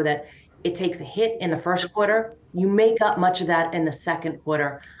shutdowns show that it takes a hit in the first quarter. You make up much of that in the second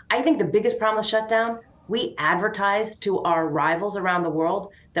quarter. I think the biggest problem with shutdown, we advertise to our rivals around the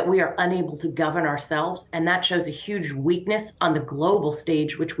world that we are unable to govern ourselves, and that shows a huge weakness on the global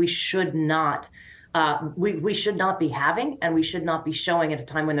stage, which we should not we should not be having, and we should not be showing at a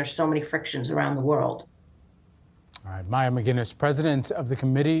time when there's so many frictions around the world. All right, Maya McGinnis, president of the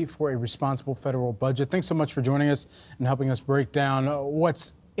Committee for a Responsible Federal Budget. Thanks so much for joining us and helping us break down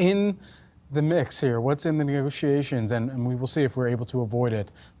what's in the mix here, what's in the negotiations, and we will see if we're able to avoid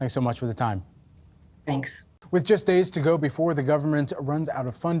it. Thanks so much for the time. Thanks. With just days to go before the government runs out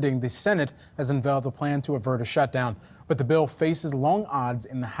of funding, the Senate has unveiled a plan to avert a shutdown. But the bill faces long odds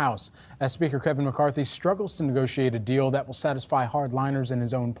in the House as Speaker Kevin McCarthy struggles to negotiate a deal that will satisfy hardliners in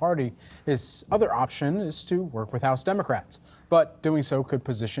his own party. His other option is to work with House Democrats, but doing so could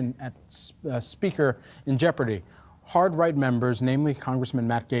position Speaker in jeopardy. Hard right members, namely Congressman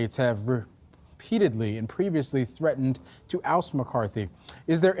Matt Gaetz, have repeatedly and previously threatened to oust McCarthy.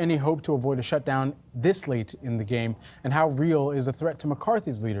 Is there any hope to avoid a shutdown this late in the game? And how real is the threat to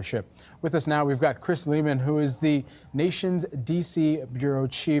McCarthy's leadership? With us now, we've got Chris Lehman, who is the nation's D.C. bureau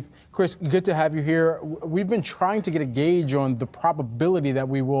chief. Chris, good to have you here. We've been trying to get a gauge on the probability that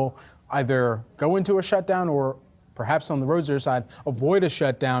we will either go into a shutdown or perhaps on the Roser side, avoid a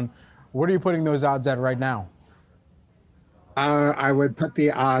shutdown. What are you putting those odds at right now? I would put the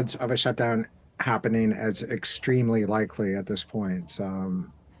odds of a shutdown happening as extremely likely at this point.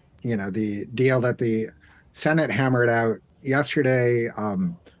 You know, the deal that the Senate hammered out yesterday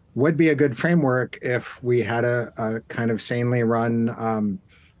would be a good framework if we had a kind of sanely run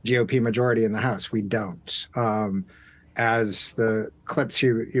GOP majority in the House. We don't. As the clips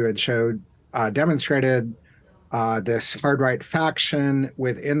you had showed demonstrated, this hard right faction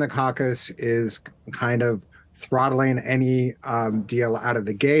within the caucus is kind of throttling any deal out of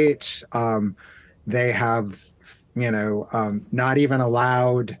the gate. They have, not even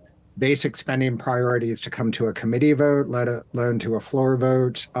allowed basic spending priorities to come to a committee vote, let alone to a floor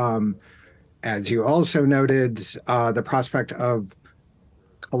vote. As you also noted, the prospect of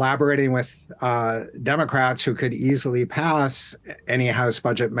collaborating with Democrats who could easily pass any House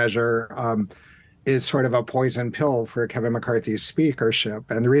budget measure is sort of a poison pill for Kevin McCarthy's speakership.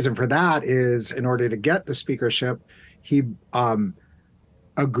 And the reason for that is in order to get the speakership, he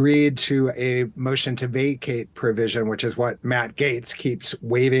agreed to a motion to vacate provision, which is what Matt Gaetz keeps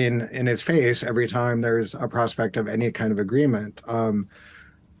waving in his face every time there's a prospect of any kind of agreement.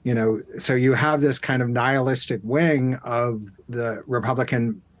 So you have this kind of nihilistic wing of the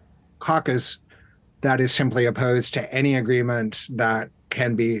Republican caucus that is simply opposed to any agreement that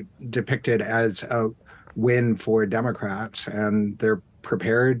can be depicted as a win for Democrats. And they're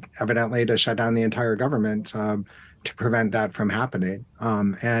prepared, evidently, to shut down the entire government to prevent that from happening.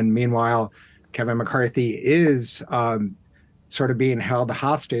 And meanwhile, Kevin McCarthy is sort of being held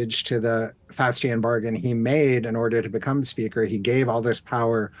hostage to the Faustian bargain he made in order to become Speaker. He gave all this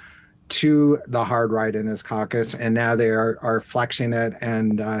power to the hard right in his caucus, and now they are flexing it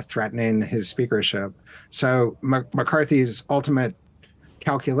and threatening his speakership. So McCarthy's ultimate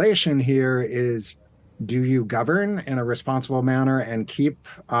calculation here is, do you govern in a responsible manner and keep,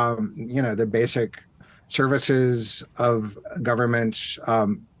 the basic services of government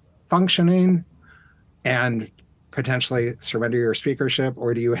functioning and potentially surrender your speakership,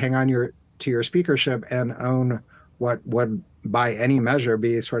 or do you hang on to your speakership and own what would by any measure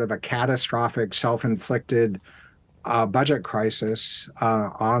be sort of a catastrophic self-inflicted budget crisis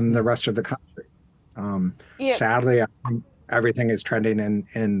on the rest of the country? Sadly, everything is trending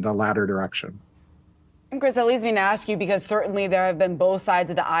in the latter direction. And Chris, that leads me to ask you, because certainly there have been both sides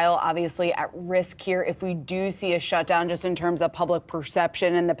of the aisle obviously at risk here. If we do see a shutdown, just in terms of public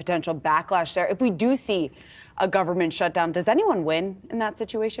perception and the potential backlash there, if we do see a government shutdown, does anyone win in that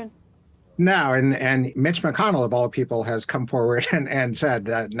situation? No, and Mitch McConnell, of all people, has come forward and said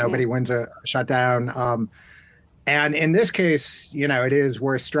that nobody wins a shutdown. And in this case, it is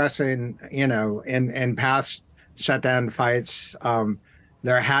worth stressing, in past shutdown fights,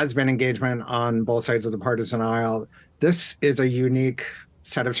 there has been engagement on both sides of the partisan aisle. This is a unique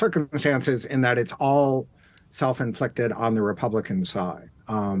set of circumstances in that it's all self-inflicted on the Republican side.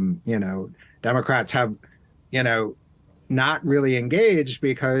 Democrats have, not really engaged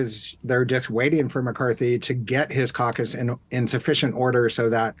because they're just waiting for McCarthy to get his caucus in sufficient order so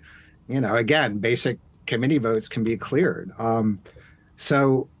that, again, basic committee votes can be cleared.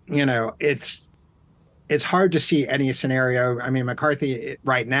 So, it's hard to see any scenario. I mean, McCarthy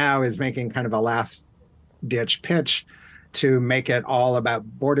right now is making kind of a last ditch pitch to make it all about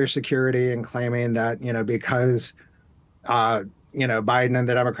border security and claiming that, because, Biden and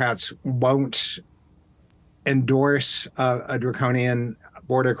the Democrats won't endorse a draconian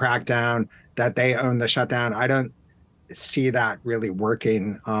border crackdown, that they own the shutdown. I don't see that really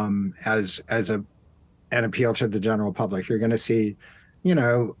working as an appeal to the general public. You're going to see,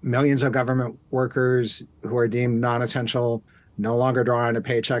 millions of government workers who are deemed non-essential no longer drawing a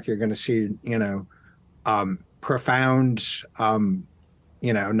paycheck. You're going to see, profound,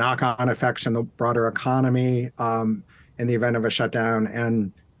 knock-on effects in the broader economy in the event of a shutdown.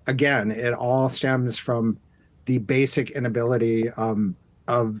 And again, it all stems from the basic inability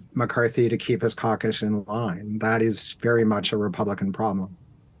of McCarthy to keep his caucus in line. That is very much a Republican problem.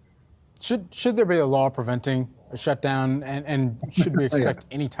 Should there be a law preventing a shutdown, and should we expect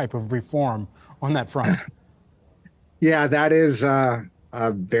any type of reform on that front? Yeah, that is a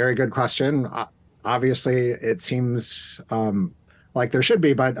very good question. Obviously, it seems like there should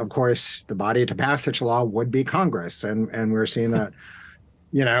be, but of course, the body to pass such a law would be Congress, and we're seeing that,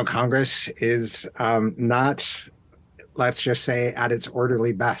 Congress is not, let's just say, at its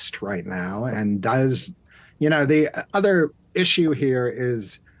orderly best right now, and does, the other issue here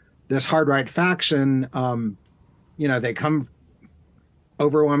is this hard right faction. They come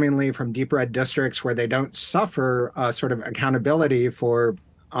overwhelmingly from deep red districts where they don't suffer sort of accountability for,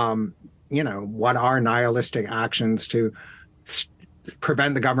 what are nihilistic actions to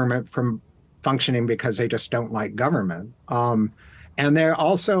prevent the government from functioning because they just don't like government. And they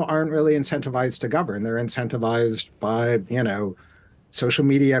also aren't really incentivized to govern. They're incentivized by, social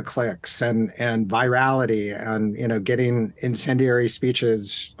media clicks and virality and, getting incendiary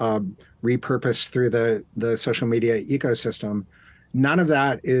speeches repurposed through the social media ecosystem. None of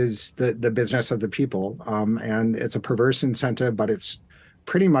that is the business of the people. And it's a perverse incentive, but it's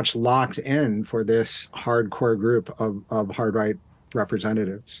pretty much locked in for this hardcore group of hard right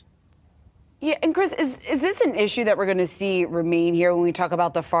representatives. Yeah, and Chris, is this an issue that we're going to see remain here when we talk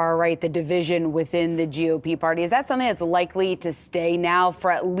about the far right, the division within the GOP party? Is that something that's likely to stay now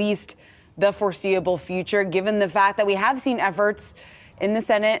for at least the foreseeable future, given the fact that we have seen efforts in the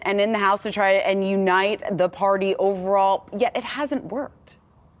Senate and in the House to try and unite the party overall, yet it hasn't worked?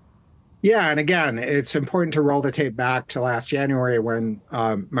 Yeah, and again, it's important to roll the tape back to last January when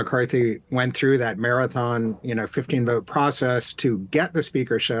McCarthy went through that marathon, 15-vote process to get the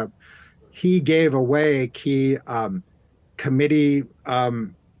speakership. He gave away key committee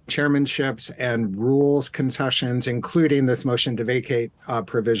chairmanships and rules concessions, including this motion to vacate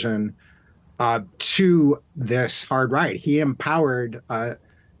provision, to this hard right. He empowered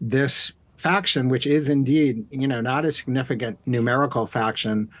this faction, which is indeed, not a significant numerical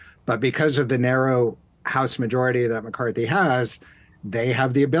faction, but because of the narrow House majority that McCarthy has, they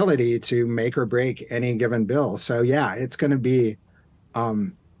have the ability to make or break any given bill. So yeah, it's going to be,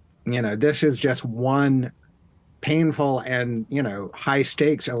 this is just one painful and, high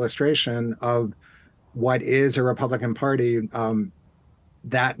stakes illustration of what is a Republican Party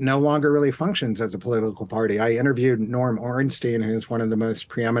that no longer really functions as a political party. I interviewed Norm Ornstein, who's one of the most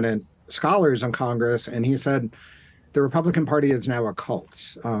preeminent scholars in Congress, and he said the Republican Party is now a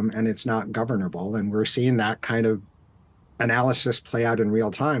cult and it's not governable. And we're seeing that kind of analysis play out in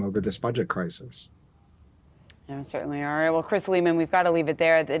real time over this budget crisis. Yeah, certainly. All right. Well, Chris Lehman, we've got to leave it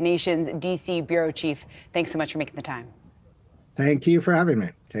there. The nation's D.C. bureau chief. Thanks so much for making the time. Thank you for having me.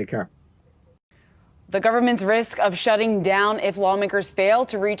 Take care. The government's risk of shutting down if lawmakers fail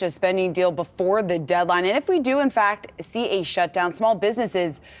to reach a spending deal before the deadline. And if we do, in fact, see a shutdown, small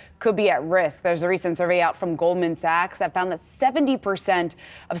businesses could be at risk. There's a recent survey out from Goldman Sachs that found that 70%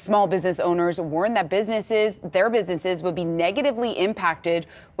 of small business owners warned that their businesses would be negatively impacted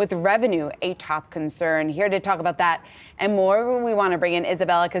with revenue, a top concern. Here to talk about that and more, we want to bring in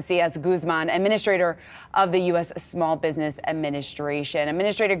Isabella Casillas Guzman, administrator of the U.S. Small Business Administration.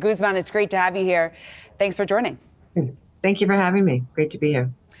 Administrator Guzman, it's great to have you here. Thanks for joining. Thank you for having me. Great to be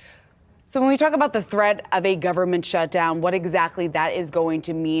here. So when we talk about the threat of a government shutdown, what exactly that is going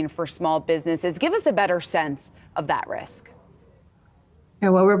to mean for small businesses, give us a better sense of that risk. Yeah,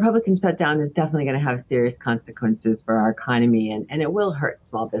 well, Republican shutdown is definitely going to have serious consequences for our economy, and it will hurt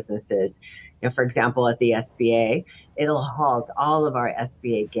small businesses. For example, at the SBA, it'll halt all of our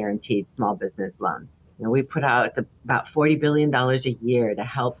SBA guaranteed small business loans. We put out about $40 billion a year to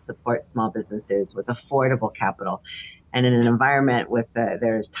help support small businesses with affordable capital. And in an environment with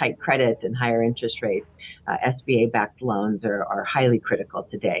there's tight credit and higher interest rates, SBA-backed loans are highly critical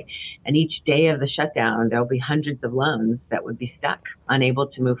today. And each day of the shutdown, there'll be hundreds of loans that would be stuck, unable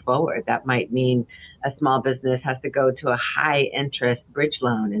to move forward. That might mean a small business has to go to a high-interest bridge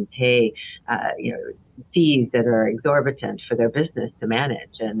loan and pay, fees that are exorbitant for their business to manage,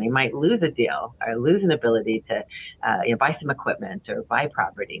 and they might lose a deal or lose an ability to buy some equipment or buy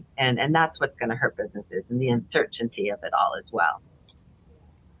property, and that's what's going to hurt businesses and the uncertainty of it all as well.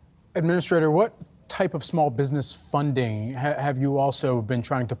 Administrator, what type of small business funding have you also been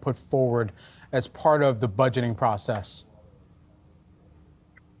trying to put forward as part of the budgeting process?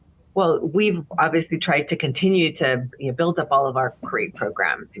 Well, we've obviously tried to continue to build up all of our great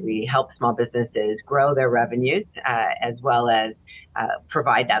programs. We help small businesses grow their revenues as well as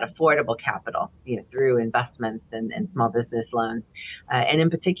provide that affordable capital through investments and small business loans. And in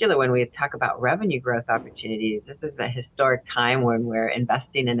particular, when we talk about revenue growth opportunities, this is a historic time when we're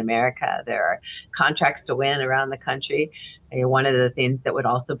investing in America. There are contracts to win around the country. One of the things that would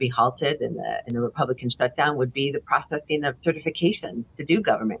also be halted in the Republican shutdown would be the processing of certifications to do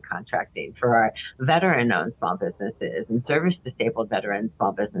government contracting for our veteran-owned small businesses and service-disabled veteran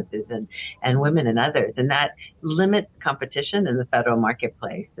small businesses and women and others. And that limits competition in the federal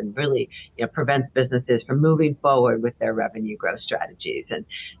marketplace and really prevents businesses from moving forward with their revenue growth strategies. And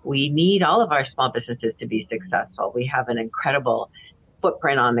we need all of our small businesses to be successful. We have an incredible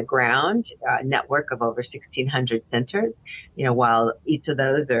footprint on the ground, network of over 1,600 centers. While each of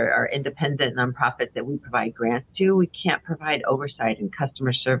those are independent nonprofits that we provide grants to, we can't provide oversight and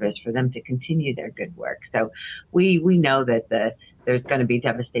customer service for them to continue their good work. So we know that there's going to be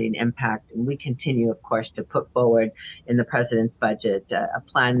devastating impact, and we continue, of course, to put forward in the president's budget a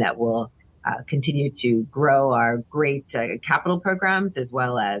plan that will continue to grow our great capital programs as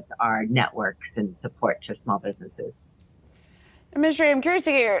well as our networks and support to small businesses. Administrator, I'm curious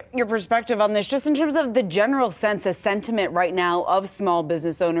to get your perspective on this, just in terms of the general sense, the sentiment right now of small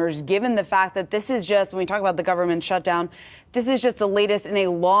business owners, given the fact that this is just, when we talk about the government shutdown, this is just the latest in a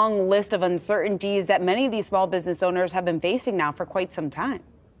long list of uncertainties that many of these small business owners have been facing now for quite some time.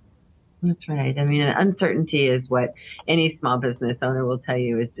 That's right. I mean, uncertainty is what any small business owner will tell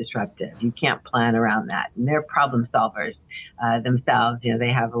you is disruptive. You can't plan around that. And they're problem solvers themselves.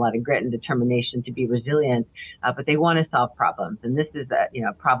 They have a lot of grit and determination to be resilient, but they want to solve problems. And this is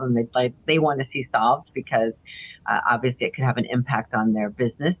a problem that they want to see solved because obviously it could have an impact on their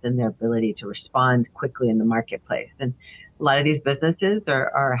business and their ability to respond quickly in the marketplace. And a lot of these businesses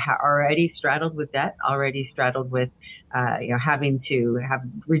are already straddled with debt, already straddled with having to have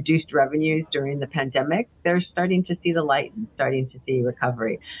reduced revenues during the pandemic. They're starting to see the light and starting to see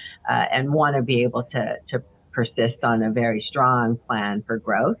recovery and want to be able to persist on a very strong plan for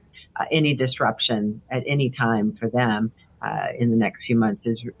growth. Any disruption at any time for them in the next few months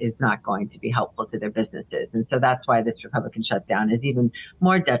is not going to be helpful to their businesses. And so that's why this Republican shutdown is even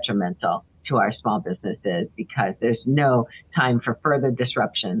more detrimental to our small businesses, because there's no time for further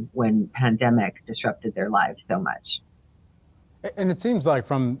disruption when pandemic disrupted their lives so much. And it seems like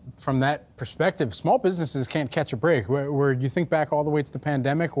from that perspective, small businesses can't catch a break. Where you think back all the way to the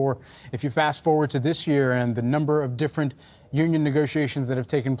pandemic, or if you fast forward to this year and the number of different union negotiations that have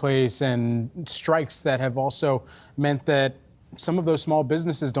taken place and strikes that have also meant that some of those small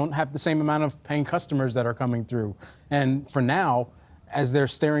businesses don't have the same amount of paying customers that are coming through. And for now, as they're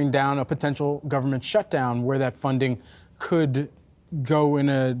staring down a potential government shutdown where that funding could go in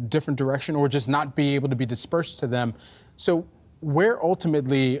a different direction or just not be able to be dispersed to them. So where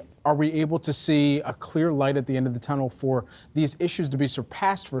ultimately are we able to see a clear light at the end of the tunnel for these issues to be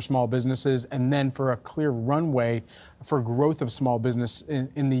surpassed for small businesses, and then for a clear runway for growth of small business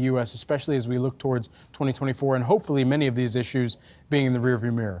in the U.S., especially as we look towards 2024 and hopefully many of these issues being in the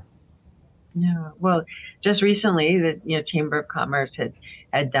rearview mirror? Yeah, well, just recently, the Chamber of Commerce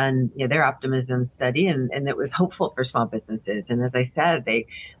had done their optimism study, and it was hopeful for small businesses. And as I said,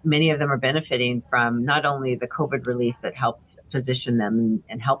 many of them are benefiting from not only the COVID relief that helped position them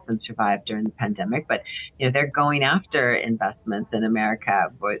and help them survive during the pandemic, but they're going after investments in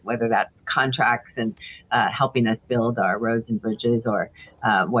America, whether that's contracts and helping us build our roads and bridges, or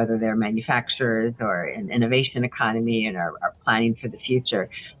whether they're manufacturers or an innovation economy and are planning for the future.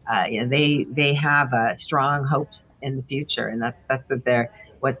 They have strong hopes in the future, and that's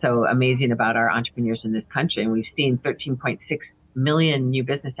what's so amazing about our entrepreneurs in this country. And we've seen 13.6 million new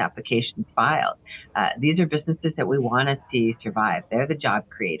business applications filed. These are businesses that we want to see survive. They're the job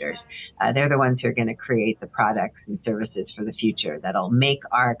creators. They're the ones who are going to create the products and services for the future that'll make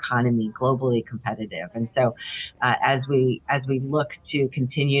our economy globally competitive. And so as we look to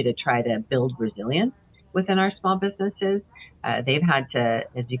continue to try to build resilience within our small businesses. They've had to,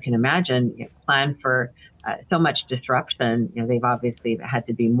 as you can imagine, plan for so much disruption. They've obviously had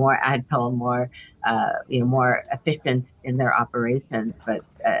to be more agile, more efficient in their operations. But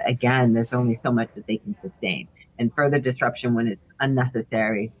again, there's only so much that they can sustain. And further disruption when it's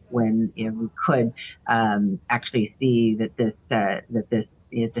unnecessary, when we could actually see that this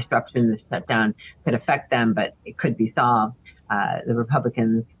disruption, this shutdown could affect them, but it could be solved. The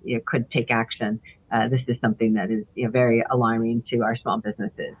Republicans could take action. This is something that is very alarming to our small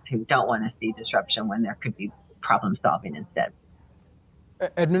businesses who don't want to see disruption when there could be problem solving instead.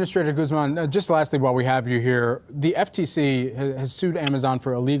 Administrator Guzman, just lastly, while we have you here, the FTC has sued Amazon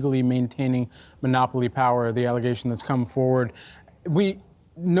for illegally maintaining monopoly power, the allegation that's come forward. We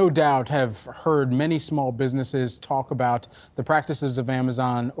no doubt have heard many small businesses talk about the practices of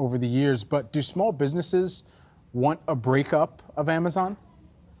Amazon over the years, but do small businesses want a breakup of Amazon?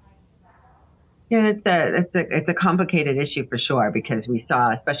 Yeah, it's a complicated issue for sure, because we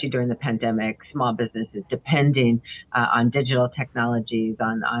saw, especially during the pandemic, small businesses depending on digital technologies,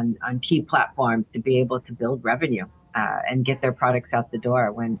 on key platforms to be able to build revenue and get their products out the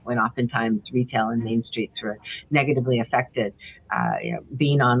door when oftentimes retail and main streets were negatively affected.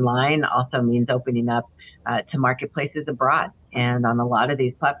 Being online also means opening up to marketplaces abroad. And on a lot of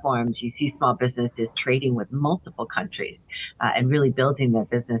these platforms, you see small businesses trading with multiple countries and really building their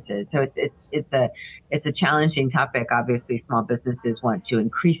businesses. So it's a challenging topic. Obviously, small businesses want to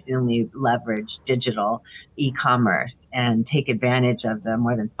increasingly leverage digital e-commerce and take advantage of the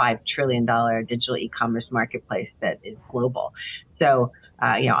more than $5 trillion digital e-commerce marketplace that is global. So,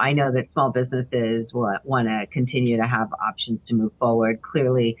 I know that small businesses want to continue to have options to move forward.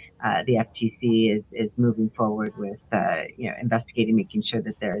 Clearly, the FTC is moving forward with, investigating, making sure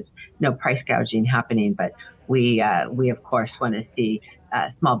that there's no price gouging happening. But we of course want to see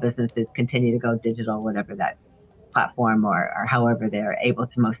small businesses continue to go digital, whatever that platform or however they're able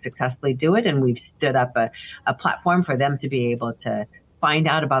to most successfully do it. And we've stood up a platform for them to be able to find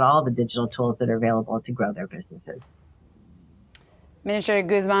out about all the digital tools that are available to grow their businesses. Administrator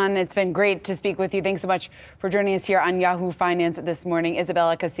Guzman, it's been great to speak with you. Thanks so much for joining us here on Yahoo Finance this morning.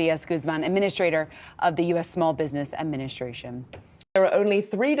 Isabella Casillas Guzman, Administrator of the U.S. Small Business Administration. There are only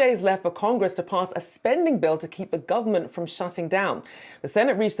 3 days left for Congress to pass a spending bill to keep the government from shutting down. The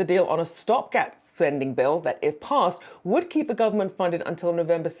Senate reached a deal on a stopgap spending bill that, if passed, would keep the government funded until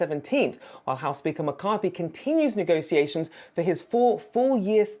November 17th, while House Speaker McCarthy continues negotiations for his four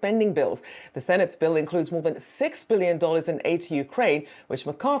full-year spending bills. The Senate's bill includes more than $6 billion in aid to Ukraine, which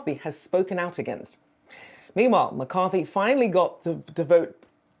McCarthy has spoken out against. Meanwhile, McCarthy finally got the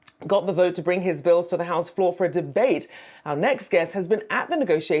vote to bring his bills to the House floor for a debate. Our next guest has been at the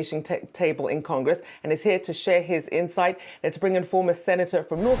negotiation table in Congress and is here to share his insight. Let's bring in former Senator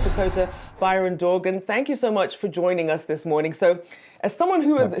from North Dakota, Byron Dorgan. Thank you so much for joining us this morning. So, as someone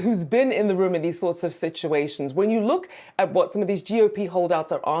who's been in the room in these sorts of situations, when you look at what some of these GOP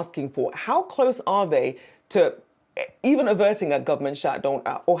holdouts are asking for, how close are they to even averting a government shutdown,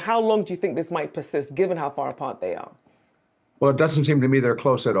 or how long do you think this might persist, given how far apart they are? Well, it doesn't seem to me they're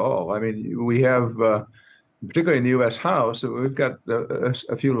close at all. I mean, we have, particularly in the U.S. House, we've got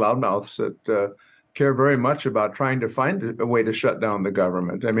a few loudmouths that care very much about trying to find a way to shut down the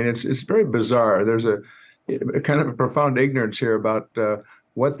government. I mean, it's very bizarre. There's a kind of a profound ignorance here about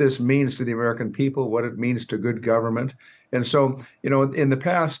what this means to the American people, what it means to good government. And so, in the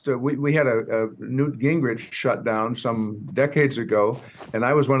past, we had a Newt Gingrich shutdown some decades ago, and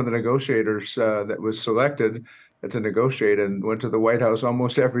I was one of the negotiators that was selected to negotiate and went to the White House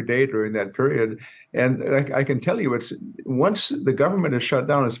almost every day during that period. And I can tell you, once the government is shut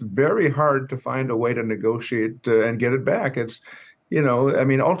down, it's very hard to find a way to negotiate and get it back.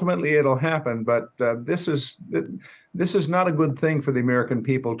 Ultimately it'll happen, but this is not a good thing for the American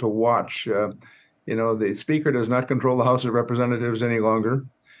people to watch. The Speaker does not control the House of Representatives any longer.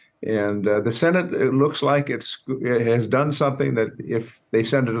 And the Senate, it looks like it has done something that if they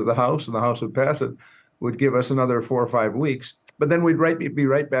send it to the House and the House would pass it, would give us another 4 or 5 weeks, but then we'd be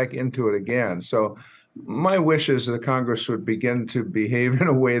right back into it again. So my wish is that Congress would begin to behave in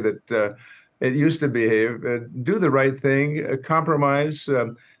a way that it used to behave, do the right thing, compromise.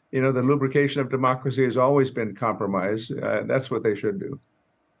 The lubrication of democracy has always been compromise. That's what they should do.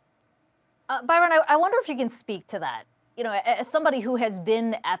 Byron, I wonder if you can speak to that. As somebody who has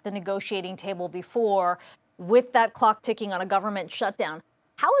been at the negotiating table before with that clock ticking on a government shutdown,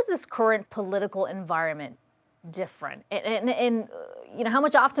 how is this current political environment different? And how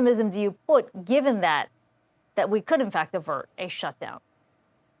much optimism do you put, given that we could, in fact, avert a shutdown?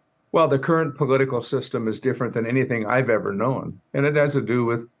 Well, the current political system is different than anything I've ever known. And it has to do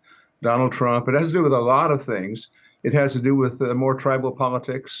with Donald Trump. It has to do with a lot of things. It has to do with more tribal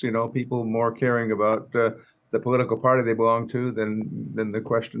politics, people more caring about the political party they belong to than the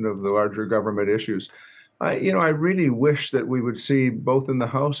question of the larger government issues. I really wish that we would see both in the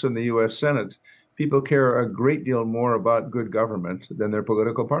House and the U.S. Senate, people care a great deal more about good government than their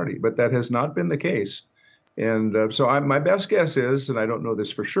political party, but that has not been the case. And so my best guess is, and I don't know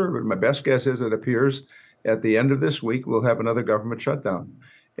this for sure, but my best guess is it appears at the end of this week, we'll have another government shutdown.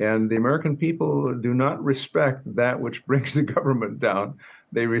 And the American people do not respect that which brings the government down.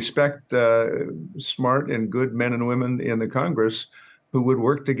 They respect smart and good men and women in the Congress who would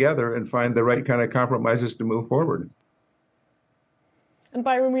work together and find the right kind of compromises to move forward. And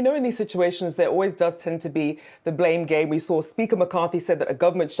Byron, we know in these situations there always does tend to be the blame game. We saw Speaker McCarthy said that a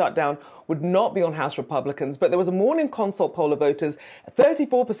government shutdown would not be on House Republicans, but there was a morning consult poll of voters.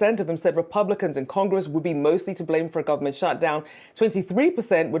 34% of them said Republicans in Congress would be mostly to blame for a government shutdown.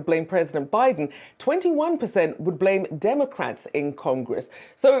 23% would blame President Biden. 21% would blame Democrats in Congress.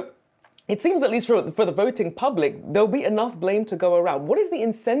 So it seems, at least for the voting public, there'll be enough blame to go around. What is the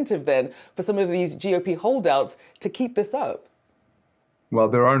incentive then for some of these GOP holdouts to keep this up? Well,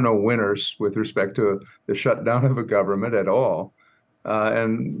 there are no winners with respect to the shutdown of a government at all.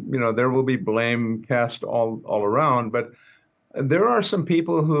 And there will be blame cast all around. But there are some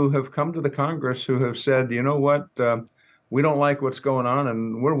people who have come to the Congress who have said, you know what, we don't like what's going on,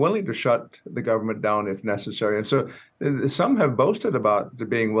 and we're willing to shut the government down if necessary. And so some have boasted about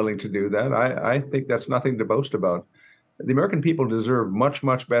being willing to do that. I think that's nothing to boast about. The American people deserve much,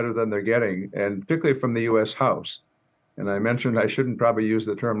 much better than they're getting, and particularly from the U.S. House. And I mentioned I shouldn't probably use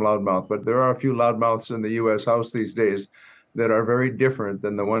the term loudmouth, but there are a few loudmouths in the U.S. House these days that are very different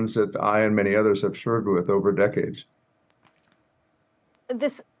than the ones that I and many others have served with over decades.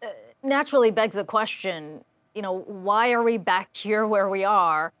 This naturally begs the question, why are we back here where we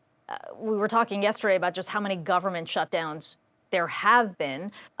are? We were talking yesterday about just how many government shutdowns there have been.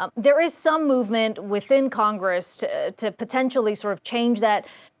 There is some movement within Congress to potentially sort of change that.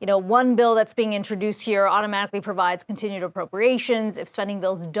 One bill that's being introduced here automatically provides continued appropriations if spending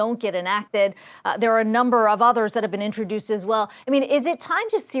bills don't get enacted. There are a number of others that have been introduced as well. I mean, is it time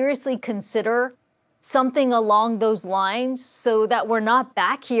to seriously consider something along those lines so that we're not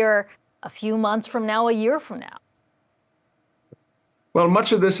back here a few months from now, a year from now? Well,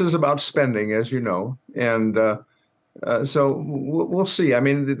 much of this is about spending, as you know, and so we'll see. I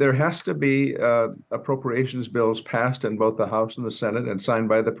mean, there has to be appropriations bills passed in both the House and the Senate and signed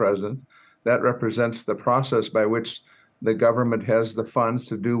by the president. That represents the process by which the government has the funds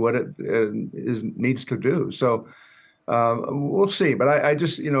to do what it needs to do. So we'll see. But I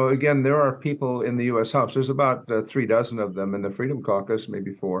just, again, there are people in the U.S. House. There's about 36 of them in the Freedom Caucus,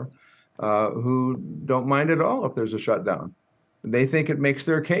 maybe 4, who don't mind at all if there's a shutdown. They think it makes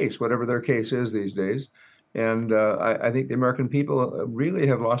their case, whatever their case is these days. And I think the American people really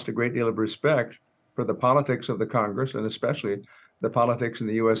have lost a great deal of respect for the politics of the Congress, and especially the politics in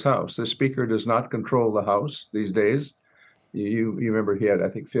the U.S. House. The Speaker does not control the House these days. You remember he had, I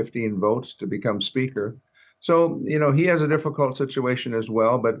think, 15 votes to become Speaker. So, he has a difficult situation as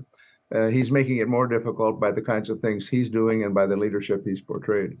well, but he's making it more difficult by the kinds of things he's doing and by the leadership he's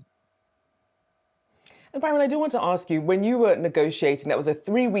portrayed. And Byron, I do want to ask you, when you were negotiating, that was a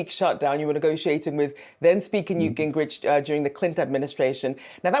 3-week shutdown. You were negotiating with then Speaker Newt Gingrich during the Clinton administration.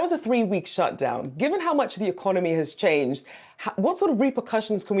 Now, that was a 3-week shutdown. Given how much the economy has changed, what sort of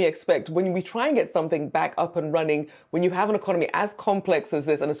repercussions can we expect when we try and get something back up and running when you have an economy as complex as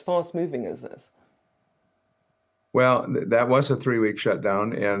this and as fast moving as this? Well, that was a 3-week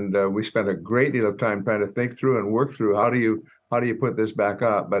shutdown, and we spent a great deal of time trying to think through and work through how do you put this back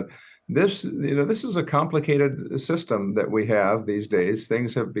up. But this is a complicated system that we have these days.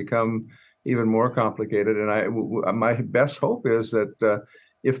 Things have become even more complicated, and my best hope is that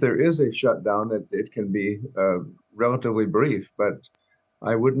if there is a shutdown, that it can be relatively brief. But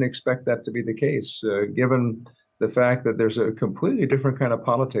I wouldn't expect that to be the case, given the fact that there's a completely different kind of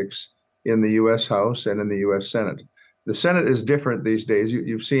politics in the U.S. House and in the U.S. Senate. The Senate is different these days.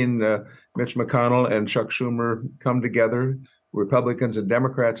 You've seen Mitch McConnell and Chuck Schumer come together. Republicans and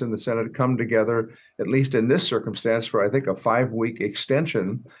Democrats in the Senate come together, at least in this circumstance, for I think a 5-week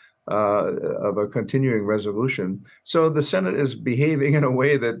extension of a continuing resolution. So the Senate is behaving in a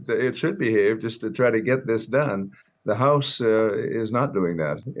way that it should behave just to try to get this done. The House is not doing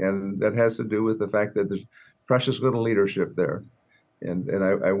that, and that has to do with the fact that there's precious little leadership there. And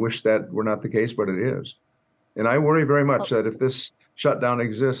I wish that were not the case, but it is. And I worry very much that if this shutdown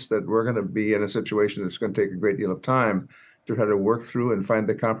exists, that we're going to be in a situation that's going to take a great deal of time to try to work through and find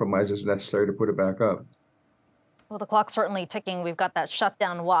the compromises necessary to put it back up. Well, the clock's certainly ticking. We've got that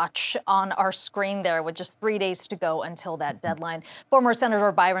shutdown watch on our screen there with just 3 days to go until that deadline. Former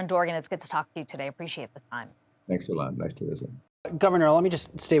Senator Byron Dorgan, it's good to talk to you today. Appreciate the time. Thanks a lot. Nice to visit. Governor, let me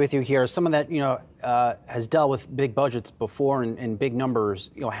just stay with you here. Someone that, has dealt with big budgets before and big numbers,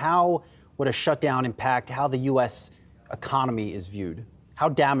 how would a shutdown impact how the U.S. economy is viewed? How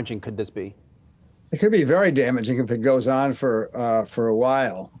damaging could this be? It could be very damaging if it goes on for a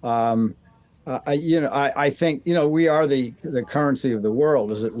while. I think, we are the currency of the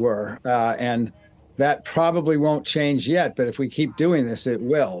world, as it were, and that probably won't change yet. But if we keep doing this, it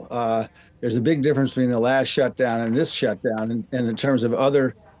will. There's a big difference between the last shutdown and this shutdown, and in terms of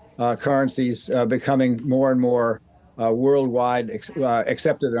other currencies becoming more and more worldwide,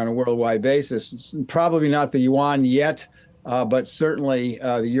 accepted on a worldwide basis. It's probably not the yuan yet, but certainly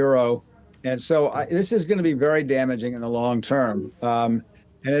the euro. And so this is going to be very damaging in the long term.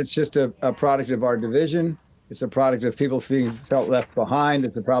 And it's just a product of our division. It's a product of people being felt left behind.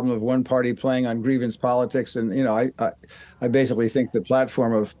 It's a problem of one party playing on grievance politics. And, I basically think the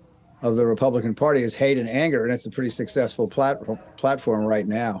platform of the Republican Party is hate and anger, and it's a pretty successful platform right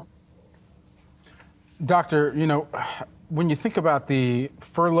now. Doctor, when you think about the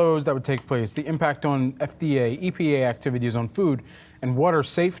furloughs that would take place, the impact on FDA, EPA activities on food and water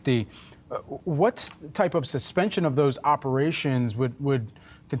safety, what type of suspension of those operations would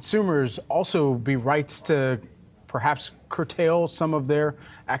consumers also be rights to perhaps curtail some of their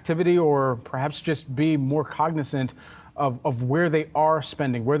activity, or perhaps just be more cognizant of where they are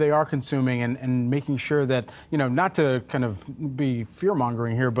spending, where they are consuming, and making sure that, not to kind of be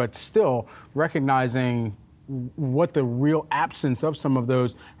fear-mongering here, but still recognizing what the real absence of some of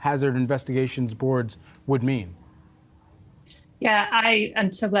those hazard investigations boards would mean? Yeah,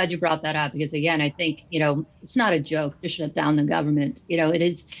 I'm so glad you brought that up, because again, I think, it's not a joke to shut down the government.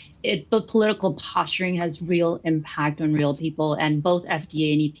 The political posturing has real impact on real people, and both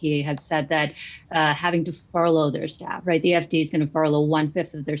FDA and EPA have said that having to furlough their staff, right? The FDA is going to furlough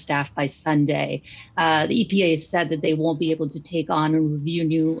 1/5 of their staff by Sunday. The EPA has said that they won't be able to take on and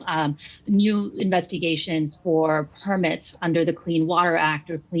review new investigations for permits under the Clean Water Act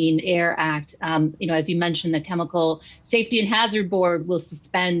or Clean Air Act. As you mentioned, the Chemical Safety and Hazard Board will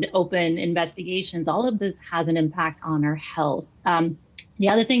suspend open investigations. All of this has an impact on our health. The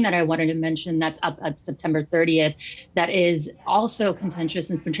other thing that I wanted to mention that's up at September 30th that is also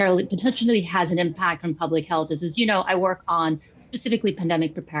contentious and potentially has an impact on public health is, I work on specifically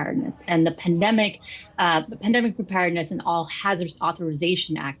pandemic preparedness, and the Pandemic Preparedness and All Hazards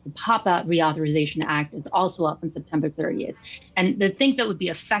Authorization Act, the PAPA Reauthorization Act, is also up on September 30th. And the things that would be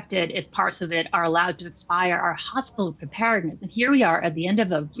affected if parts of it are allowed to expire are hospital preparedness. And here we are at the end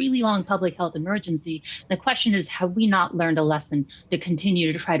of a really long public health emergency. The question is, have we not learned a lesson to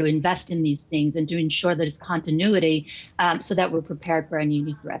continue to try to invest in these things and to ensure that there's continuity so that we're prepared for any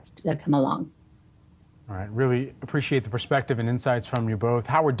new threats that come along? All right, really appreciate the perspective and insights from you both.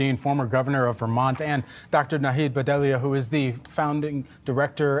 Howard Dean, former governor of Vermont, and Dr. Nahid Bhadelia, who is the founding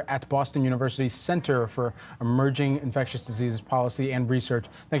director at Boston University's Center for Emerging Infectious Diseases Policy and Research.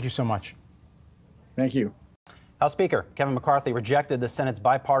 Thank you so much. Thank you. House Speaker Kevin McCarthy rejected the Senate's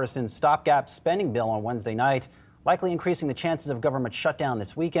bipartisan stopgap spending bill on Wednesday night, likely increasing the chances of government shutdown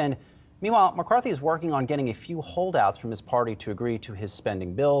this weekend. Meanwhile, McCarthy is working on getting a few holdouts from his party to agree to his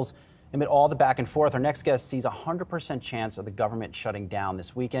spending bills. Amid all the back and forth, our next guest sees a 100% chance of the government shutting down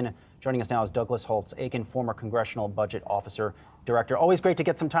this weekend. Joining us now is Douglas Holtz-Aiken, former Congressional Budget Officer Director. Always great to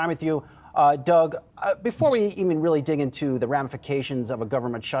get some time with you. Doug, before we even really dig into the ramifications of a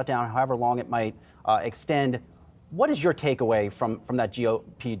government shutdown, however long it might extend, what is your takeaway from that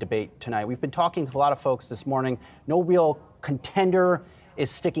GOP debate tonight? We've been talking to a lot of folks this morning. No real contender is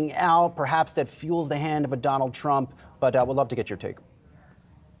sticking out. Perhaps that fuels the hand of a Donald Trump, but we'd love to get your take.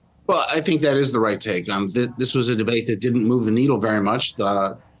 Well, I think that is the right take. This was a debate that didn't move the needle very much.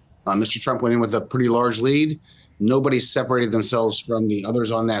 Mr. Trump went in with a pretty large lead. Nobody separated themselves from the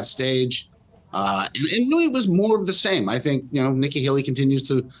others on that stage. And really it was more of the same. I think, Nikki Haley continues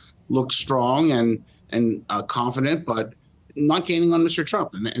to look strong and confident, but not gaining on Mr.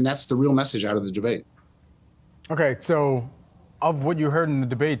 Trump. And that's the real message out of the debate. Okay, so of what you heard in the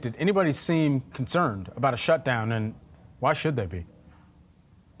debate, did anybody seem concerned about a shutdown, and why should they be?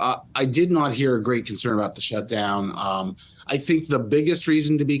 I did not hear a great concern about the shutdown. I think the biggest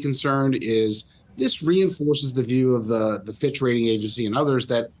reason to be concerned is this reinforces the view of the Fitch rating agency and others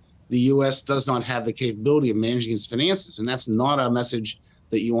that the U.S. does not have the capability of managing its finances. And that's not a message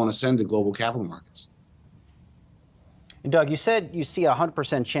that you want to send to global capital markets. And Doug, you said you see a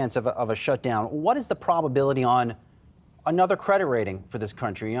 100% chance of a shutdown. What is the probability on another credit rating for this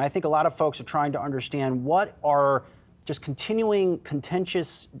country. And I think a lot of folks are trying to understand what are just continuing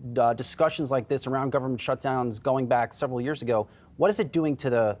contentious discussions like this around government shutdowns going back several years ago. What is it doing to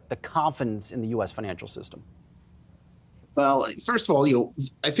the confidence in the U.S. financial system? Well, first of all,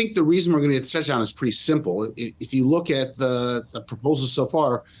 I think the reason we're going to get shutdown is pretty simple. If you look at the proposals so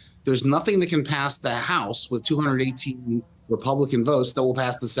far, there's nothing that can pass the House with 218 Republican votes that will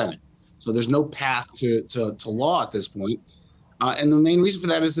pass the Senate. So there's no path to law at this point. And the main reason for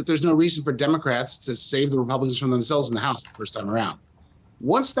that is that there's no reason for Democrats to save the Republicans from themselves in the House the first time around.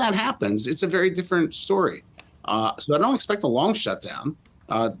 Once that happens, it's a very different story. So I don't expect a long shutdown.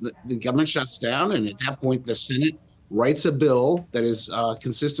 The government shuts down, and at that point, the Senate writes a bill that is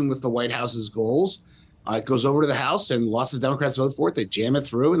consistent with the White House's goals. It goes over to the House, and lots of Democrats vote for it. They jam it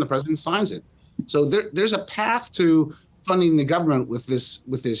through, and the president signs it. So there's a path to funding the government with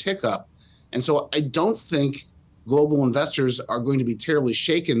this hiccup. And so I don't think global investors are going to be terribly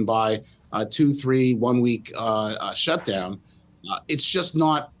shaken by a 2, 3, 1 week shutdown. It's just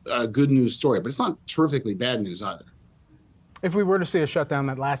not a good news story, but it's not terrifically bad news either. If we were to see a shutdown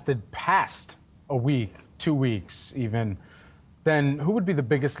that lasted past a week, 2 weeks even, then who would be the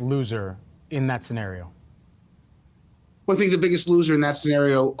biggest loser in that scenario? Well, I think the biggest loser in that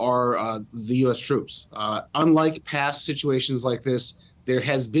scenario are the U.S. troops. Unlike past situations like this, there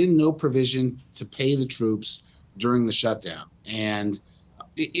has been no provision to pay the troops during the shutdown. And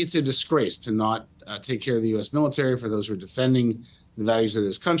it's a disgrace to not take care of the U.S. military for those who are defending the values of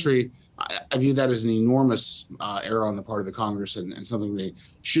this country. I view that as an enormous error on the part of the Congress and something they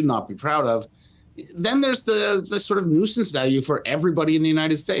should not be proud of. Then there's the sort of nuisance value for everybody in the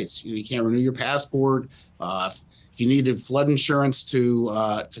United States. You can't renew your passport. If you needed flood insurance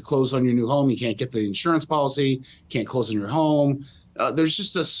to close on your new home, you can't get the insurance policy. Can't close on your home. There's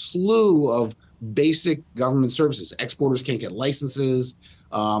just a slew of basic government services. Exporters can't get licenses,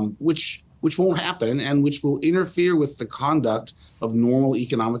 which won't happen and which will interfere with the conduct of normal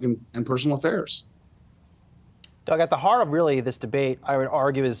economic and personal affairs. Doug, at the heart of really this debate, I would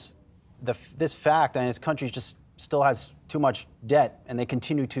argue, is this fact, and this country just still has too much debt, and they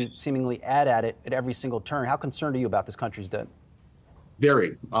continue to seemingly add at it at every single turn. How concerned are you about this country's debt?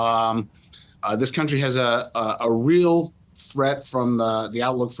 Very. This country has a real threat from the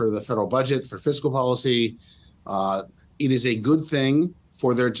outlook for the federal budget, for fiscal policy. It is a good thing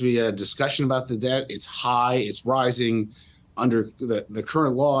for there to be a discussion about the debt. It's high, it's rising. Under the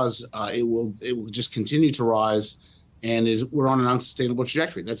current laws, it will just continue to rise, and we're on an unsustainable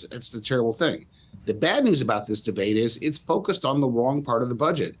trajectory. That's the terrible thing. The bad news about this debate is it's focused on the wrong part of the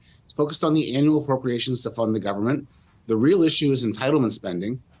budget. It's focused on the annual appropriations to fund the government. The real issue is entitlement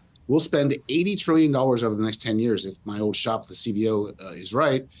spending. We'll spend $80 trillion over the next 10 years if my old shop, the CBO, is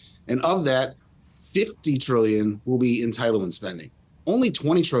right. And of that, $50 trillion will be entitlement spending. Only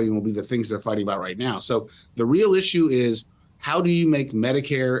 $20 trillion will be the things they're fighting about right now. So the real issue is, how do you make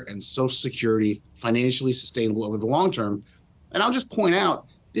Medicare and Social Security financially sustainable over the long term? And I'll just point out,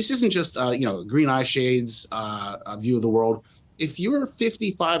 this isn't just green eye shades view of the world. If you're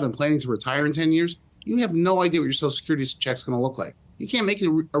 55 and planning to retire in 10 years, you have no idea what your Social Security check's going to look like. You can't make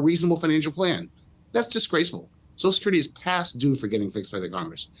a reasonable financial plan. That's disgraceful. Social Security is past due for getting fixed by the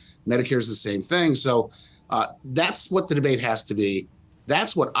Congress. Medicare is the same thing. So that's what the debate has to be.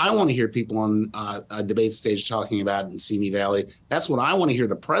 That's what I want to hear people on a debate stage talking about in Simi Valley. That's what I want to hear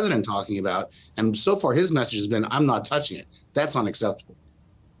the president talking about. And so far, his message has been, I'm not touching it. That's unacceptable.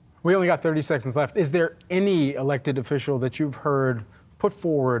 We only got 30 seconds left. Is there any elected official that you've heard put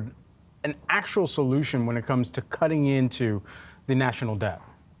forward an actual solution when it comes to cutting into the national debt?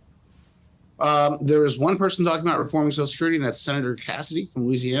 There is one person talking about reforming Social Security, and that's Senator Cassidy from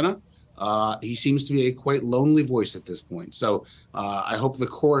Louisiana. He seems to be a quite lonely voice at this point. So I hope the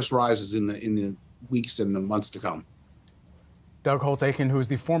chorus rises in the weeks and the months to come. Doug Holtz-Eakin, who is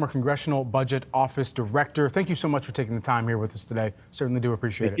the former Congressional Budget Office Director. Thank you so much for taking the time here with us today. Certainly do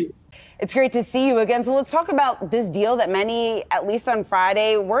appreciate it. It's great to see you again. So let's talk about this deal that many, at least on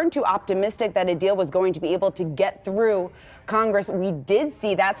Friday, weren't too optimistic that a deal was going to be able to get through Congress. We did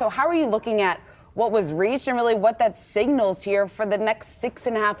see that. So how are you looking at what was reached and really what that signals here for the next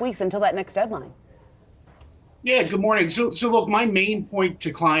 6.5 weeks until that next deadline? Yeah, good morning. So look, my main point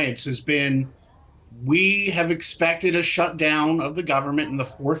to clients has been, we have expected a shutdown of the government in the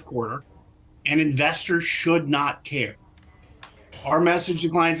fourth quarter, and investors should not care. Our message to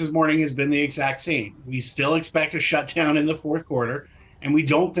clients this morning has been the exact same. We still expect a shutdown in the fourth quarter, and we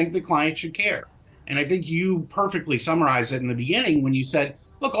don't think the client should care. And I think you perfectly summarized it in the beginning when you said,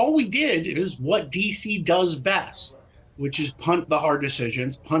 look, all we did is what DC does best, which is punt the hard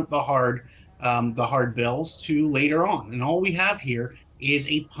decisions, punt the hard the hard bills to later on. And all we have here is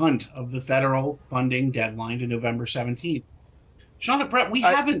a punt of the federal funding deadline to November 17th. Sean, Brett, we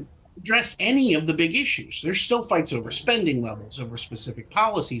haven't addressed any of the big issues. There's still fights over spending levels, over specific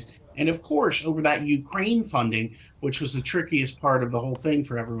policies, and of course, over that Ukraine funding, which was the trickiest part of the whole thing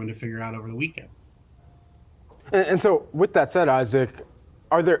for everyone to figure out over the weekend. And so with that said, Isaac,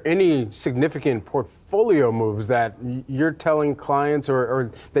 are there any significant portfolio moves that you're telling clients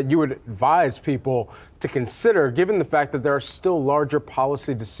or that you would advise people to consider, given the fact that there are still larger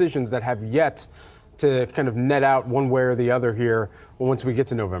policy decisions that have yet to kind of net out one way or the other here once we get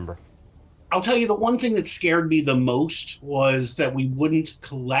to November? I'll tell you, the one thing that scared me the most was that we wouldn't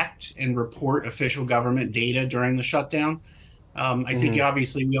collect and report official government data during the shutdown. I think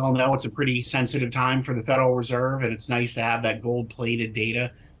obviously we all know it's a pretty sensitive time for the Federal Reserve, and it's nice to have that gold-plated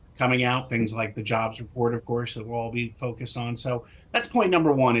data coming out, things like the jobs report, of course, that we'll all be focused on. So that's point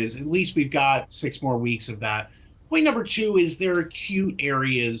number one, is at least we've got 6 more weeks of that. Point number 2 is there are acute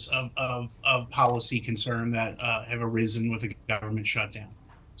areas of policy concern that have arisen with the government shutdown.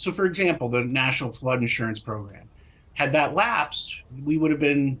 So, for example, the National Flood Insurance Program. Had that lapsed, we would have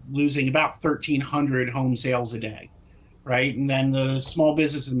been losing about 1,300 home sales a day. Right. And then the Small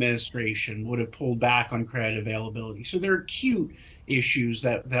Business Administration would have pulled back on credit availability. So there are acute issues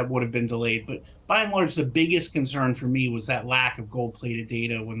that would have been delayed. But by and large, the biggest concern for me was that lack of gold-plated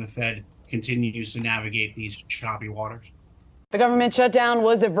data when the Fed continues to navigate these choppy waters. The government shutdown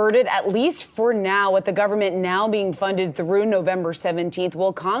was averted, at least for now, with the government now being funded through November 17th.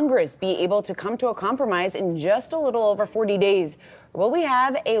 Will Congress be able to come to a compromise in just a little over 40 days? Will we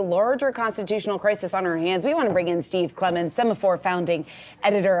have a larger constitutional crisis on our hands? We want to bring in Steve Clemons, Semaphore founding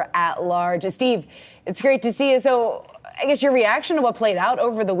editor at large. Steve, it's great to see you. So I guess your reaction to what played out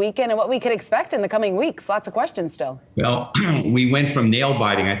over the weekend and what we could expect in the coming weeks. Lots of questions still. Well, we went from nail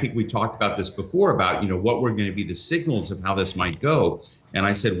biting. I think we talked about this before about, what were going to be the signals of how this might go. And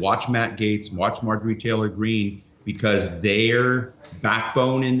I said, watch Matt Gaetz, watch Marjorie Taylor Greene, because their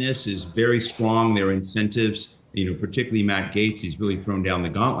backbone in this is very strong. Their incentives, particularly Matt Gaetz, he's really thrown down the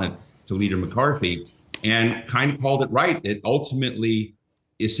gauntlet to Leader McCarthy and kind of called it right that ultimately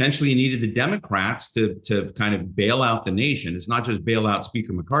essentially needed the Democrats to kind of bail out the nation. It's not just bail out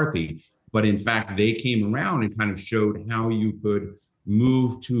Speaker McCarthy, but in fact, they came around and kind of showed how you could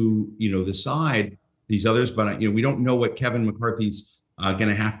move to, the side, these others. But, we don't know what Kevin McCarthy's going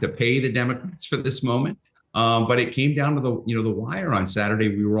to have to pay the Democrats for this moment. But it came down to the wire on Saturday.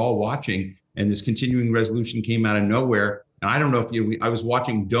 We were all watching, and this continuing resolution came out of nowhere. And I don't know if I was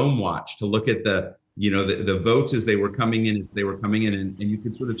watching Dome Watch to look at the votes as they were coming in, and you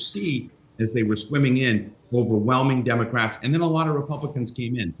could sort of see as they were swimming in, overwhelming Democrats, and then a lot of Republicans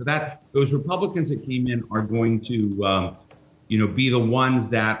came in. So those Republicans that came in are going to, be the ones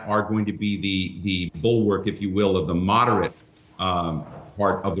that are going to be the bulwark, if you will, of the moderate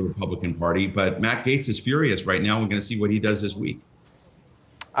part of the Republican Party. But Matt Gaetz is furious right now. We're going to see what he does this week.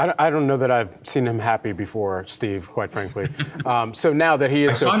 I don't know that I've seen him happy before, Steve, quite frankly. So now that he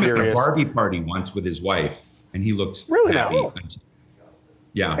is so furious. I saw him at a Barbie party once with his wife, and he looks really happy. Now?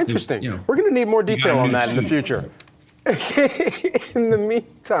 Yeah. Interesting. We're going to need more detail on that in the future. In the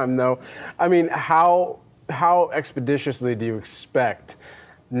meantime, though, I mean, how expeditiously do you expect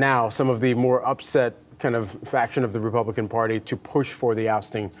now some of the more upset kind of faction of the Republican Party to push for the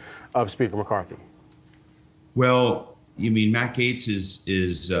ousting of Speaker McCarthy? Well, Matt Gaetz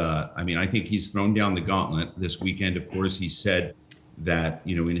is I think he's thrown down the gauntlet this weekend. Of course, he said that,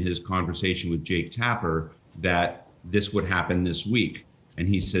 in his conversation with Jake Tapper, that this would happen this week. And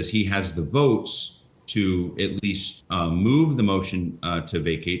he says he has the votes to at least move the motion to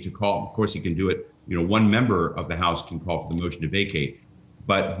vacate, to call. Of course, he can do it. One member of the House can call for the motion to vacate.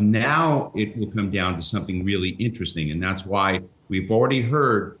 But now it will come down to something really interesting. And that's why we've already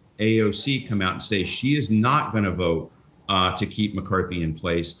heard AOC come out and say she is not going to vote to keep McCarthy in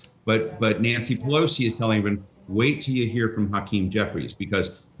place. But Nancy Pelosi is telling everyone, wait till you hear from Hakeem Jeffries,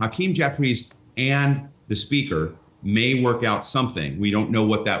 because Hakeem Jeffries and the Speaker may work out something. We don't know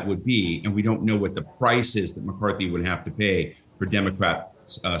what that would be, and we don't know what the price is that McCarthy would have to pay for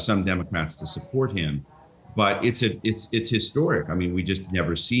some Democrats to support him. But it's historic. I mean, we just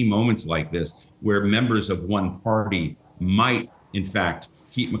never see moments like this where members of one party might, in fact,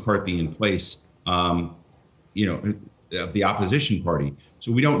 keep McCarthy in place, of the opposition party.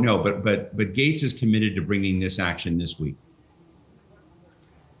 So we don't know, but Gaetz is committed to bringing this action this week.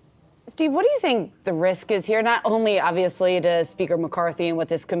 Steve, what do you think the risk is here? Not only, obviously, to Speaker McCarthy and what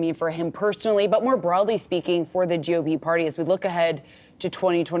this could mean for him personally, but more broadly speaking for the GOP party as we look ahead to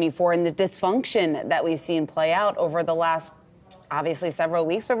 2024 and the dysfunction that we've seen play out over the last obviously several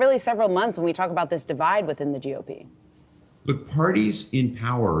weeks, but really several months when we talk about this divide within the GOP. Look, parties in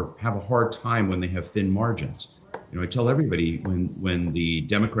power have a hard time when they have thin margins. I tell everybody when the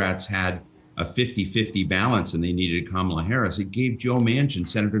Democrats had a 50-50 balance and they needed Kamala Harris, it gave Joe Manchin,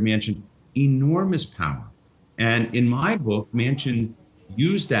 Senator Manchin, enormous power. And in my book, Manchin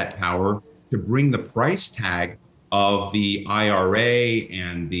used that power to bring the price tag of the IRA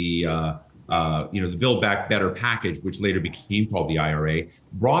and the Build Back Better package, which later became called the IRA,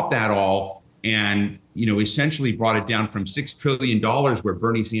 brought that all and essentially brought it down from $6 trillion where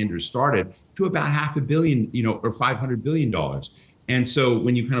Bernie Sanders started to about $500 billion, or $500 billion. And so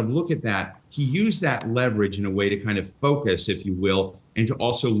when you kind of look at that, he used that leverage in a way to kind of focus, if you will, and to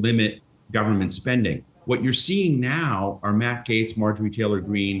also limit government spending. What you're seeing now are Matt Gaetz, Marjorie Taylor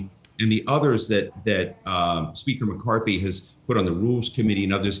Greene, and the others that Speaker McCarthy has put on the Rules Committee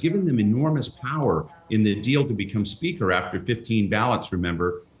and others, giving them enormous power in the deal to become Speaker after 15 ballots,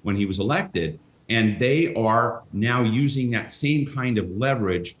 remember, when he was elected. And they are now using that same kind of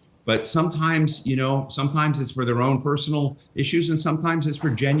leverage. But sometimes, sometimes it's for their own personal issues, and sometimes it's for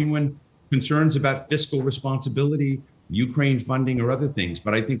genuine concerns about fiscal responsibility, Ukraine funding, or other things.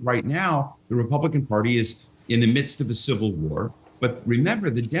 But I think right now, the Republican Party is in the midst of a civil war. But remember,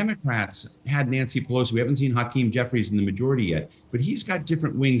 the Democrats had Nancy Pelosi. We haven't seen Hakeem Jeffries in the majority yet, but he's got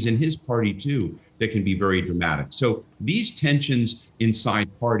different wings in his party, too, that can be very dramatic. So these tensions inside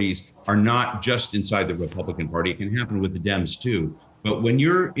parties are not just inside the Republican Party. It can happen with the Dems, too. But when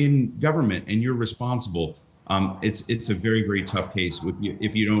you're in government and you're responsible, it's a very, very tough case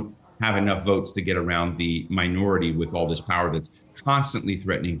if you don't have enough votes to get around the minority with all this power that's constantly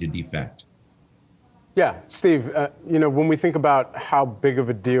threatening to defect. Yeah, Steve, when we think about how big of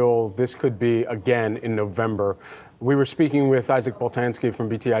a deal this could be again in November, we were speaking with Isaac Boltanski from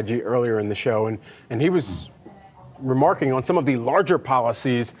BTIG earlier in the show, and he was remarking on some of the larger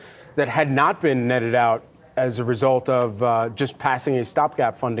policies that had not been netted out as a result of just passing a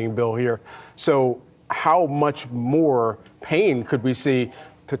stopgap funding bill here. So how much more pain could we see,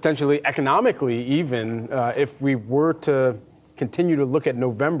 potentially economically even, if we were to continue to look at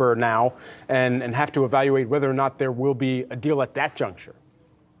November now and have to evaluate whether or not there will be a deal at that juncture?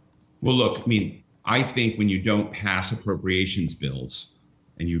 Well, look, I think when you don't pass appropriations bills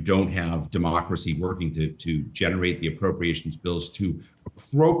and you don't have democracy working to generate the appropriations bills to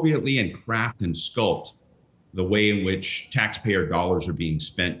appropriately and craft and sculpt the way in which taxpayer dollars are being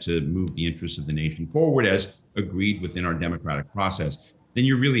spent to move the interests of the nation forward as agreed within our democratic process, then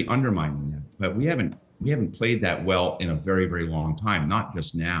you're really undermining that. But we haven't played that well in a very, very long time, not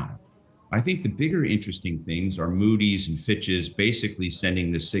just now. I think the bigger interesting things are Moody's and Fitch's basically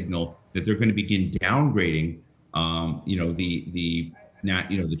sending the signal that they're going to begin downgrading, the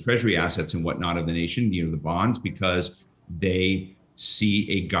Treasury assets and whatnot of the nation, the bonds, because they see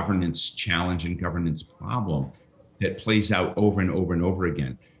a governance challenge and governance problem that plays out over and over and over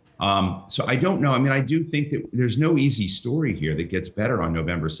again. So I don't know. I do think that there's no easy story here that gets better on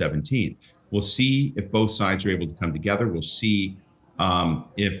November 17th. We'll see if both sides are able to come together. We'll see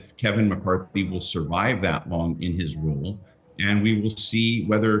if Kevin McCarthy will survive that long in his role. And we will see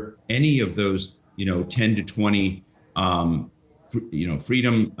whether any of those, 10 to 20,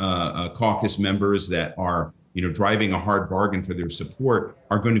 Freedom Caucus members that are, driving a hard bargain for their support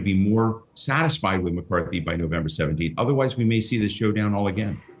are going to be more satisfied with McCarthy by November 17th. Otherwise, we may see this showdown all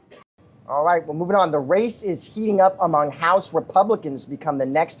again. All right, well, moving on. The race is heating up among House Republicans to become the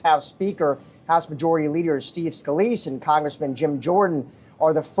next House Speaker. House Majority Leaders Steve Scalise and Congressman Jim Jordan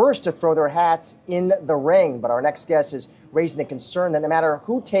are the first to throw their hats in the ring. But our next guest is raising the concern that no matter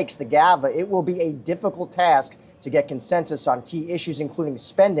who takes the gavel, it will be a difficult task to get consensus on key issues, including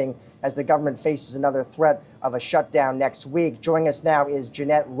spending, as the government faces another threat of a shutdown next week. Joining us now is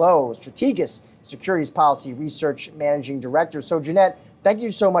Jeanette Lowe, Strategas Securities Policy Research Managing Director. So, Jeanette, thank you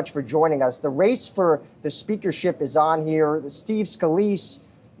so much for joining us. The race for the speakership is on here. Steve Scalise,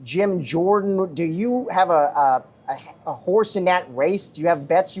 Jim Jordan, do you have a horse in that race? Do you have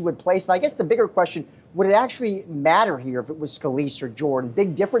bets you would place? And I guess the bigger question, would it actually matter here if it was Scalise or Jordan?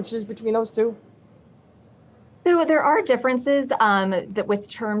 Big differences between those two? So there are differences that with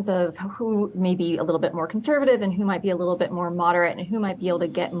terms of who may be a little bit more conservative and who might be a little bit more moderate and who might be able to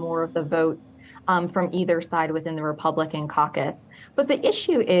get more of the votes from either side within the Republican caucus. But the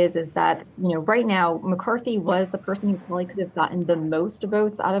issue is that, right now, McCarthy was the person who probably could have gotten the most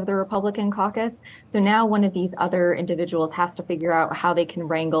votes out of the Republican caucus. So now one of these other individuals has to figure out how they can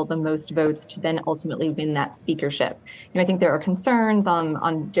wrangle the most votes to then ultimately win that speakership. I think there are concerns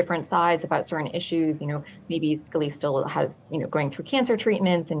on different sides about certain issues. Maybe Scalise still has, going through cancer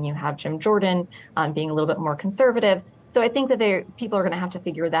treatments, and you have Jim Jordan being a little bit more conservative. So I think that people are going to have to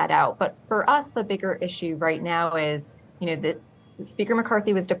figure that out. But for us, the bigger issue right now is, that Speaker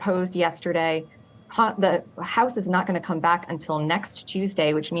McCarthy was deposed yesterday. The House is not going to come back until next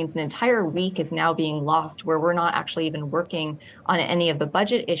Tuesday, which means an entire week is now being lost where we're not actually even working on any of the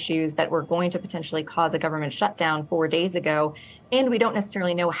budget issues that were going to potentially cause a government shutdown 4 days ago. And we don't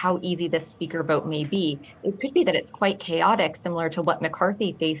necessarily know how easy this speaker vote may be. It could be that it's quite chaotic, similar to what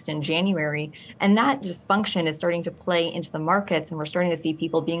McCarthy faced in January. And that dysfunction is starting to play into the markets. And we're starting to see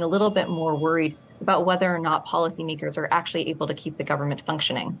people being a little bit more worried about whether or not policymakers are actually able to keep the government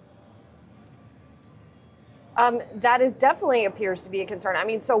functioning. That is definitely appears to be a concern. I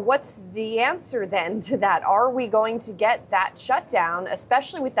mean, so what's the answer then to that? Are we going to get that shutdown,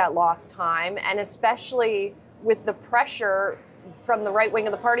 especially with that lost time and especially with the pressure from the right wing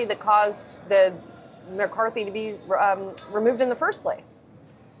of the party that caused the McCarthy to be removed in the first place?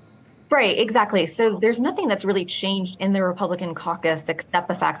 Right, exactly. So there's nothing that's really changed in the Republican caucus except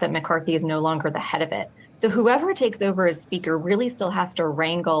the fact that McCarthy is no longer the head of it. So whoever takes over as speaker really still has to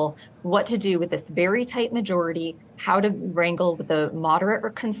wrangle what to do with this very tight majority, how to wrangle with the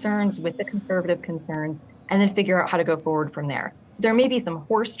moderate concerns with the conservative concerns, and then figure out how to go forward from there. So there may be some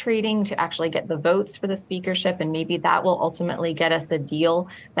horse trading to actually get the votes for the speakership, and maybe that will ultimately get us a deal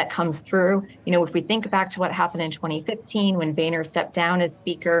that comes through. If we think back to what happened in 2015 when Boehner stepped down as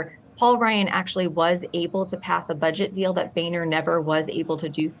speaker, Paul Ryan actually was able to pass a budget deal that Boehner never was able to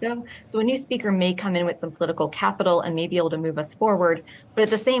do so. So a new speaker may come in with some political capital and may be able to move us forward. But at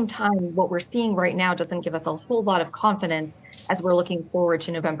the same time, what we're seeing right now doesn't give us a whole lot of confidence as we're looking forward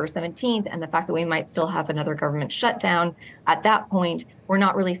to November 17th and the fact that we might still have another government shutdown. At that point, we're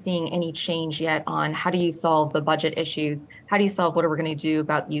not really seeing any change yet on how do you solve the budget issues? How do you solve what are we going to do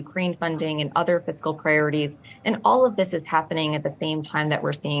about Ukraine funding and other fiscal priorities? And all of this is happening at the same time that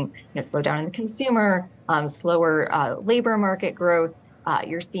we're seeing slowdown in the consumer, slower labor market growth.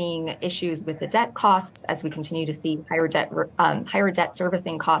 You're seeing issues with the debt costs as we continue to see higher debt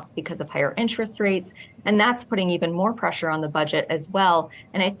servicing costs because of higher interest rates. And that's putting even more pressure on the budget as well.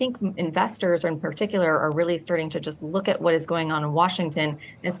 And I think investors in particular are really starting to just look at what is going on in Washington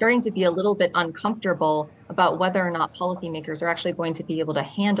and starting to be a little bit uncomfortable about whether or not policymakers are actually going to be able to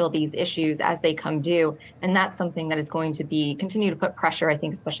handle these issues as they come due. And that's something that is going to continue to put pressure, I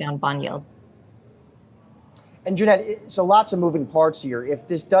think, especially on bond yields. And Jeanette, so lots of moving parts here. If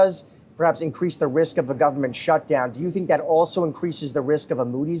this does perhaps increase the risk of a government shutdown, do you think that also increases the risk of a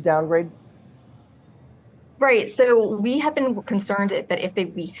Moody's downgrade? Right. So we have been concerned that if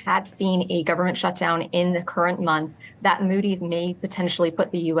we had seen a government shutdown in the current month, that Moody's may potentially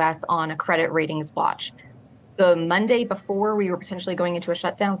put the U.S. on a credit ratings watch. The Monday before we were potentially going into a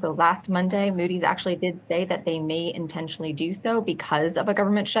shutdown, so last Monday, Moody's actually did say that they may intentionally do so because of a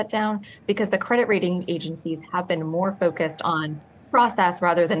government shutdown, because the credit rating agencies have been more focused on process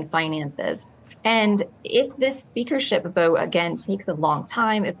rather than finances. And if this speakership vote, again, takes a long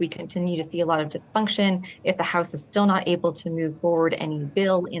time, if we continue to see a lot of dysfunction, if the House is still not able to move forward any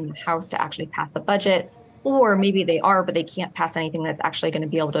bill in the House to actually pass a budget, or maybe they are, but they can't pass anything that's actually going to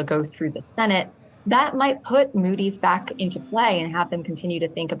be able to go through the Senate, that might put Moody's back into play and have them continue to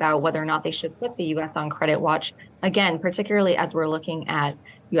think about whether or not they should put the U.S. on credit watch, again, particularly as we're looking at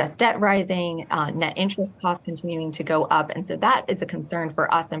U.S. debt rising, net interest costs continuing to go up. And so that is a concern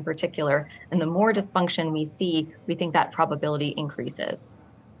for us in particular. And the more dysfunction we see, we think that probability increases.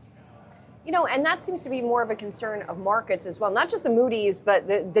 And that seems to be more of a concern of markets as well, not just the Moody's, but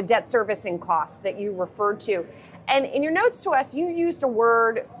the debt servicing costs that you referred to. And in your notes to us, you used a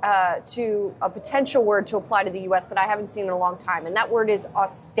potential word to apply to the U.S. that I haven't seen in a long time, and that word is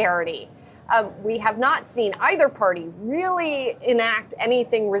austerity. We have not seen either party really enact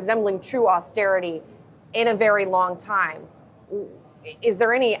anything resembling true austerity in a very long time. Is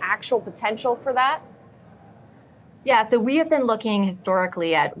there any actual potential for that? Yeah, so we have been looking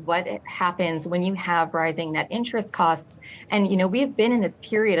historically at what happens when you have rising net interest costs. And, we have been in this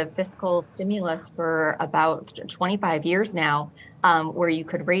period of fiscal stimulus for about 25 years now, where you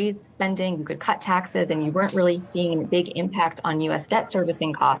could raise spending, you could cut taxes, and you weren't really seeing a big impact on U.S. debt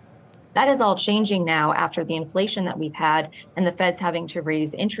servicing costs. That is all changing now after the inflation that we've had and the Fed's having to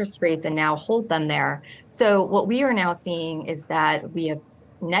raise interest rates and now hold them there. So what we are now seeing is that we have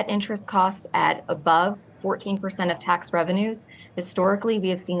net interest costs at above 14% of tax revenues. Historically, we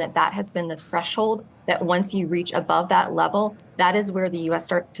have seen that has been the threshold that once you reach above that level, that is where the U.S.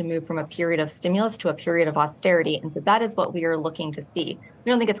 starts to move from a period of stimulus to a period of austerity. And so that is what we are looking to see.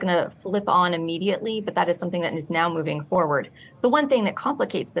 We don't think it's going to flip on immediately, but that is something that is now moving forward. The one thing that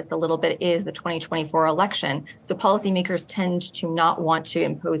complicates this a little bit is the 2024 election. So policymakers tend to not want to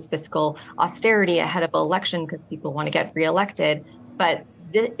impose fiscal austerity ahead of an election because people want to get reelected. But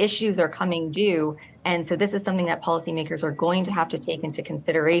the issues are coming due. And so this is something that policymakers are going to have to take into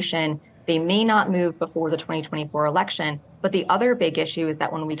consideration. They may not move before the 2024 election, but the other big issue is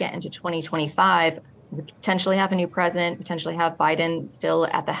that when we get into 2025, we potentially have a new president, potentially have Biden still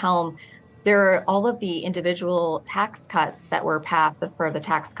at the helm. There are all of the individual tax cuts that were passed as part of the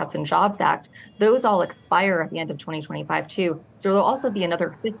Tax Cuts and Jobs Act. Those all expire at the end of 2025 too. So there'll also be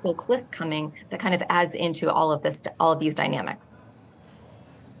another fiscal cliff coming that kind of adds into all of these dynamics.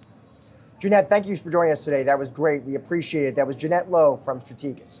 Jeanette, thank you for joining us today. That was great. We appreciate it. That was Jeanette Lowe from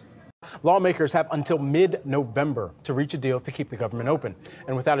Strategas. Lawmakers have until mid-November to reach a deal to keep the government open.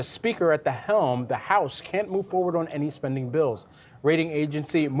 And without a speaker at the helm, the House can't move forward on any spending bills. Rating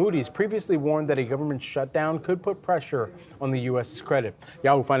agency Moody's previously warned that a government shutdown could put pressure on the U.S.'s credit.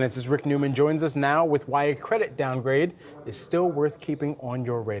 Yahoo Finance's Rick Newman joins us now with why a credit downgrade is still worth keeping on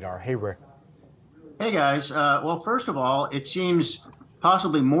your radar. Hey, Rick. Hey, guys. Well, first of all, it seems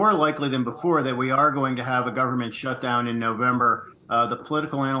possibly more likely than before that we are going to have a government shutdown in November. The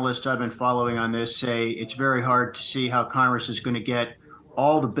political analysts I've been following on this say it's very hard to see how Congress is going to get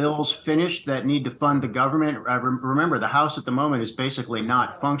all the bills finished that need to fund the government. Remember, the House at the moment is basically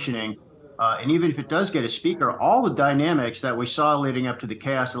not functioning. And even if it does get a speaker, all the dynamics that we saw leading up to the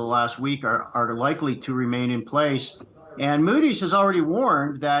chaos of the last week are likely to remain in place. And Moody's has already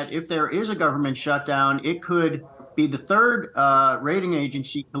warned that if there is a government shutdown, it could be the third rating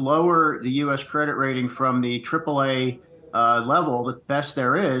agency to lower the U.S. credit rating from the AAA level, the best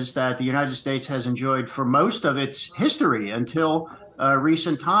there is, that the United States has enjoyed for most of its history until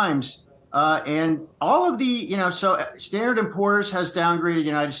recent times. And all of the, so Standard & Poor's has downgraded the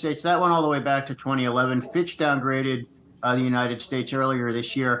United States. That went all the way back to 2011. Fitch downgraded the United States earlier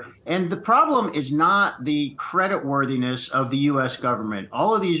this year. And the problem is not the creditworthiness of the U.S. government.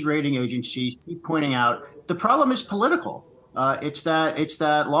 All of these rating agencies keep pointing out the problem is political. It's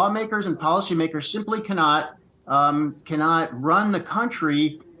that lawmakers and policymakers simply cannot run the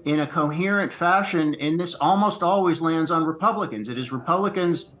country in a coherent fashion, and this almost always lands on Republicans. It is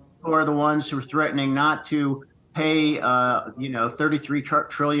Republicans who are the ones who are threatening not to pay, $33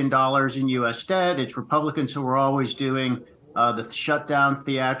 trillion in U.S. debt. It's Republicans who are always doing the shutdown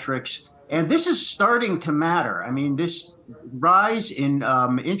theatrics. And this is starting to matter. I mean, this rise in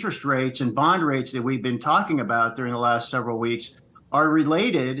interest rates and bond rates that we've been talking about during the last several weeks are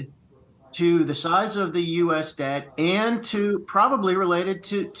related to the size of the U.S. debt and to probably related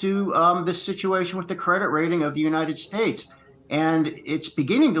to this situation with the credit rating of the United States. And it's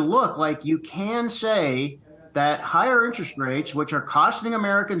beginning to look like you can say that higher interest rates, which are costing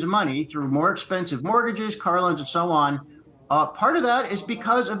Americans money through more expensive mortgages, car loans, and so on, part of that is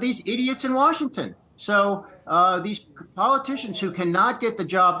because of these idiots in Washington. So these politicians who cannot get the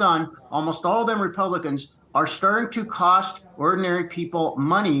job done, almost all of them Republicans, are starting to cost ordinary people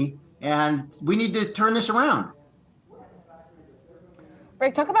money. And we need to turn this around.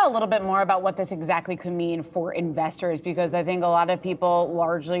 Rick, talk about a little bit more about what this exactly could mean for investors, because I think a lot of people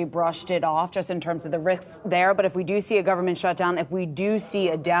largely brushed it off just in terms of the risks there. But if we do see a government shutdown, if we do see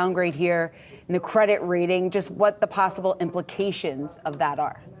a downgrade here in the credit rating, just what the possible implications of that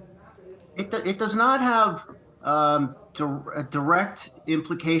are. It does not have direct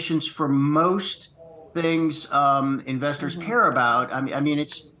implications for most things investors care about. I mean,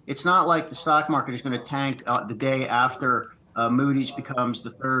 it's not like the stock market is going to tank the day after Moody's becomes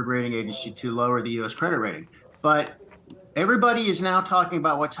the third rating agency to lower the U.S. credit rating. But everybody is now talking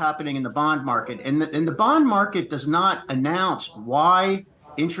about what's happening in the bond market. And the bond market does not announce why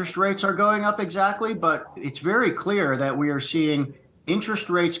interest rates are going up exactly, but it's very clear that we are seeing interest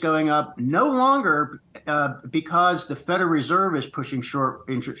rates going up no longer because the Federal Reserve is pushing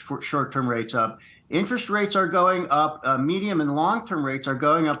short-term rates up. Interest rates are going up, medium and long-term rates are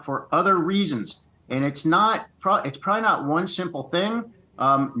going up for other reasons. And it's probably not one simple thing.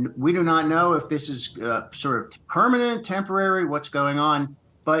 We do not know if this is sort of permanent, temporary, what's going on,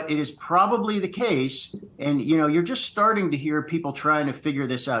 but it is probably the case. And, you're just starting to hear people trying to figure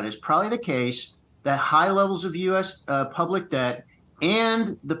this out. It's probably the case that high levels of U.S. Public debt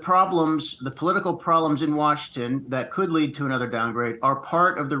and the political problems in Washington that could lead to another downgrade are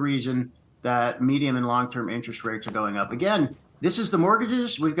part of the reason that medium and long-term interest rates are going up. Again, this is the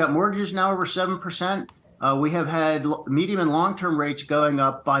mortgages. We've got mortgages now over 7%. We have had medium and long-term rates going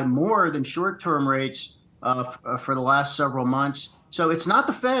up by more than short-term rates for the last several months. So it's not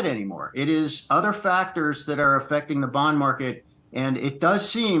the Fed anymore. It is other factors that are affecting the bond market. And it does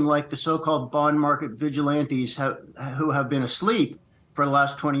seem like the so-called bond market vigilantes who have been asleep for the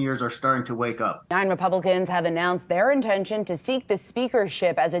last 20 years are starting to wake up. 9 Republicans have announced their intention to seek the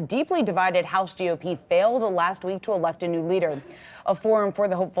speakership as a deeply divided House GOP failed last week to elect a new leader. A forum for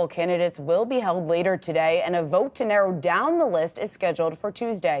the hopeful candidates will be held later today, and a vote to narrow down the list is scheduled for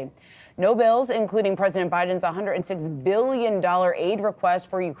Tuesday. No bills, including President Biden's $106 billion aid request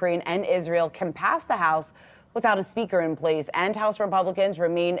for Ukraine and Israel, can pass the House without a speaker in place, and House Republicans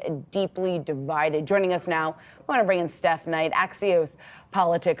remain deeply divided. Joining us now, I want to bring in Steph Knight, Axios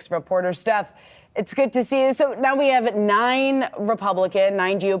politics reporter. Steph, it's good to see you. So now we have 9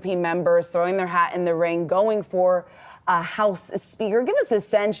 GOP members throwing their hat in the ring, going for a House Speaker. Give us a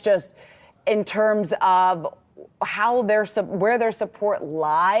sense just in terms of how where their support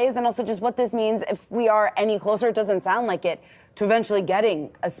lies, and also just what this means if we are any closer, it doesn't sound like it, to eventually getting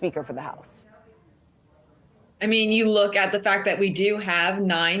a Speaker for the House. I mean, you look at the fact that we do have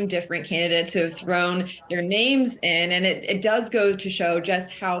 9 different candidates who have thrown their names in, and it does go to show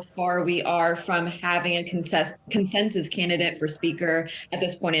just how far we are from having a consensus candidate for Speaker at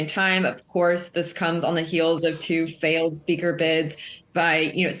this point in time. Of course, this comes on the heels of 2 failed Speaker bids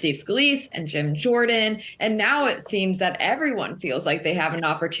by, Steve Scalise and Jim Jordan. And now it seems that everyone feels like they have an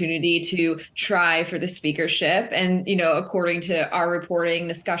opportunity to try for the speakership. And, according to our reporting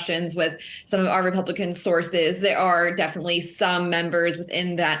discussions with some of our Republican sources, there are definitely some members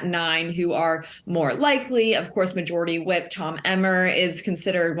within that 9 who are more likely. Of course, Majority Whip Tom Emmer is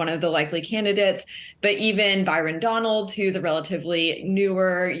considered one of the likely candidates, but even Byron Donalds, who's a relatively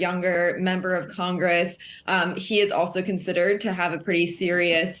newer, younger member of Congress, he is also considered to have a pretty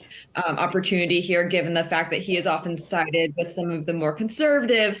serious opportunity here, given the fact that he is often sided with some of the more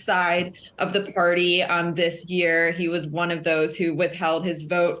conservative side of the party. This year, he was one of those who withheld his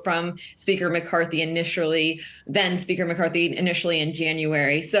vote from Speaker McCarthy initially in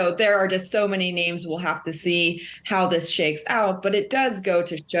January. So there are just so many names. We'll have to see how this shakes out, but it does go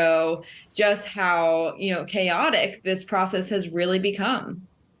to show just how, chaotic this process has really become.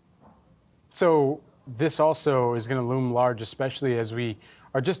 So this also is going to loom large, especially as we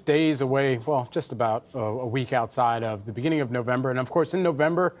are just days away, well, just about a week outside of the beginning of November. And of course, in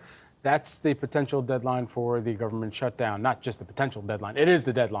November, that's the potential deadline for the government shutdown. Not just the potential deadline, it is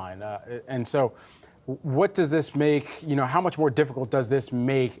the deadline. And so what does this make, how much more difficult does this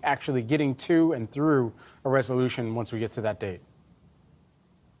make actually getting to and through a resolution once we get to that date?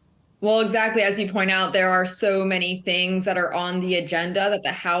 Well, exactly. As you point out, there are so many things that are on the agenda that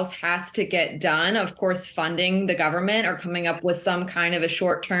the House has to get done. Of course, funding the government or coming up with some kind of a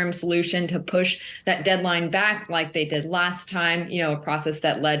short-term solution to push that deadline back like they did last time, a process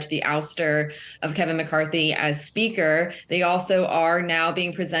that led to the ouster of Kevin McCarthy as Speaker. They also are now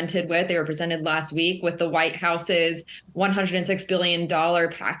being they were presented last week with the White House's $106 billion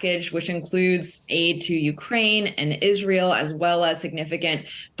package, which includes aid to Ukraine and Israel, as well as significant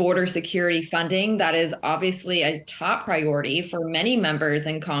border security funding. That is obviously a top priority for many members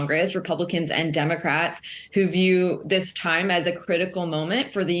in Congress, Republicans and Democrats, who view this time as a critical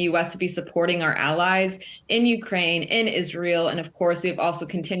moment for the U.S. to be supporting our allies in Ukraine, in Israel. And of course, we've also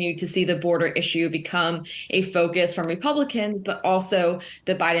continued to see the border issue become a focus from Republicans, but also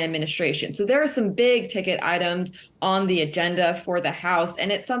the Biden administration. So there are some big ticket items on the agenda for the House,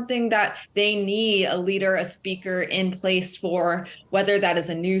 and it's something that they need a leader, a speaker in place for, whether that is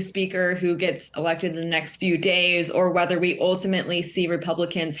a new speaker who gets elected in the next few days, or whether we ultimately see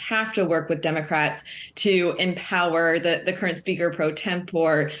Republicans have to work with Democrats to empower the current speaker pro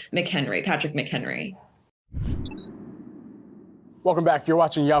tempore, Patrick McHenry. Welcome back. You're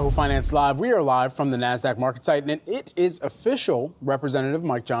watching Yahoo Finance Live. We are live from the NASDAQ market site, and it is official. Representative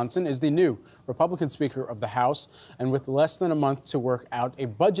Mike Johnson is the new Republican Speaker of the House. And with less than a month to work out a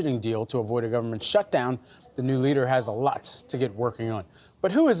budgeting deal to avoid a government shutdown, the new leader has a lot to get working on.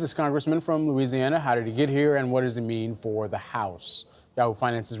 But who is this congressman from Louisiana? How did he get here? And what does it mean for the House? Yahoo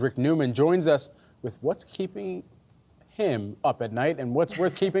Finance's Rick Newman joins us with what's keeping him up at night and what's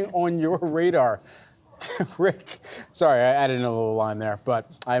worth keeping on your radar. Rick, sorry, I added in a little line there, but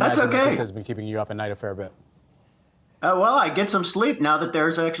I imagine that this has been keeping you up at night a fair bit. Well, I get some sleep now that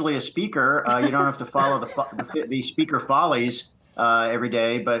there's actually a speaker. You don't have to follow the speaker follies every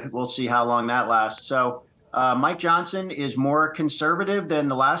day, but we'll see how long that lasts. So Mike Johnson is more conservative than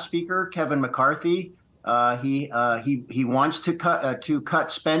the last speaker, Kevin McCarthy. He wants to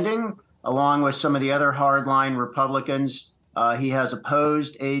cut spending along with some of the other hardline Republicans. He has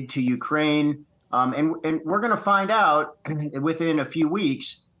opposed aid to Ukraine. And we're going to find out within a few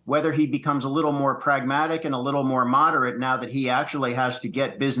weeks whether he becomes a little more pragmatic and a little more moderate now that he actually has to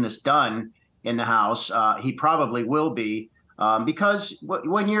get business done in the House. He probably will be, because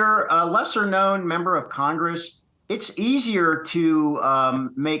when you're a lesser known member of Congress, it's easier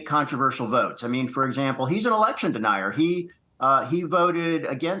to make controversial votes. I mean, for example, he's an election denier. He voted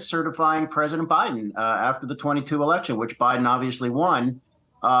against certifying President Biden after the 22 election, which Biden obviously won.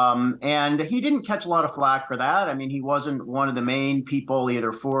 And he didn't catch a lot of flack for that. I mean, he wasn't one of the main people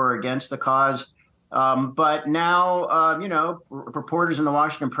either for or against the cause. But now, reporters in the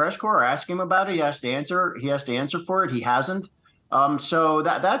Washington Press Corps are asking him about it. He has to answer. He has to answer for it. He hasn't. So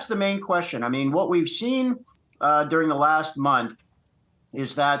that's the main question. I mean, what we've seen during the last month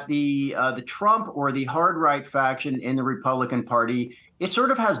is that the Trump or the hard right faction in the Republican Party, it sort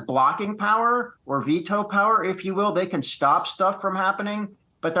of has blocking power or veto power, if you will. They can stop stuff from happening,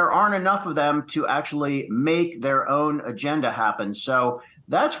 but there aren't enough of them to actually make their own agenda happen. So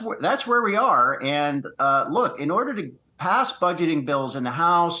that's where we are. And look, in order to pass budgeting bills in the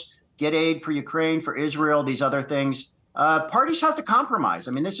House, get aid for Ukraine, for Israel, these other things, parties have to compromise.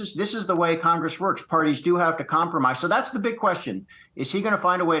 I mean, this is the way Congress works. Parties do have to compromise. So that's the big question. Is he going to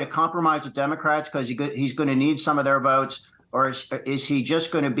find a way to compromise with Democrats because he's going to need some of their votes? Or is he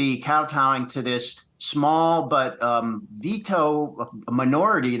just going to be kowtowing to this small but veto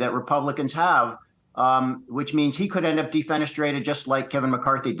minority that Republicans have, which means he could end up defenestrated just like Kevin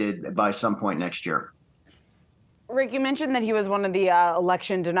McCarthy did by some point next year? Rick, you mentioned that he was one of the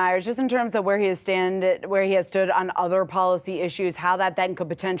election deniers. Just in terms of where he has stood on other policy issues, how that then could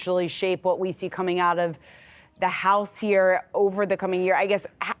potentially shape what we see coming out of the House here over the coming year. I guess,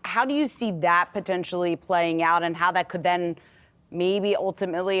 how do you see that potentially playing out, and how that could then maybe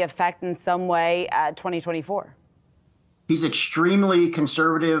ultimately affect in some way 2024? He's extremely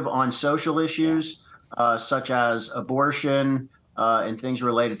conservative on social issues, such as abortion and things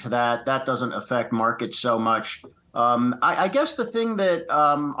related to that. That doesn't affect markets so much. I guess the thing that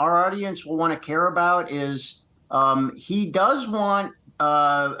our audience will want to care about is he does want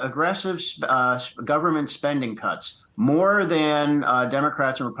aggressive government spending cuts, more than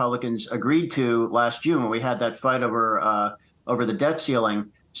Democrats and Republicans agreed to last June when we had that fight over the debt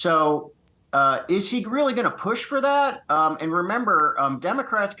ceiling. So is he really going to push for that? And remember,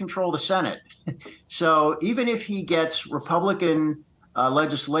 Democrats control the Senate. So even if he gets Republican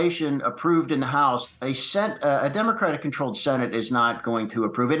legislation approved in the House, a Democratic-controlled Senate is not going to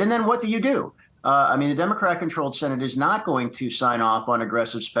approve it. And then what do? I mean, the Democrat-controlled Senate is not going to sign off on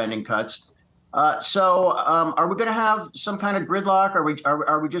aggressive spending cuts. So are we going to have some kind of gridlock?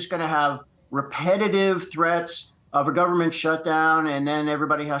 Are we just going to have repetitive threats of a government shutdown, and then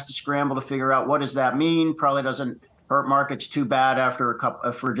everybody has to scramble to figure out what does that mean? Probably doesn't hurt markets too bad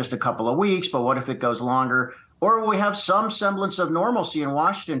for just a couple of weeks, but what if it goes longer? Or will we have some semblance of normalcy in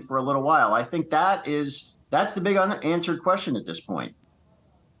Washington for a little while? I think that's the big unanswered question at this point.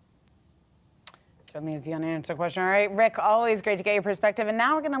 Certainly is the unanswered question. All right, Rick, always great to get your perspective. And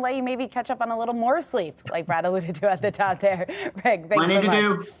now we're going to let you maybe catch up on a little more sleep, like Brad alluded to at the top there. Rick, thanks so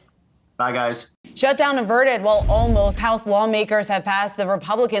much. Bye, guys. Shutdown averted. Well, almost. House lawmakers have passed the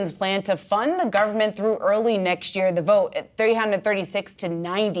Republicans' plan to fund the government through early next year. The vote at 336 to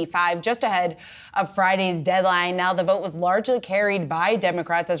 95, just ahead of Friday's deadline. Now, the vote was largely carried by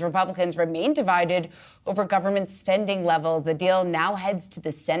Democrats as Republicans remain divided over government spending levels. The deal now heads to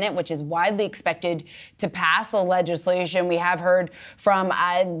the Senate, which is widely expected to pass the legislation. We have heard from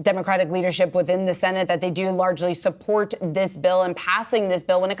Democratic leadership within the Senate that they do largely support this bill and passing this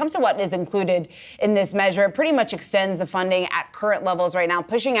bill. When it comes to what is included in this measure, it pretty much extends the funding at current levels right now,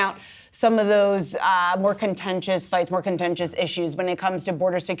 pushing out some of those more contentious fights, more contentious issues when it comes to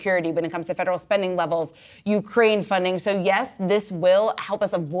border security, when it comes to federal spending levels, Ukraine funding. So yes, this will help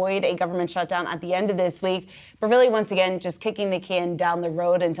us avoid a government shutdown at the end of this week, but really, once again, just kicking the can down the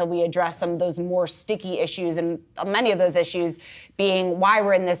road until we address some of those more sticky issues, and many of those issues being why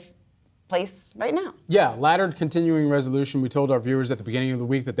we're in this place right now. Yeah, laddered continuing resolution. We told our viewers at the beginning of the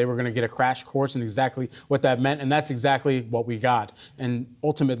week that they were going to get a crash course in exactly what that meant, and that's exactly what we got. And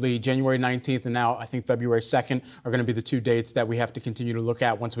ultimately, January 19th and now I think February 2nd are going to be the two dates that we have to continue to look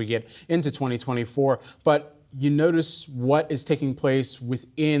at once we get into 2024. But you notice what is taking place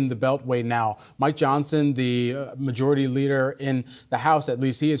within the Beltway now. Mike Johnson, the majority leader in the House, at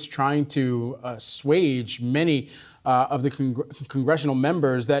least, he is trying to assuage many of the congressional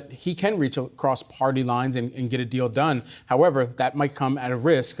members that he can reach across party lines and get a deal done. However, that might come at a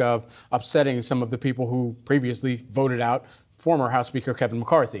risk of upsetting some of the people who previously voted out former House Speaker Kevin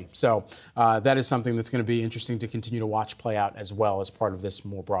McCarthy. So that is something that's going to be interesting to continue to watch play out as well as part of this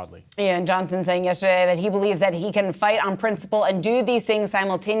more broadly. Yeah, and Johnson saying yesterday that he believes that he can fight on principle and do these things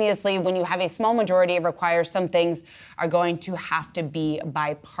simultaneously. When you have a small majority, it requires some things are going to have to be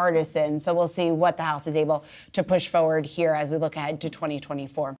bipartisan. So we'll see what the House is able to push forward here as we look ahead to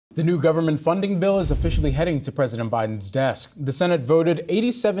 2024. The new government funding bill is officially heading to President Biden's desk. The Senate voted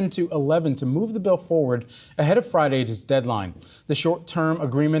 87-11 to move the bill forward ahead of Friday's deadline. The short-term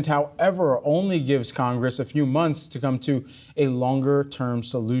agreement, however, only gives Congress a few months to come to a longer-term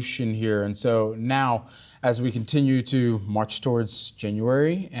solution here. And so now, as we continue to march towards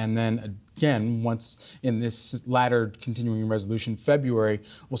January and then again, once in this latter continuing resolution, February,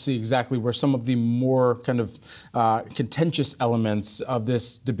 we'll see exactly where some of the more kind of contentious elements of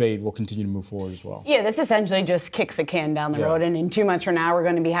this debate will continue to move forward as well. Yeah, this essentially just kicks a can down the road. And in 2 months from now, we're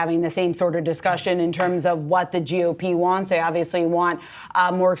going to be having the same sort of discussion in terms of what the GOP wants. They obviously want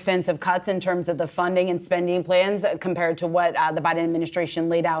more extensive cuts in terms of the funding and spending plans compared to what the Biden administration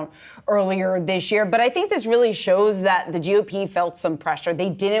laid out earlier this year. But I think this really shows that the GOP felt some pressure. They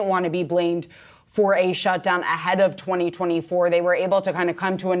didn't want to be blamed for a shutdown ahead of 2024. They were able to kind of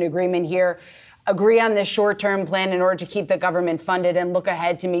come to an agreement here, agree on this short-term plan in order to keep the government funded and look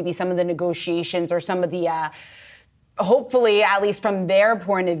ahead to maybe some of the negotiations or some of the, hopefully, at least from their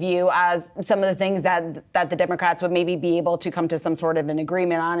point of view, as some of the things that the Democrats would maybe be able to come to some sort of an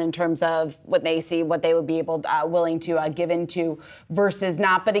agreement on in terms of what they see, what they would be able willing to give into versus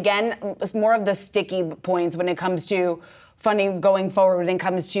not. But again, it's more of the sticky points when it comes to funding going forward, when it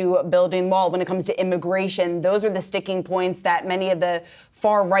comes to building wall, when it comes to immigration. Those are the sticking points that many of the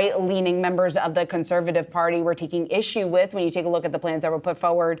far right-leaning members of the Conservative Party were taking issue with when you take a look at the plans that were put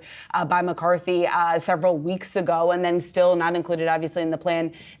forward by McCarthy several weeks ago, and then still not included, obviously, in the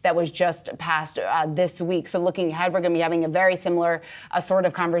plan that was just passed this week. So looking ahead, we're going to be having a very similar sort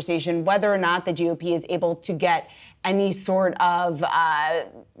of conversation, whether or not the GOP is able to get any sort of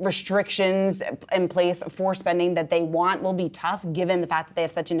restrictions in place for spending that they want will be tough, given the fact that they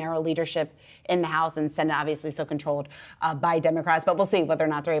have such a narrow leadership in the House and Senate, obviously still controlled by Democrats. But we'll see whether or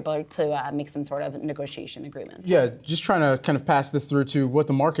not they're able to make some sort of negotiation agreement. Yeah, just trying to kind of pass this through to what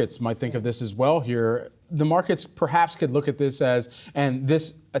the markets might think of this as well here. The markets perhaps could look at this as, and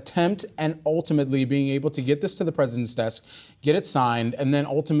this attempt and ultimately being able to get this to the president's desk, get it signed, and then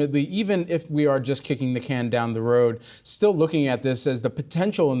ultimately, even if we are just kicking the can down the road, still looking at this as the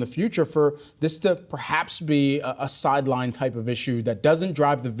potential in the future for this to perhaps be a sideline type of issue that doesn't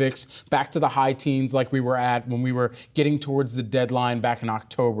drive the VIX back to the high teens like we were at when we were getting towards the deadline back in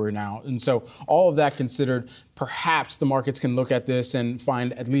October now. And so all of that considered, perhaps the markets can look at this and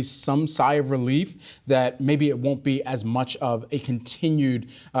find at least some sigh of relief that maybe it won't be as much of a continued,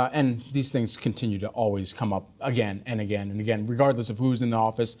 and these things continue to always come up again and again and again, regardless of who's in the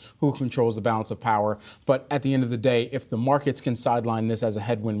office, who controls the balance of power. But at the end of the day, if the markets can sideline this as a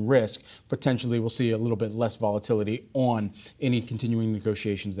headwind risk, potentially we'll see a little bit less volatility on any continuing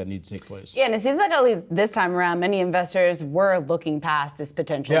negotiations that need to take place. Yeah, and it seems like at least this time around, many investors were looking past this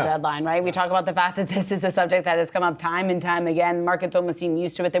potential deadline, right? We talk about the fact that this is a subject that has come up time and time again. Markets almost seem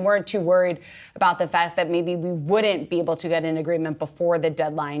used to it. They weren't too worried about the fact that maybe we wouldn't be able to get an agreement before the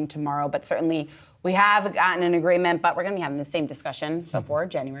deadline tomorrow. But certainly we have gotten an agreement, but we're going to be having the same discussion before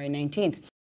January 19th.